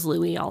tells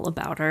Louis all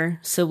about her.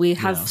 So we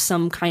have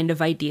some kind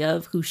of idea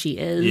of who she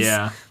is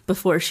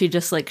before she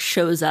just like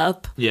shows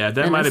up. Yeah,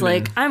 that might have been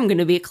like, I'm going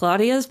to be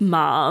Claudia's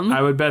mom.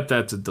 I would bet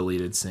that's a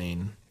deleted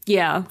scene.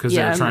 Yeah, because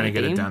they're trying to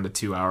get it down to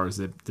 2 hours.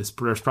 There's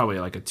probably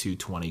like a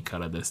 2:20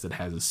 cut of this that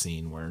has a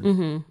scene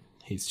where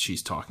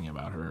she's talking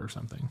about her or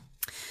something.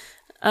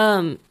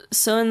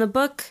 So in the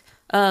book,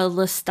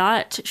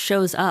 Lestat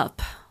shows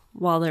up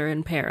while they're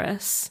in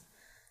Paris.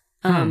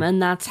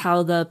 And that's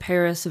how the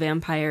Paris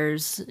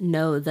vampires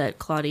know that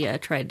Claudia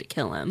tried to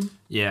kill him.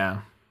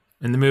 Yeah.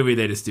 In the movie,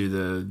 they just do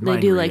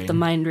the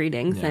mind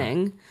reading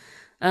thing.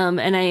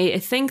 And I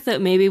think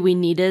that maybe we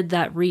needed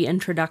that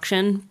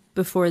reintroduction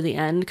before the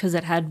end because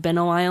it had been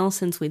a while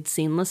since we'd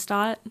seen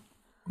Lestat.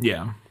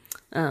 Yeah.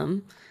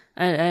 And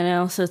I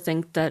also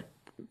think that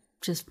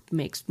just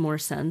makes more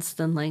sense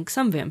than like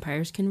some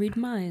vampires can read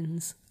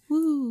minds.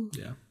 Woo.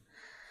 Yeah.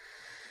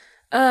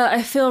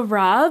 I feel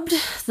robbed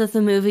that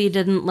the movie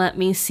didn't let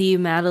me see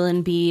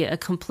Madeline be a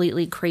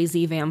completely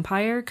crazy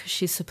vampire because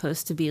she's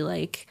supposed to be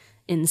like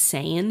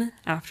insane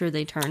after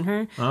they turn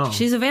her. Oh.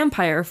 She's a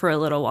vampire for a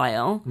little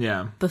while.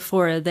 Yeah.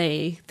 Before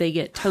they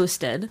get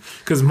toasted.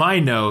 Because my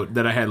note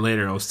that I had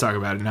later, I was talking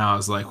about it now, I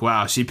was like,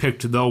 wow, she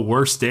picked the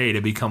worst day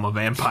to become a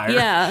vampire.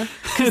 Yeah.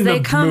 Because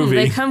they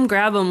come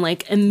grab him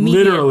like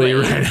immediately. Literally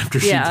right after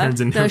she turns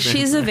into a vampire.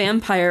 She's a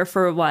vampire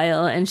for a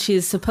while and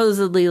she's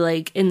supposedly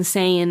like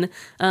insane.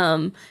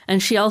 And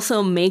she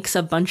also makes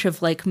a bunch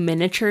of like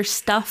miniature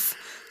stuff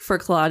for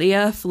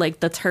Claudia, like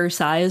that's her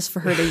size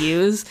for her to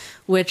use,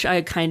 which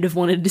I kind of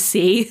wanted to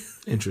see.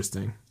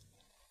 Interesting.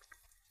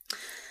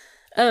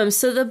 So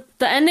the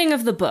ending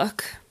of the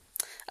book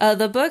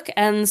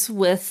ends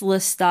with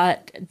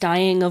Lestat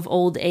dying of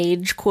old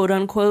age, quote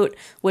unquote,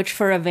 which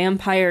for a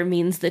vampire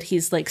means that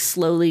he's like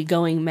slowly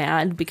going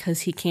mad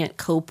because he can't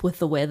cope with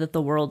the way that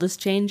the world is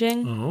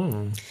changing.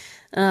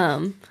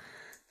 Oh.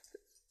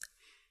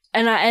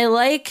 And I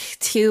like,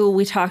 too,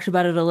 we talked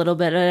about it a little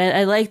bit,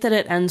 I like that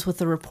it ends with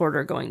the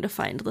reporter going to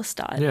find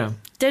Lestat. Yeah.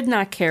 Did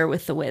not care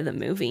with the way the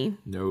movie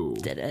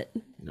did it.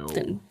 No.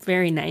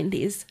 Very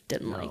 90s.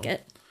 Didn't like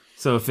it.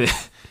 So if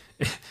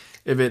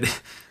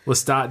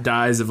Lestat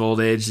dies of old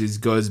age, he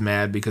goes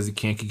mad because he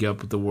can't keep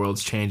up with the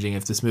world's changing.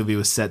 If this movie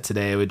was set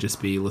today, it would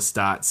just be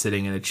Lestat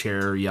sitting in a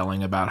chair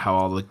yelling about how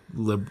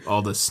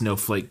all the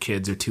snowflake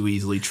kids are too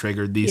easily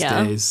triggered these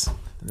days.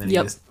 And then he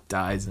just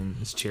dies in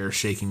his chair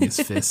shaking his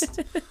fist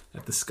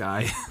at the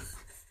sky.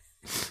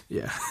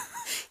 Yeah.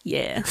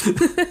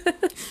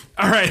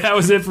 All right, that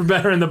was it for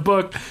Better in the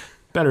Book,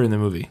 Better in the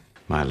Movie.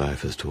 My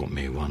life has taught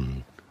me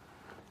one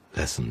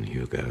lesson,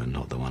 Hugo, and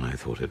not the one I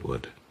thought it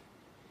would.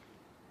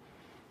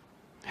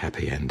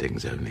 Happy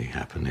endings only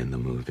happen in the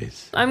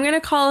movies. I'm going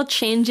to call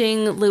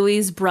changing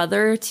Louis's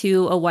brother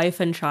to a wife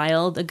and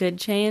child a good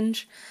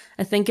change.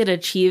 I think it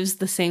achieves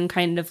the same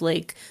kind of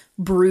like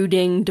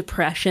brooding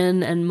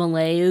depression and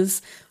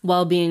malaise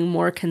while being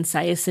more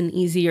concise and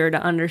easier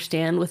to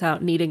understand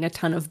without needing a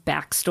ton of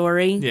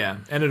backstory. Yeah,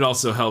 and it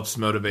also helps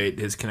motivate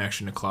his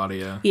connection to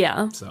Claudia.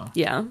 Yeah.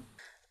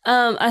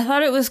 I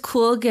thought it was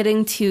cool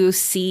getting to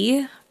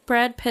see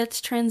Brad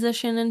Pitt's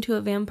transition into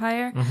a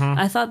vampire. Mm-hmm.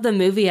 I thought the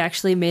movie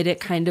actually made it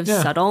kind of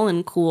subtle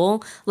and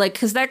cool. Like,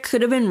 because that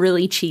could have been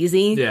really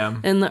cheesy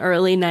in the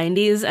early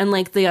 90s. And,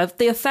 like, the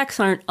effects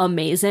aren't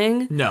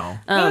amazing. No.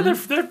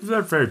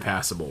 They're very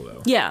passable,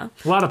 though. Yeah.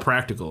 A lot of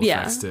practical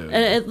effects, too.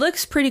 And it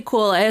looks pretty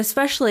cool. I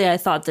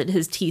thought that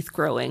his teeth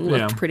growing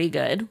looked pretty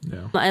good.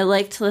 Yeah. I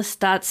liked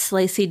Lestat's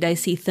slicey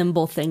dicey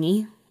thimble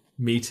thingy.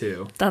 Me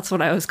too. That's what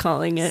I was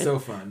calling it. So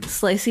fun.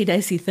 Slicey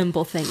dicey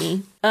thimble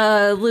thingy.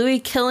 Louis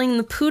killing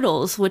the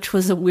poodles, which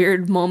was a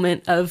weird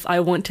moment of, I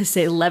want to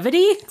say,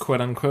 levity.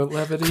 Quote unquote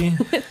levity.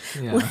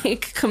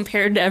 Like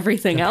compared to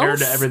everything else. Compared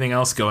to everything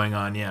else going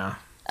on, yeah.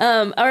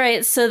 All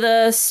right, so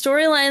the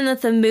storyline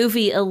that the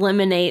movie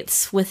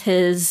eliminates with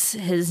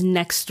his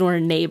next door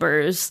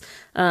neighbors,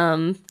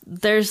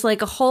 there's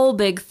like a whole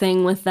big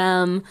thing with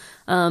them.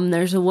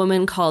 There's a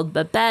woman called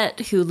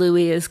Babette who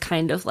Louis is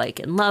kind of like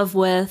in love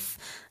with.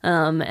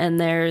 And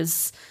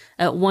there's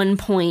at one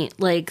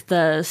point like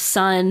the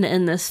son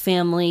in this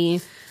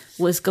family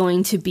was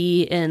going to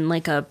be in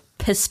like a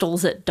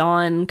pistols at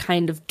dawn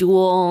kind of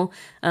duel.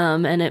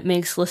 And it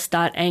makes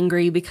Lestat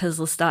angry because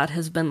Lestat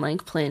has been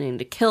like planning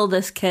to kill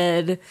this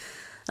kid.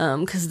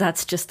 'Cause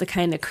that's just the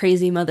kind of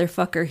crazy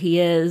motherfucker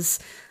he is.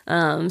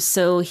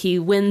 So he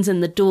wins in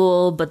the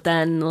duel, but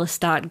then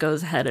Lestat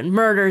goes ahead and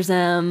murders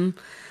him.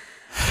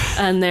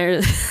 And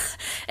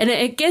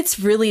it gets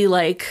really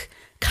like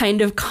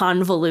kind of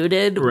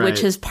convoluted,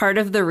 which is part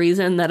of the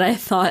reason that I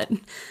thought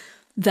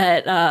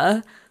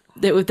that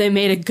they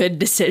made a good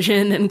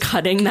decision in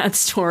cutting that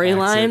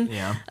storyline.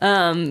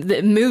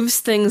 That moves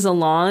things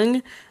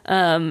along,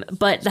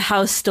 but the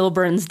house still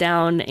burns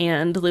down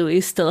and Louis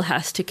still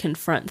has to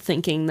confront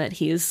thinking that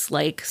he's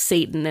like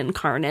Satan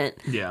incarnate.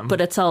 Yeah.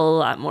 But it's all a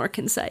lot more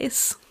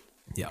concise.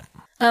 Yeah.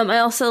 I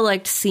also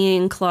liked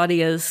seeing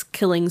Claudia's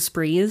killing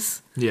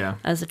sprees. Yeah.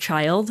 As a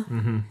child.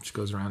 Mm-hmm. She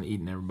goes around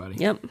eating everybody.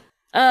 Yep.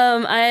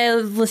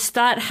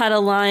 Lestat had a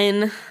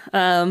line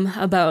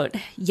about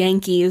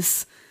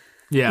Yankees.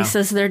 Yeah. He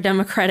says their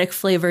democratic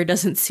flavor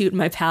doesn't suit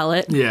my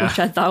palate, which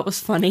I thought was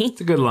funny.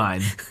 It's a good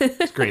line.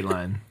 It's a great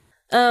line.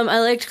 I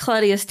liked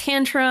Claudia's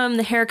tantrum,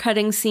 the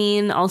haircutting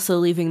scene, also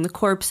leaving the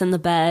corpse in the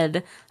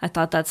bed. I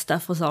thought that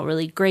stuff was all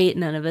really great.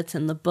 None of it's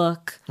in the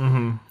book.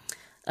 Mm-hmm.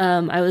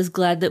 I was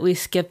glad that we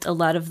skipped a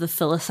lot of the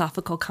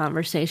philosophical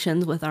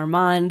conversations with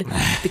Armand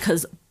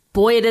because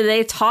boy, do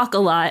they talk a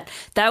lot.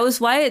 That was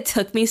why it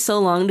took me so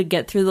long to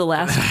get through the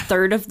last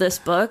third of this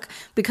book,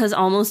 because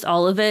almost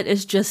all of it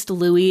is just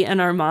Louis and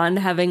Armand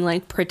having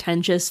like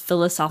pretentious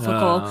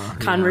philosophical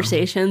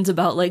conversations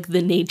about like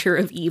the nature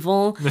of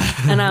evil.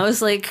 And I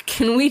was like,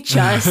 can we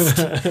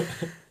just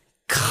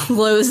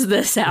close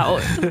this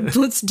out?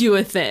 Let's do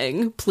a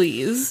thing,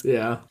 please.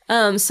 Yeah.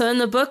 So in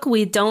the book,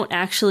 we don't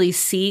actually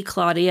see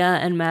Claudia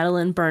and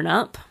Madeline burn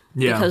up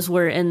because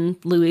we're in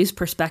Louis'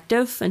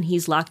 perspective and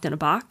he's locked in a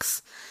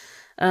box.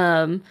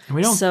 And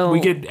we don't. So, we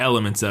get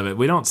elements of it.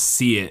 We don't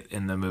see it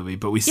in the movie,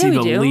 but we see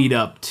the lead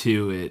up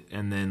to it,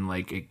 and then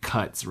like it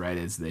cuts right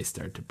as they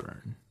start to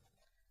burn.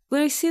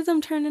 We see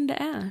them turn into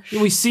ash.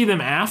 We see them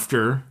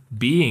after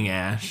being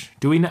ash.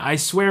 Do we? I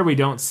swear we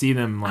don't see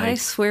them. Like, I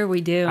swear we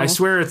do. I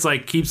swear it's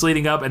like keeps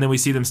leading up, and then we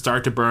see them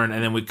start to burn,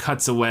 and then we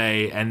cuts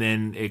away, and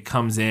then it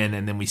comes in,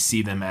 and then we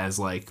see them as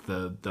like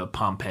the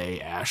Pompeii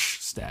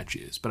ash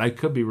statues. But I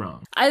could be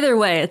wrong. Either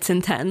way, it's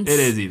intense. It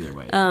is either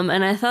way.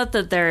 And I thought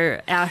that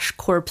their ash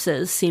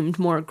corpses seemed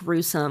more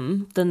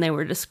gruesome than they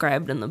were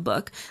described in the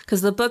book,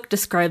 because the book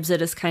describes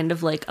it as kind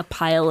of like a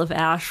pile of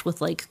ash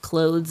with like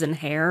clothes and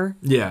hair.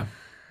 Yeah.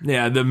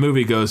 Yeah, the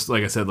movie goes,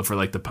 like I said, for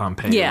like the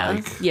Pompeii,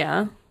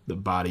 yeah. The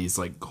bodies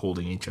like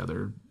holding each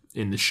other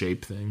in the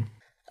shape thing.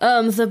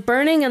 The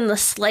burning and the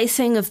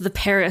slicing of the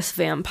Paris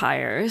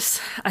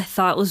vampires, I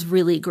thought was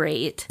really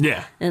great.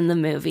 Yeah. In the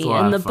movie.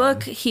 In the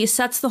book, he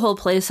sets the whole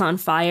place on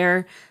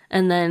fire,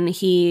 and then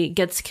he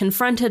gets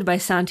confronted by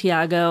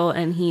Santiago,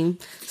 and he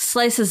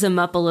slices him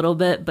up a little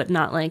bit, but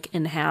not like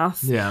in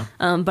half. Yeah.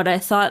 But I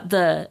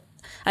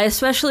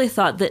especially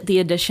thought that the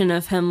addition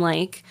of him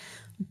like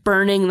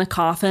burning the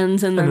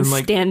coffins and then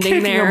like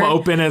standing there, them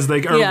open as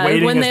they are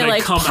waiting when as they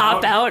like come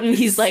pop out and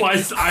he's like,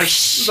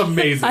 it's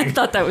amazing. I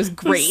thought that was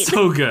great. It's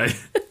so good.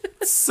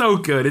 It's so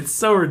good. It's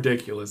so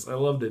ridiculous. I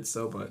loved it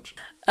so much.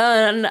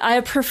 And I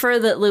prefer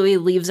that Louis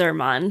leaves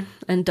Armand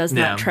and does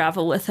not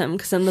travel with him,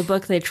 because in the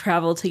book they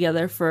travel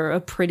together for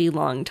a pretty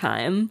long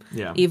time.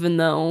 Yeah. Even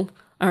though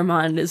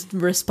Armand is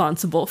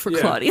responsible for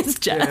Claudia's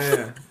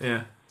death.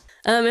 Yeah.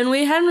 And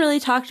we hadn't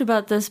really talked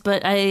about this,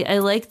 but I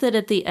like that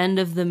at the end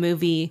of the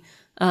movie,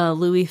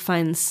 Louis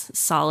finds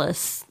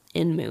solace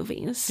in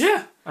movies.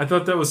 Yeah, I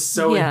thought that was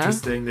so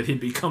interesting that he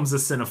becomes a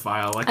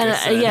cinephile, like I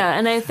said. Yeah,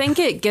 and I think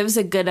it gives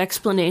a good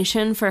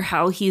explanation for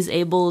how he's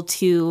able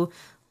to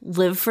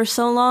live for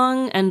so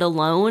long and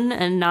alone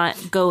and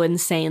not go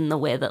insane the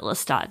way that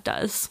Lestat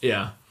does.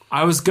 Yeah.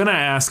 I was going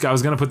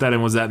to put that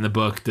in, was that in the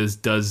book,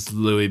 does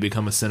Louis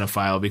become a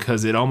cinephile?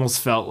 Because it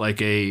almost felt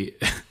like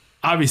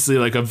obviously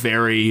like a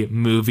very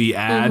movie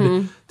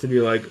ad to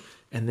be like,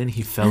 and then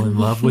he fell in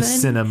love with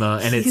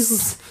cinema, and it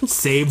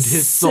saved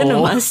his soul.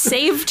 Cinema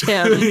saved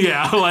him.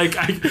 Yeah, like,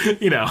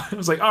 I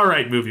was like, all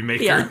right, movie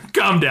maker,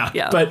 calm down.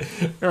 Yeah. But,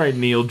 all right,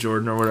 Neil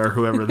Jordan or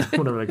whatever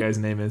that guy's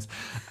name is.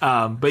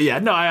 But yeah,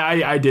 no,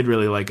 I did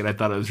really like it. I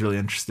thought it was really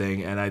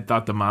interesting, and I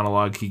thought the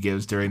monologue he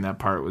gives during that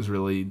part was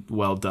really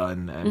well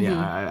done, and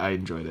I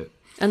enjoyed it.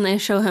 And they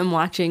show him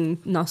watching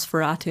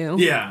Nosferatu.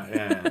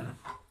 Yeah.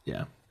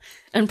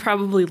 And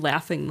probably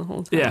laughing the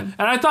whole time. Yeah,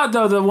 and I thought,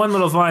 though, the one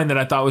little line that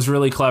I thought was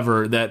really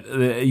clever, that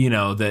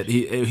that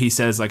he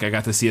says, like, I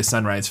got to see a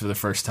sunrise for the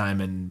first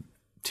time in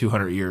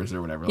 200 years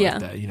or whatever, like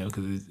that,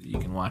 because you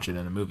can watch it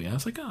in a movie. And I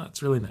was like, oh,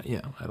 it's really nice.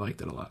 Yeah, I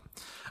liked it a lot.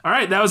 All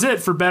right, that was it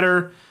for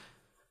Better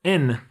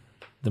in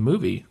the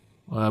Movie.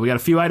 We got a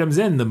few items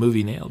in. The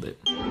movie nailed it.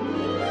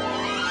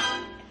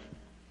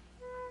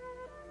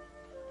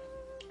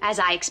 As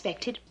I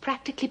expected,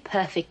 practically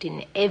perfect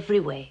in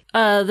every way.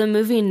 The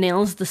movie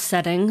nails the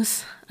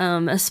settings,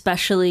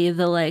 especially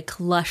the like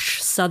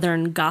lush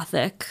Southern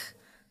Gothic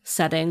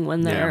setting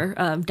when they're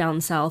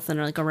down south and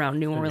like around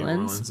New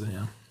Orleans.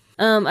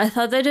 I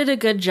thought they did a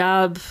good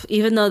job,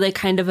 even though they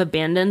kind of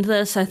abandoned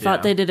this. I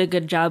thought they did a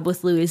good job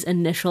with Louis'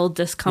 initial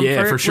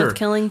discomfort with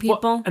killing people.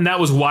 Well, and that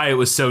was why it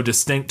was so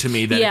distinct to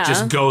me that it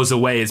just goes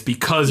away, is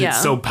because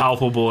it's so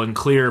palpable and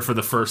clear for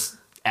the first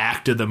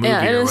act of the movie,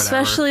 and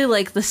especially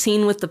like the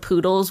scene with the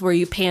poodles where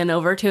you pan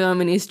over to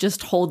him and he's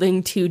just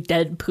holding two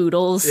dead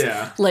poodles.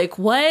 Like,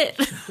 what?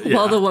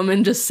 While the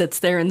woman just sits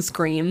there and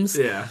screams.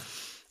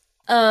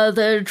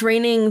 They're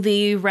draining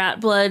the rat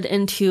blood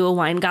into a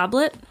wine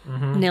goblet.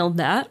 Nailed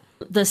that.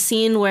 The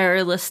scene where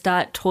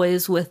Lestat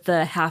toys with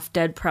the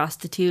half-dead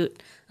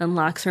prostitute and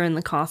locks her in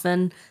the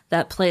coffin,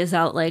 that plays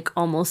out like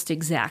almost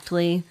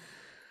exactly.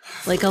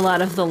 Like, a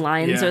lot of the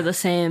lines are the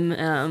same.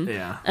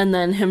 And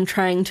then him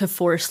trying to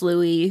force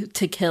Louis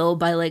to kill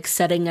by, like,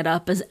 setting it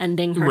up as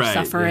ending her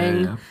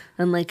suffering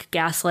and, like,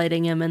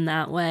 gaslighting him in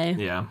that way.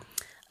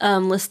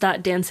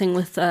 Lestat dancing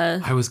with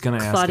I was gonna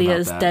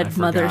Claudia's ask about dead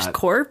mother's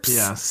corpse.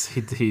 Yes,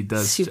 he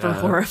does. Super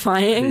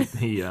horrifying.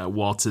 He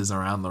waltzes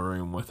around the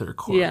room with her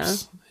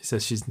corpse. He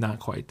says she's not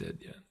quite dead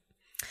yet.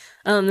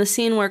 The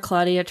scene where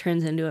Claudia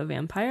turns into a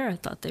vampire, I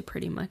thought they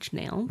pretty much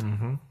nailed.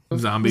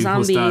 Zombie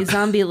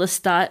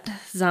Lestat.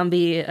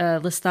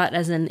 Lestat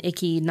as an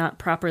icky, not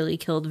properly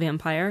killed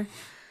vampire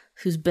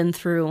who's been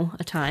through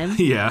a time.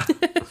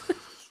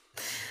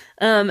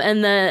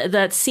 And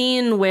that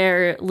scene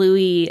where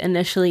Louis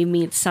initially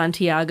meets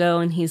Santiago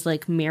and he's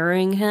like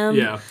mirroring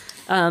him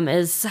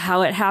is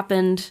how it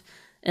happened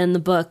in the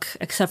book,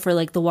 except for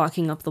like the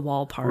walking up the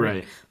wall part.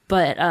 Right.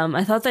 But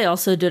I thought they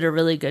also did a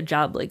really good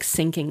job like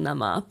syncing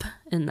them up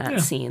in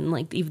that scene,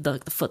 like even the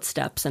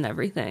footsteps and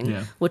everything,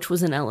 which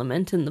was an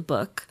element in the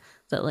book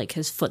that like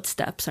his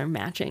footsteps are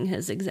matching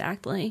his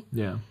exactly.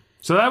 Yeah.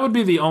 So that would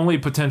be the only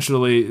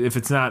potentially, if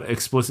it's not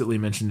explicitly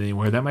mentioned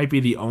anywhere, that might be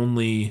the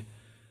only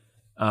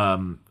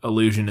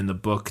allusion in the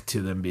book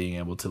to them being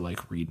able to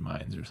like read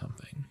minds or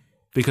something.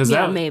 Because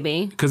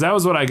maybe. Because that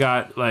was what I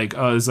got, like,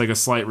 there's like a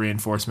slight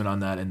reinforcement on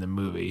that in the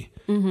movie.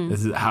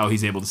 This is how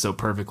he's able to so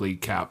perfectly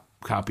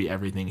copy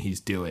everything he's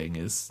doing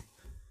is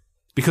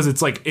because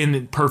it's like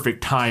in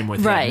perfect time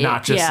with him,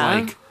 not just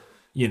like,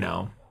 you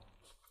know.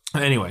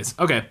 Anyways,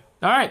 okay.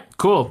 All right,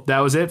 cool. That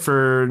was it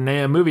for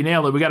Movie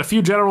Nailed It. We got a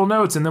few general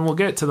notes and then we'll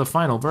get to the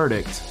final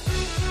verdict.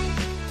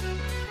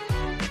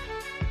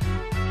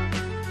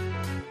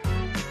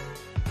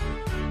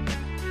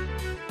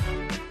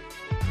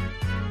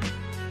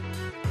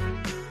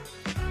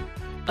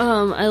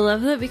 I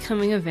love that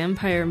becoming a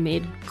vampire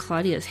made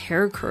Claudia's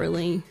hair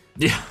curly.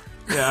 Yeah.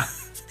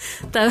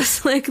 That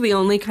was like the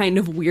only kind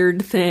of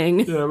weird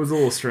thing. Yeah, it was a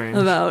little strange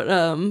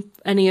about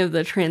any of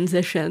the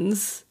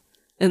transitions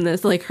in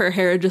this. Like her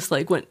hair just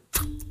like went.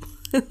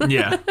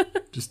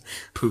 Just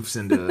poofs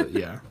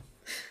into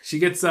She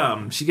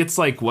gets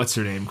like what's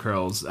her name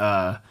curls,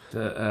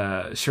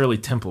 Shirley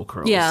Temple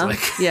curls.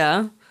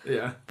 Yeah.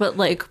 But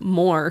like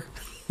more.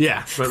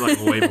 Yeah, but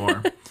like way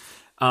more.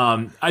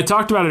 I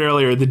talked about it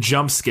earlier, the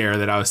jump scare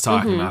that I was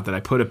talking about that I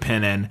put a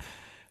pin in.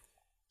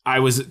 I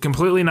was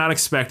completely not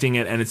expecting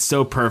it, and it's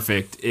so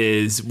perfect,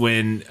 is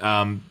when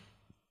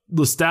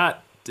Lestat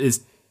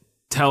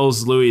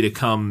tells Louis to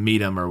come meet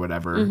him or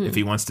whatever if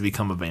he wants to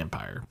become a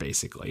vampire,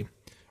 basically.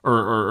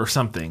 Or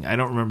something. I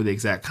don't remember the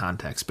exact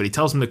context, but he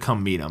tells him to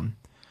come meet him.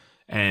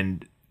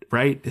 And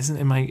right?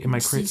 Am I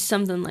crazy?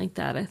 Something like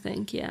that, I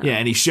think, yeah. Yeah,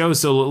 and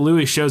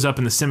Louis shows up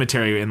in the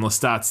cemetery and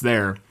Lestat's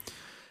there.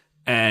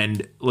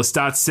 And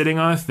Lestat's sitting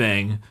on a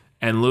thing,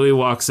 and Louis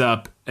walks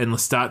up, and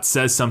Lestat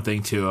says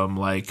something to him,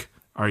 like,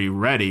 "Are you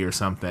ready?" or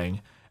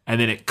something.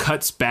 And then it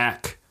cuts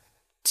back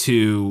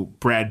to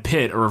Brad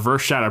Pitt, a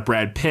reverse shot of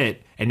Brad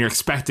Pitt, and you're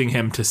expecting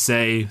him to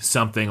say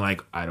something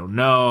like, "I don't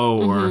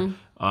know," or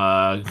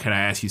 "Can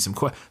I ask you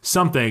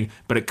something?"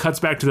 But it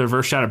cuts back to the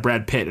reverse shot of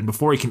Brad Pitt, and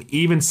before he can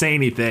even say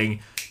anything,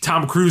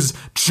 Tom Cruise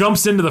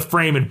jumps into the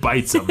frame and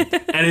bites him.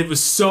 And it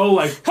was so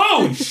like,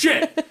 holy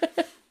shit!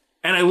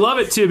 And I love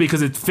it too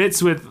because it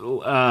fits with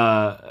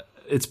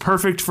it's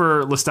perfect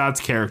for Lestat's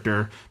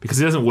character because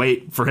he doesn't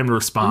wait for him to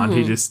respond.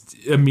 He just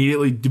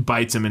immediately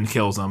bites him and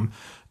kills him.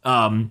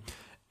 And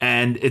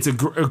it's a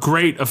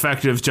great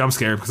effective jump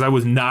scare because I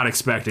was not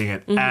expecting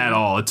it at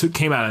all. It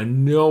came out of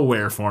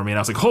nowhere for me, and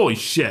I was like, holy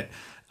shit.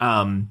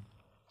 And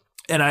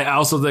I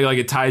also think like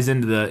it ties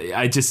into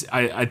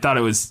I thought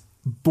it was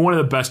one of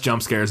the best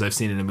jump scares I've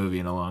seen in a movie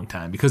in a long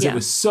time because it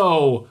was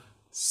so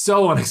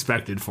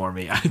unexpected for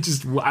me.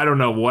 I don't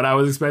know what I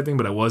was expecting,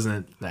 but it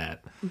wasn't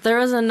that. There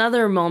was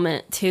another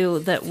moment too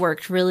that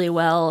worked really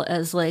well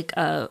as like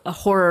a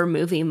horror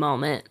movie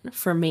moment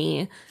for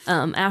me.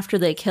 After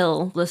they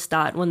kill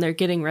Lestat, when they're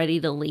getting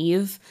ready to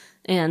leave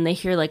and they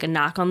hear like a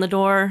knock on the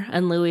door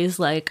and Louis is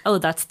like, "Oh,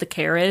 that's the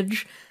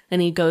carriage."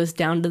 And he goes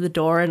down to the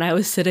door and I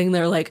was sitting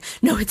there like,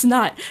 "No, it's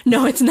not.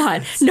 No, it's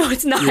not. No,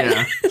 it's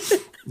not."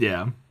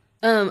 Yeah.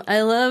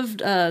 I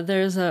loved,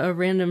 there's a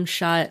random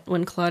shot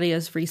when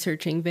Claudia's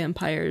researching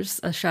vampires,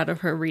 a shot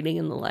of her reading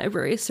in the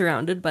library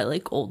surrounded by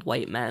like old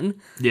white men.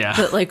 Yeah.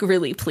 That like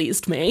really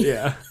pleased me.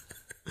 Yeah.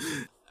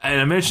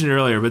 And I mentioned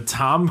earlier, but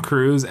Tom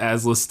Cruise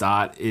as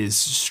Lestat is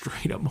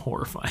straight up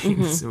horrifying.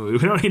 We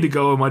don't need to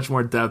go in much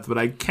more depth, but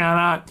I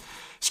cannot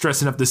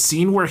stress enough the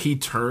scene where he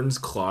turns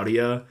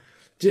Claudia,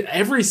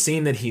 every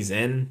scene that he's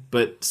in,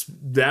 but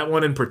that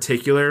one in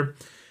particular,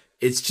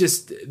 it's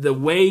just the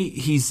way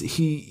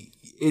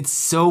it's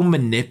so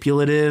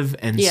manipulative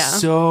and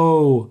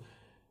so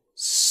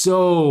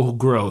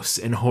gross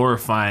and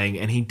horrifying,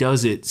 and he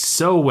does it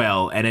so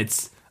well, and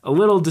it's a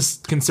little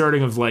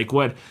disconcerting of like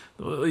what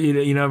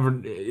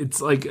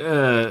it's like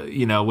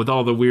with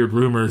all the weird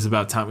rumors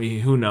about Tommy,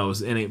 who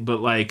knows,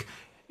 but like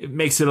it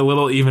makes it a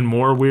little even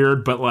more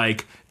weird, but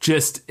like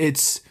just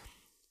it's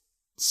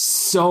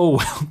so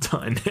well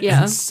done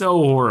and so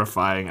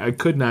horrifying. I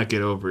could not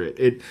get over it.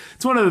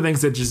 It's one of the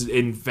things that just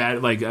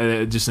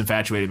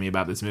infatuated me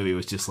about this movie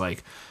was just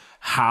like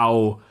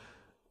how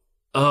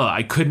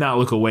I could not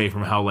look away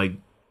from how like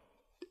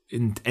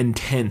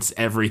intense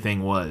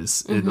everything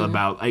was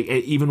about.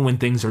 Even when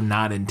things are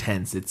not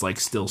intense, it's like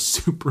still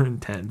super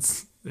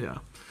intense. Yeah.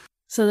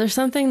 So there's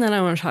something that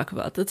I want to talk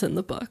about that's in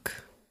the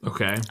book.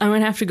 Okay. I'm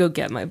going to have to go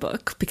get my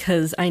book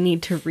because I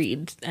need to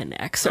read an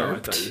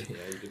excerpt.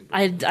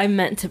 I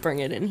meant to bring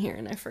it in here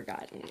and I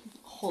forgot.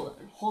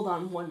 Hold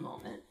on one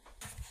moment.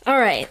 All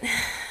right.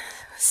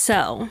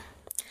 So,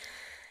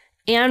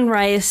 Anne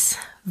Rice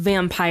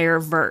vampire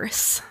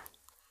verse.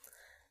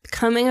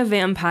 Becoming a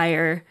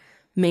vampire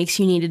makes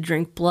you need to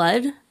drink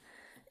blood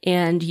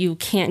and you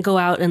can't go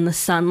out in the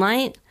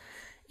sunlight.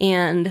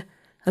 And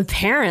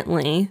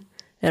apparently,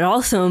 it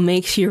also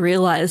makes you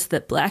realize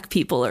that black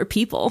people are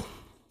people.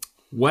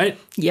 What?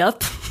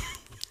 Yep.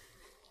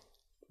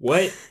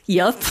 What?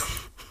 Yep.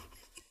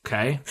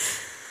 Okay.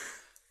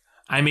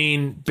 I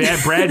mean,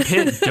 Brad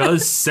Pitt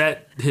does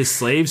set his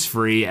slaves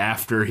free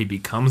after he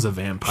becomes a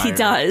vampire. He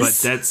does.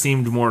 But that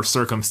seemed more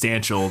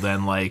circumstantial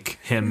than, like,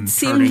 him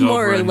seemed turning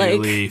more over a like new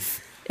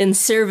leaf. In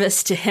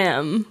service to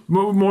him.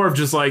 More of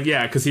just like,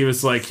 yeah, because he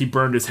was like, he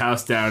burned his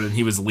house down and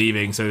he was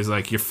leaving. So he was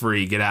like, you're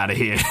free, get out of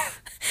here.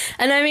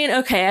 And I mean,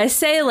 okay, I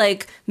say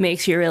like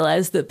makes you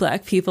realize that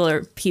black people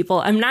are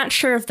people. I'm not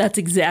sure if that's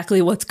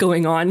exactly what's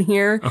going on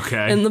here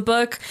in the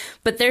book,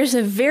 but there's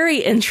a very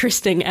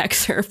interesting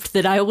excerpt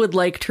that I would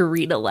like to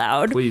read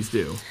aloud. Please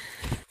do.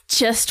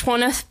 Just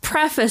want to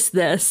preface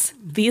this.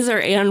 These are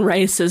Anne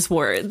Rice's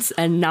words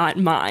and not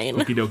mine.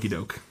 Okie dokie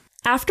doke.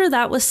 After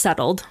that was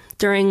settled,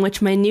 during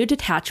which my new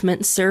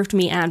detachment served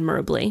me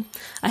admirably,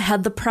 I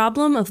had the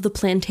problem of the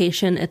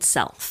plantation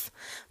itself.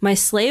 My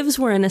slaves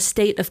were in a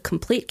state of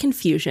complete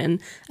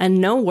confusion, and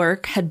no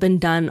work had been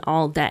done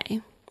all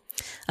day.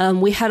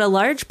 We had a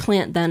large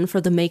plant then for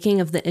the making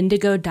of the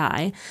indigo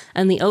dye,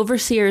 and the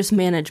overseer's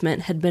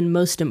management had been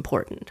most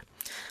important.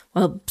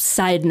 Well,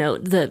 side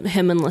note, that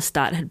him and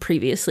Lestat had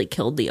previously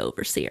killed the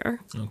overseer.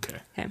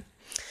 Okay.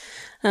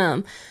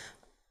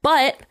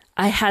 But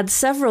I had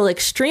several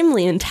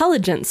extremely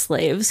intelligent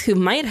slaves who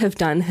might have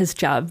done his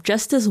job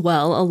just as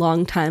well a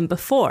long time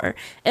before,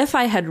 if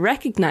I had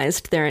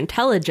recognized their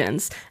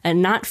intelligence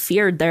and not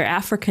feared their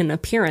African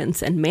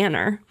appearance and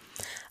manner.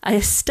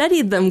 I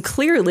studied them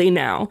clearly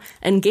now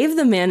and gave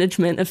the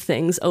management of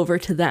things over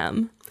to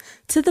them.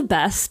 To the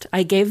best,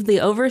 I gave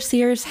the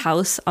overseer's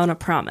house on a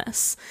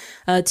promise.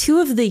 2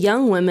 of the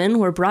young women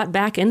were brought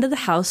back into the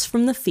house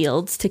from the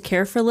fields to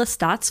care for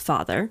Lestat's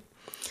father,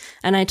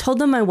 and I told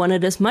them I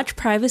wanted as much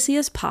privacy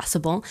as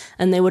possible,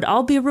 and they would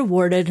all be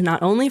rewarded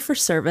not only for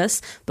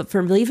service, but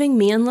for leaving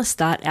me and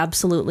Lestat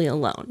absolutely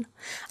alone.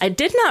 I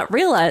did not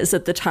realize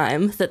at the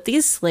time that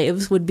these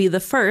slaves would be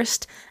the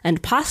first,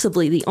 and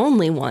possibly the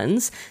only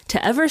ones,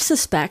 to ever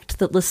suspect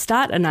that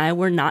Lestat and I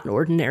were not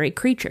ordinary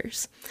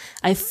creatures.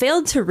 I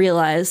failed to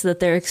realize that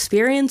their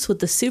experience with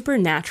the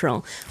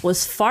supernatural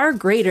was far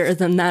greater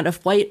than that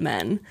of white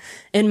men.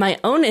 In my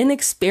own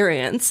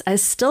inexperience, I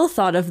still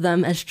thought of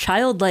them as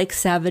childlike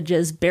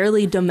savages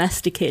barely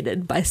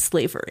domesticated by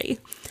slavery.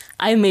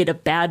 I made a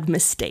bad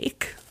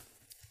mistake.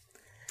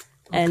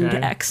 Okay. End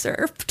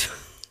excerpt.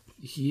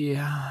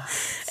 Yeah.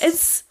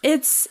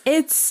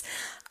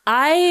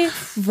 I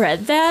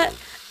read that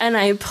and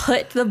I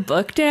put the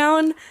book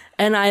down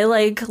and I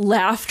like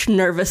laughed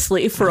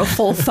nervously for a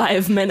full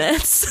 5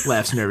 minutes.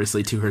 Laughs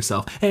nervously to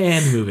herself.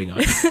 And moving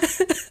on.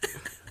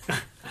 I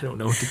don't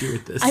know what to do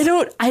with this. I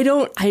don't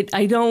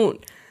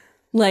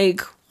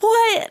like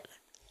what?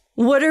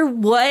 That's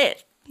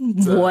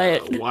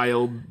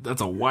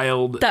a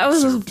wild. That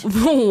was a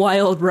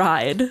wild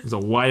ride. It was a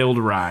wild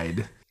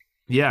ride.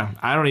 Yeah,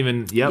 I don't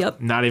even.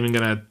 Yep. Not even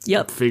gonna.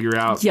 Figure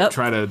out.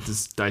 Try to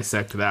just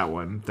dissect that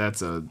one.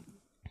 That's a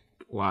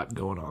lot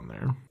going on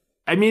there.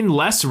 I mean,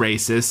 less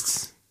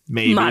racist,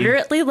 maybe.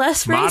 Moderately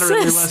less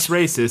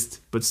racist,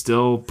 but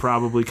still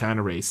probably kind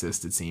of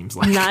racist. It seems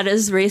like not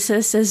as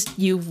racist as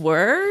you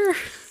were.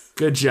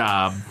 Good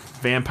job.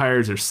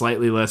 Vampires are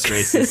slightly less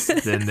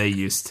racist than they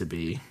used to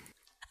be.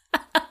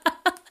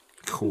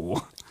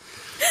 Cool.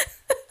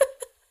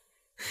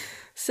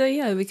 So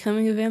yeah,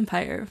 becoming a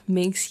vampire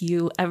makes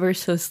you ever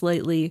so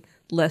slightly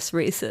less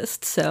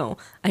racist. So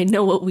I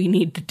know what we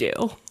need to do.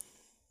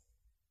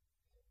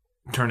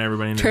 Turn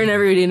everybody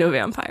into a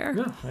vampire.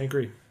 Yeah,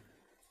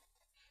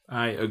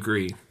 I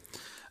agree.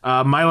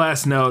 My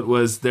last note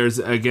was there's,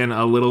 again,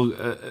 a little,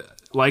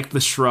 like the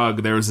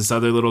shrug, there was this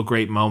other little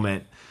great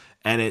moment.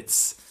 And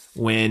it's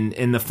when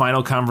in the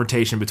final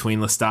confrontation between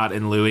Lestat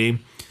and Louis,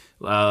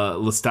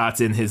 Lestat's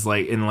in his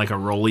in a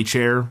rolly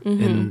chair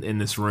in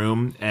this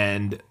room,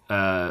 and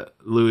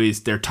Louis,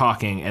 they're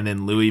talking, and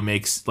then Louis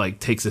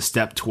takes a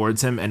step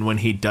towards him, and when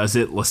he does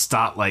it,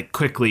 Lestat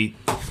quickly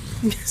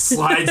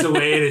slides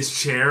away in his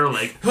chair,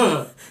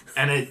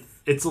 and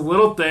it's a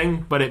little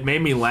thing, but it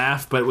made me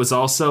laugh, but it was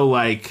also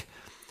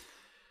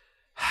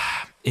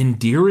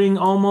endearing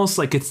almost.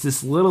 It's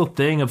this little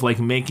thing of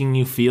making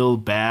you feel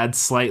bad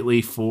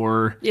slightly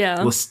for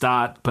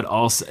Lestat, but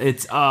also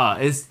it's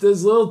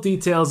those little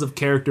details of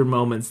character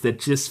moments that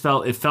just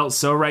felt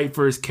so right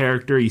for his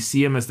character. You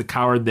see him as the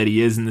coward that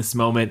he is in this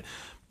moment,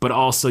 but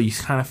also you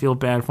kind of feel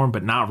bad for him,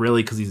 but not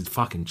really, because he's a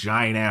fucking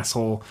giant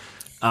asshole.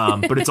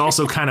 But it's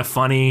also kind of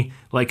funny,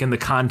 in the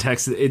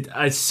context.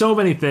 It's so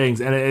many things,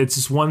 and it's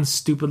just one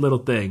stupid little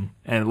thing,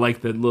 and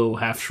the little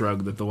half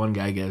shrug that the one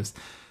guy gives.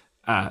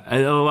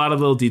 A lot of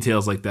little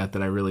details like that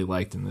I really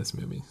liked in this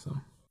movie. So,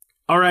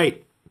 all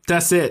right,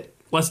 that's it.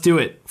 Let's do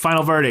it.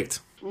 Final verdict.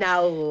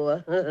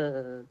 Now,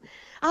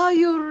 are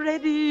you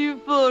ready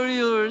for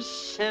your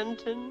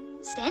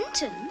sentence?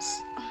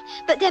 Sentence?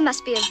 But there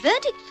must be a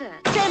verdict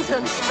first.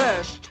 Sentence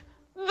first.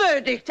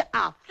 verdict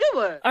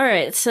afterward. All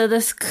right, so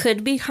this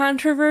could be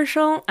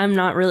controversial. I'm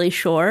not really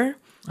sure.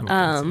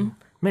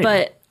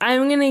 But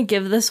I'm going to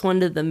give this one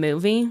to the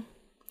movie.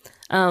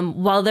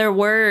 While there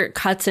were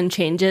cuts and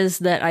changes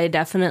that I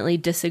definitely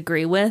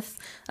disagree with,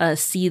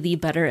 see the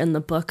better in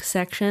the book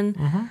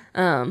section.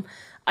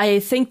 I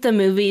think the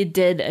movie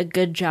did a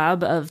good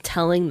job of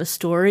telling the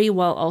story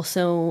while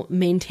also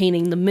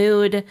maintaining the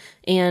mood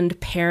and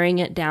paring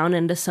it down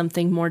into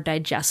something more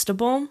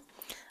digestible.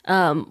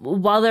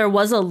 While there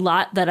was a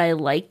lot that I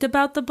liked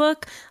about the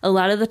book, a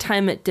lot of the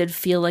time it did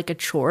feel like a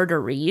chore to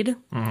read.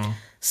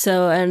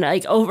 So, and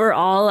like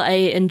overall, I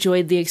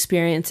enjoyed the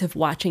experience of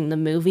watching the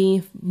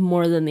movie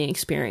more than the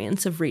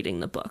experience of reading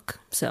the book.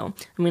 So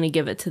I'm going to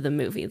give it to the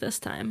movie this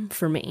time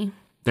for me.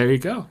 There you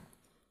go.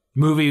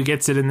 Movie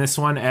gets it in this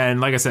one.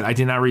 And like I said, I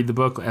did not read the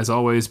book as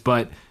always,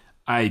 but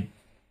I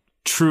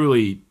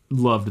truly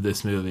loved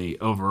this movie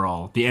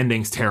overall. The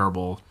ending's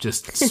terrible.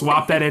 Just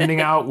swap that ending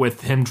out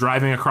with him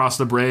driving across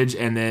the bridge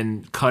and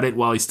then cut it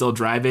while he's still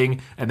driving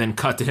and then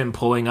cut to him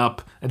pulling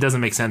up. It doesn't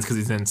make sense because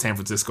he's in San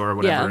Francisco or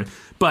whatever. Yeah.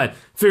 But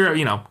figure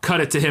out,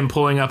 cut it to him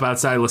pulling up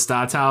outside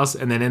Lestat's house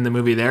and then end the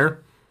movie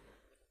there.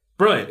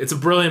 Brilliant. It's a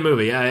brilliant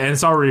movie. And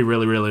it's already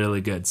really, really, really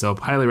good. So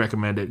highly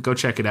recommend it. Go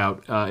check it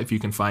out if you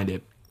can find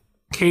it.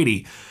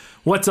 Katie,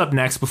 what's up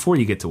next? Before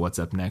you get to what's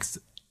up next,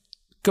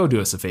 go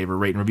do us a favor,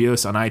 rate and review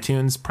us on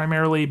iTunes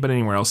primarily, but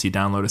anywhere else you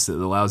download us that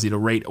allows you to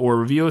rate or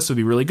review us would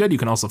be really good. You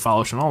can also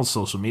follow us on all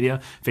social media,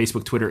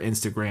 Facebook, Twitter,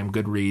 Instagram,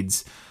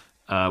 Goodreads.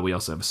 We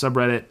also have a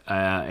subreddit,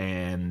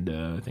 and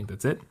I think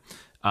that's it.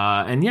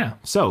 And yeah,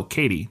 so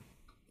Katie,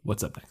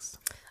 what's up next?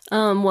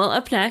 Well,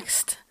 up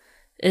next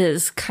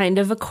is kind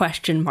of a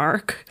question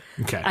mark.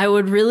 Okay. I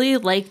would really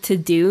like to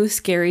do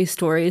Scary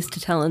Stories to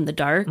Tell in the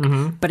Dark,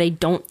 but I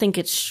don't think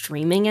it's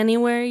streaming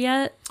anywhere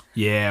yet.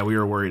 Yeah, we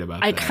were worried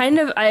about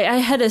that. I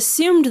had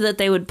assumed that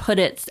they would put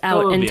it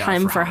out in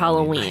time for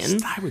Halloween.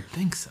 I would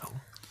think so.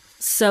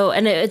 So,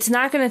 and it's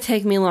not going to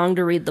take me long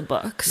to read the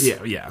books.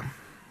 Yeah.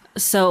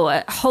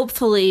 So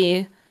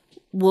hopefully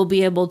we'll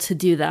be able to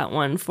do that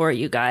one for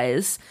you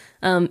guys.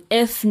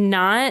 If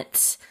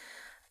not...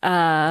 do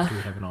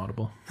we have an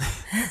Audible?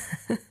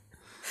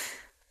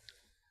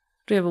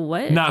 Do we have a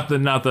what? Not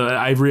the.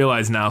 I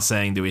realize now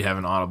saying "do we have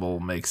an Audible"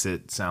 makes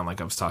it sound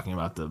like I was talking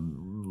about the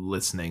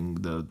listening,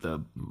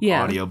 the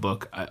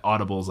audiobook.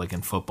 Audible's like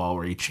in football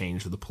where you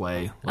change the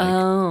play,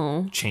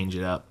 change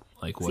it up.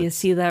 Like what? So you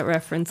see that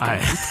reference?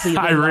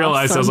 I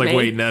realized I was like,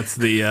 wait, that's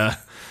the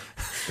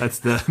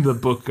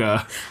book.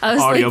 I was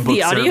audiobook like,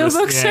 the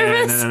audiobook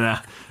service.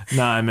 Yeah,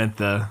 no, I meant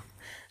the.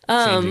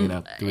 Changing it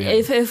up.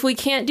 If we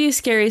can't do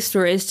Scary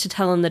Stories to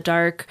Tell in the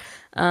Dark,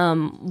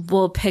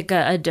 we'll pick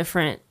a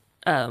different.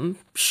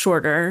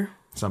 Shorter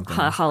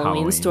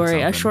Halloween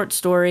story, a short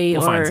story,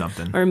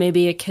 or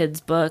maybe a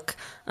kid's book.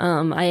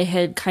 I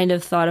had kind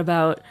of thought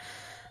about,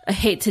 I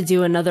hate to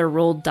do another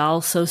Roald Dahl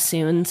so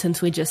soon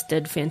since we just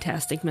did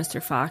Fantastic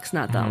Mr. Fox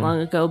not that long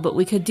ago, but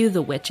we could do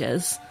The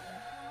Witches.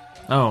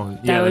 Oh,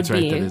 yeah, that's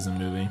right. That is a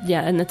movie.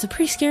 Yeah, and it's a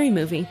pretty scary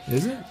movie.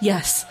 Is it?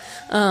 Yes.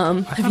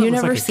 Have you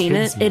never seen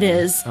it? Movie. It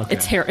is.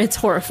 Okay. It's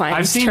horrifying.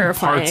 I've seen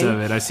terrifying. Parts of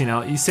it. I've seen.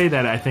 You say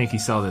that. I think you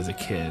saw it as a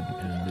kid.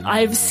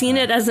 I've seen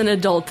it as an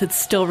adult. It's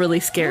still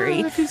really scary.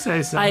 If you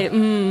say so.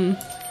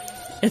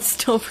 It's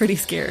still pretty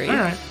scary. All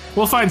right.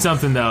 We'll find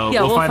something though.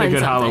 Yeah, we'll find a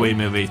good Halloween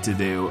movie to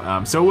do.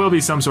 So it will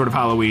be some sort of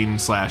Halloween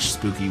 /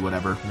 spooky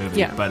whatever movie.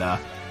 Yeah. But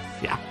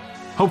yeah.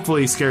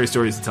 Hopefully, Scary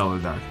Stories to Tell in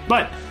the Dark.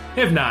 But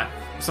if not,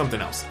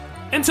 something else.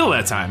 Until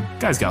that time,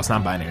 guys, gals,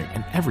 non-binary,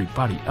 and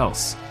everybody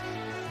else,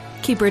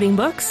 keep reading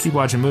books, keep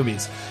watching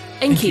movies,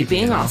 and keep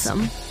being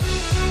awesome.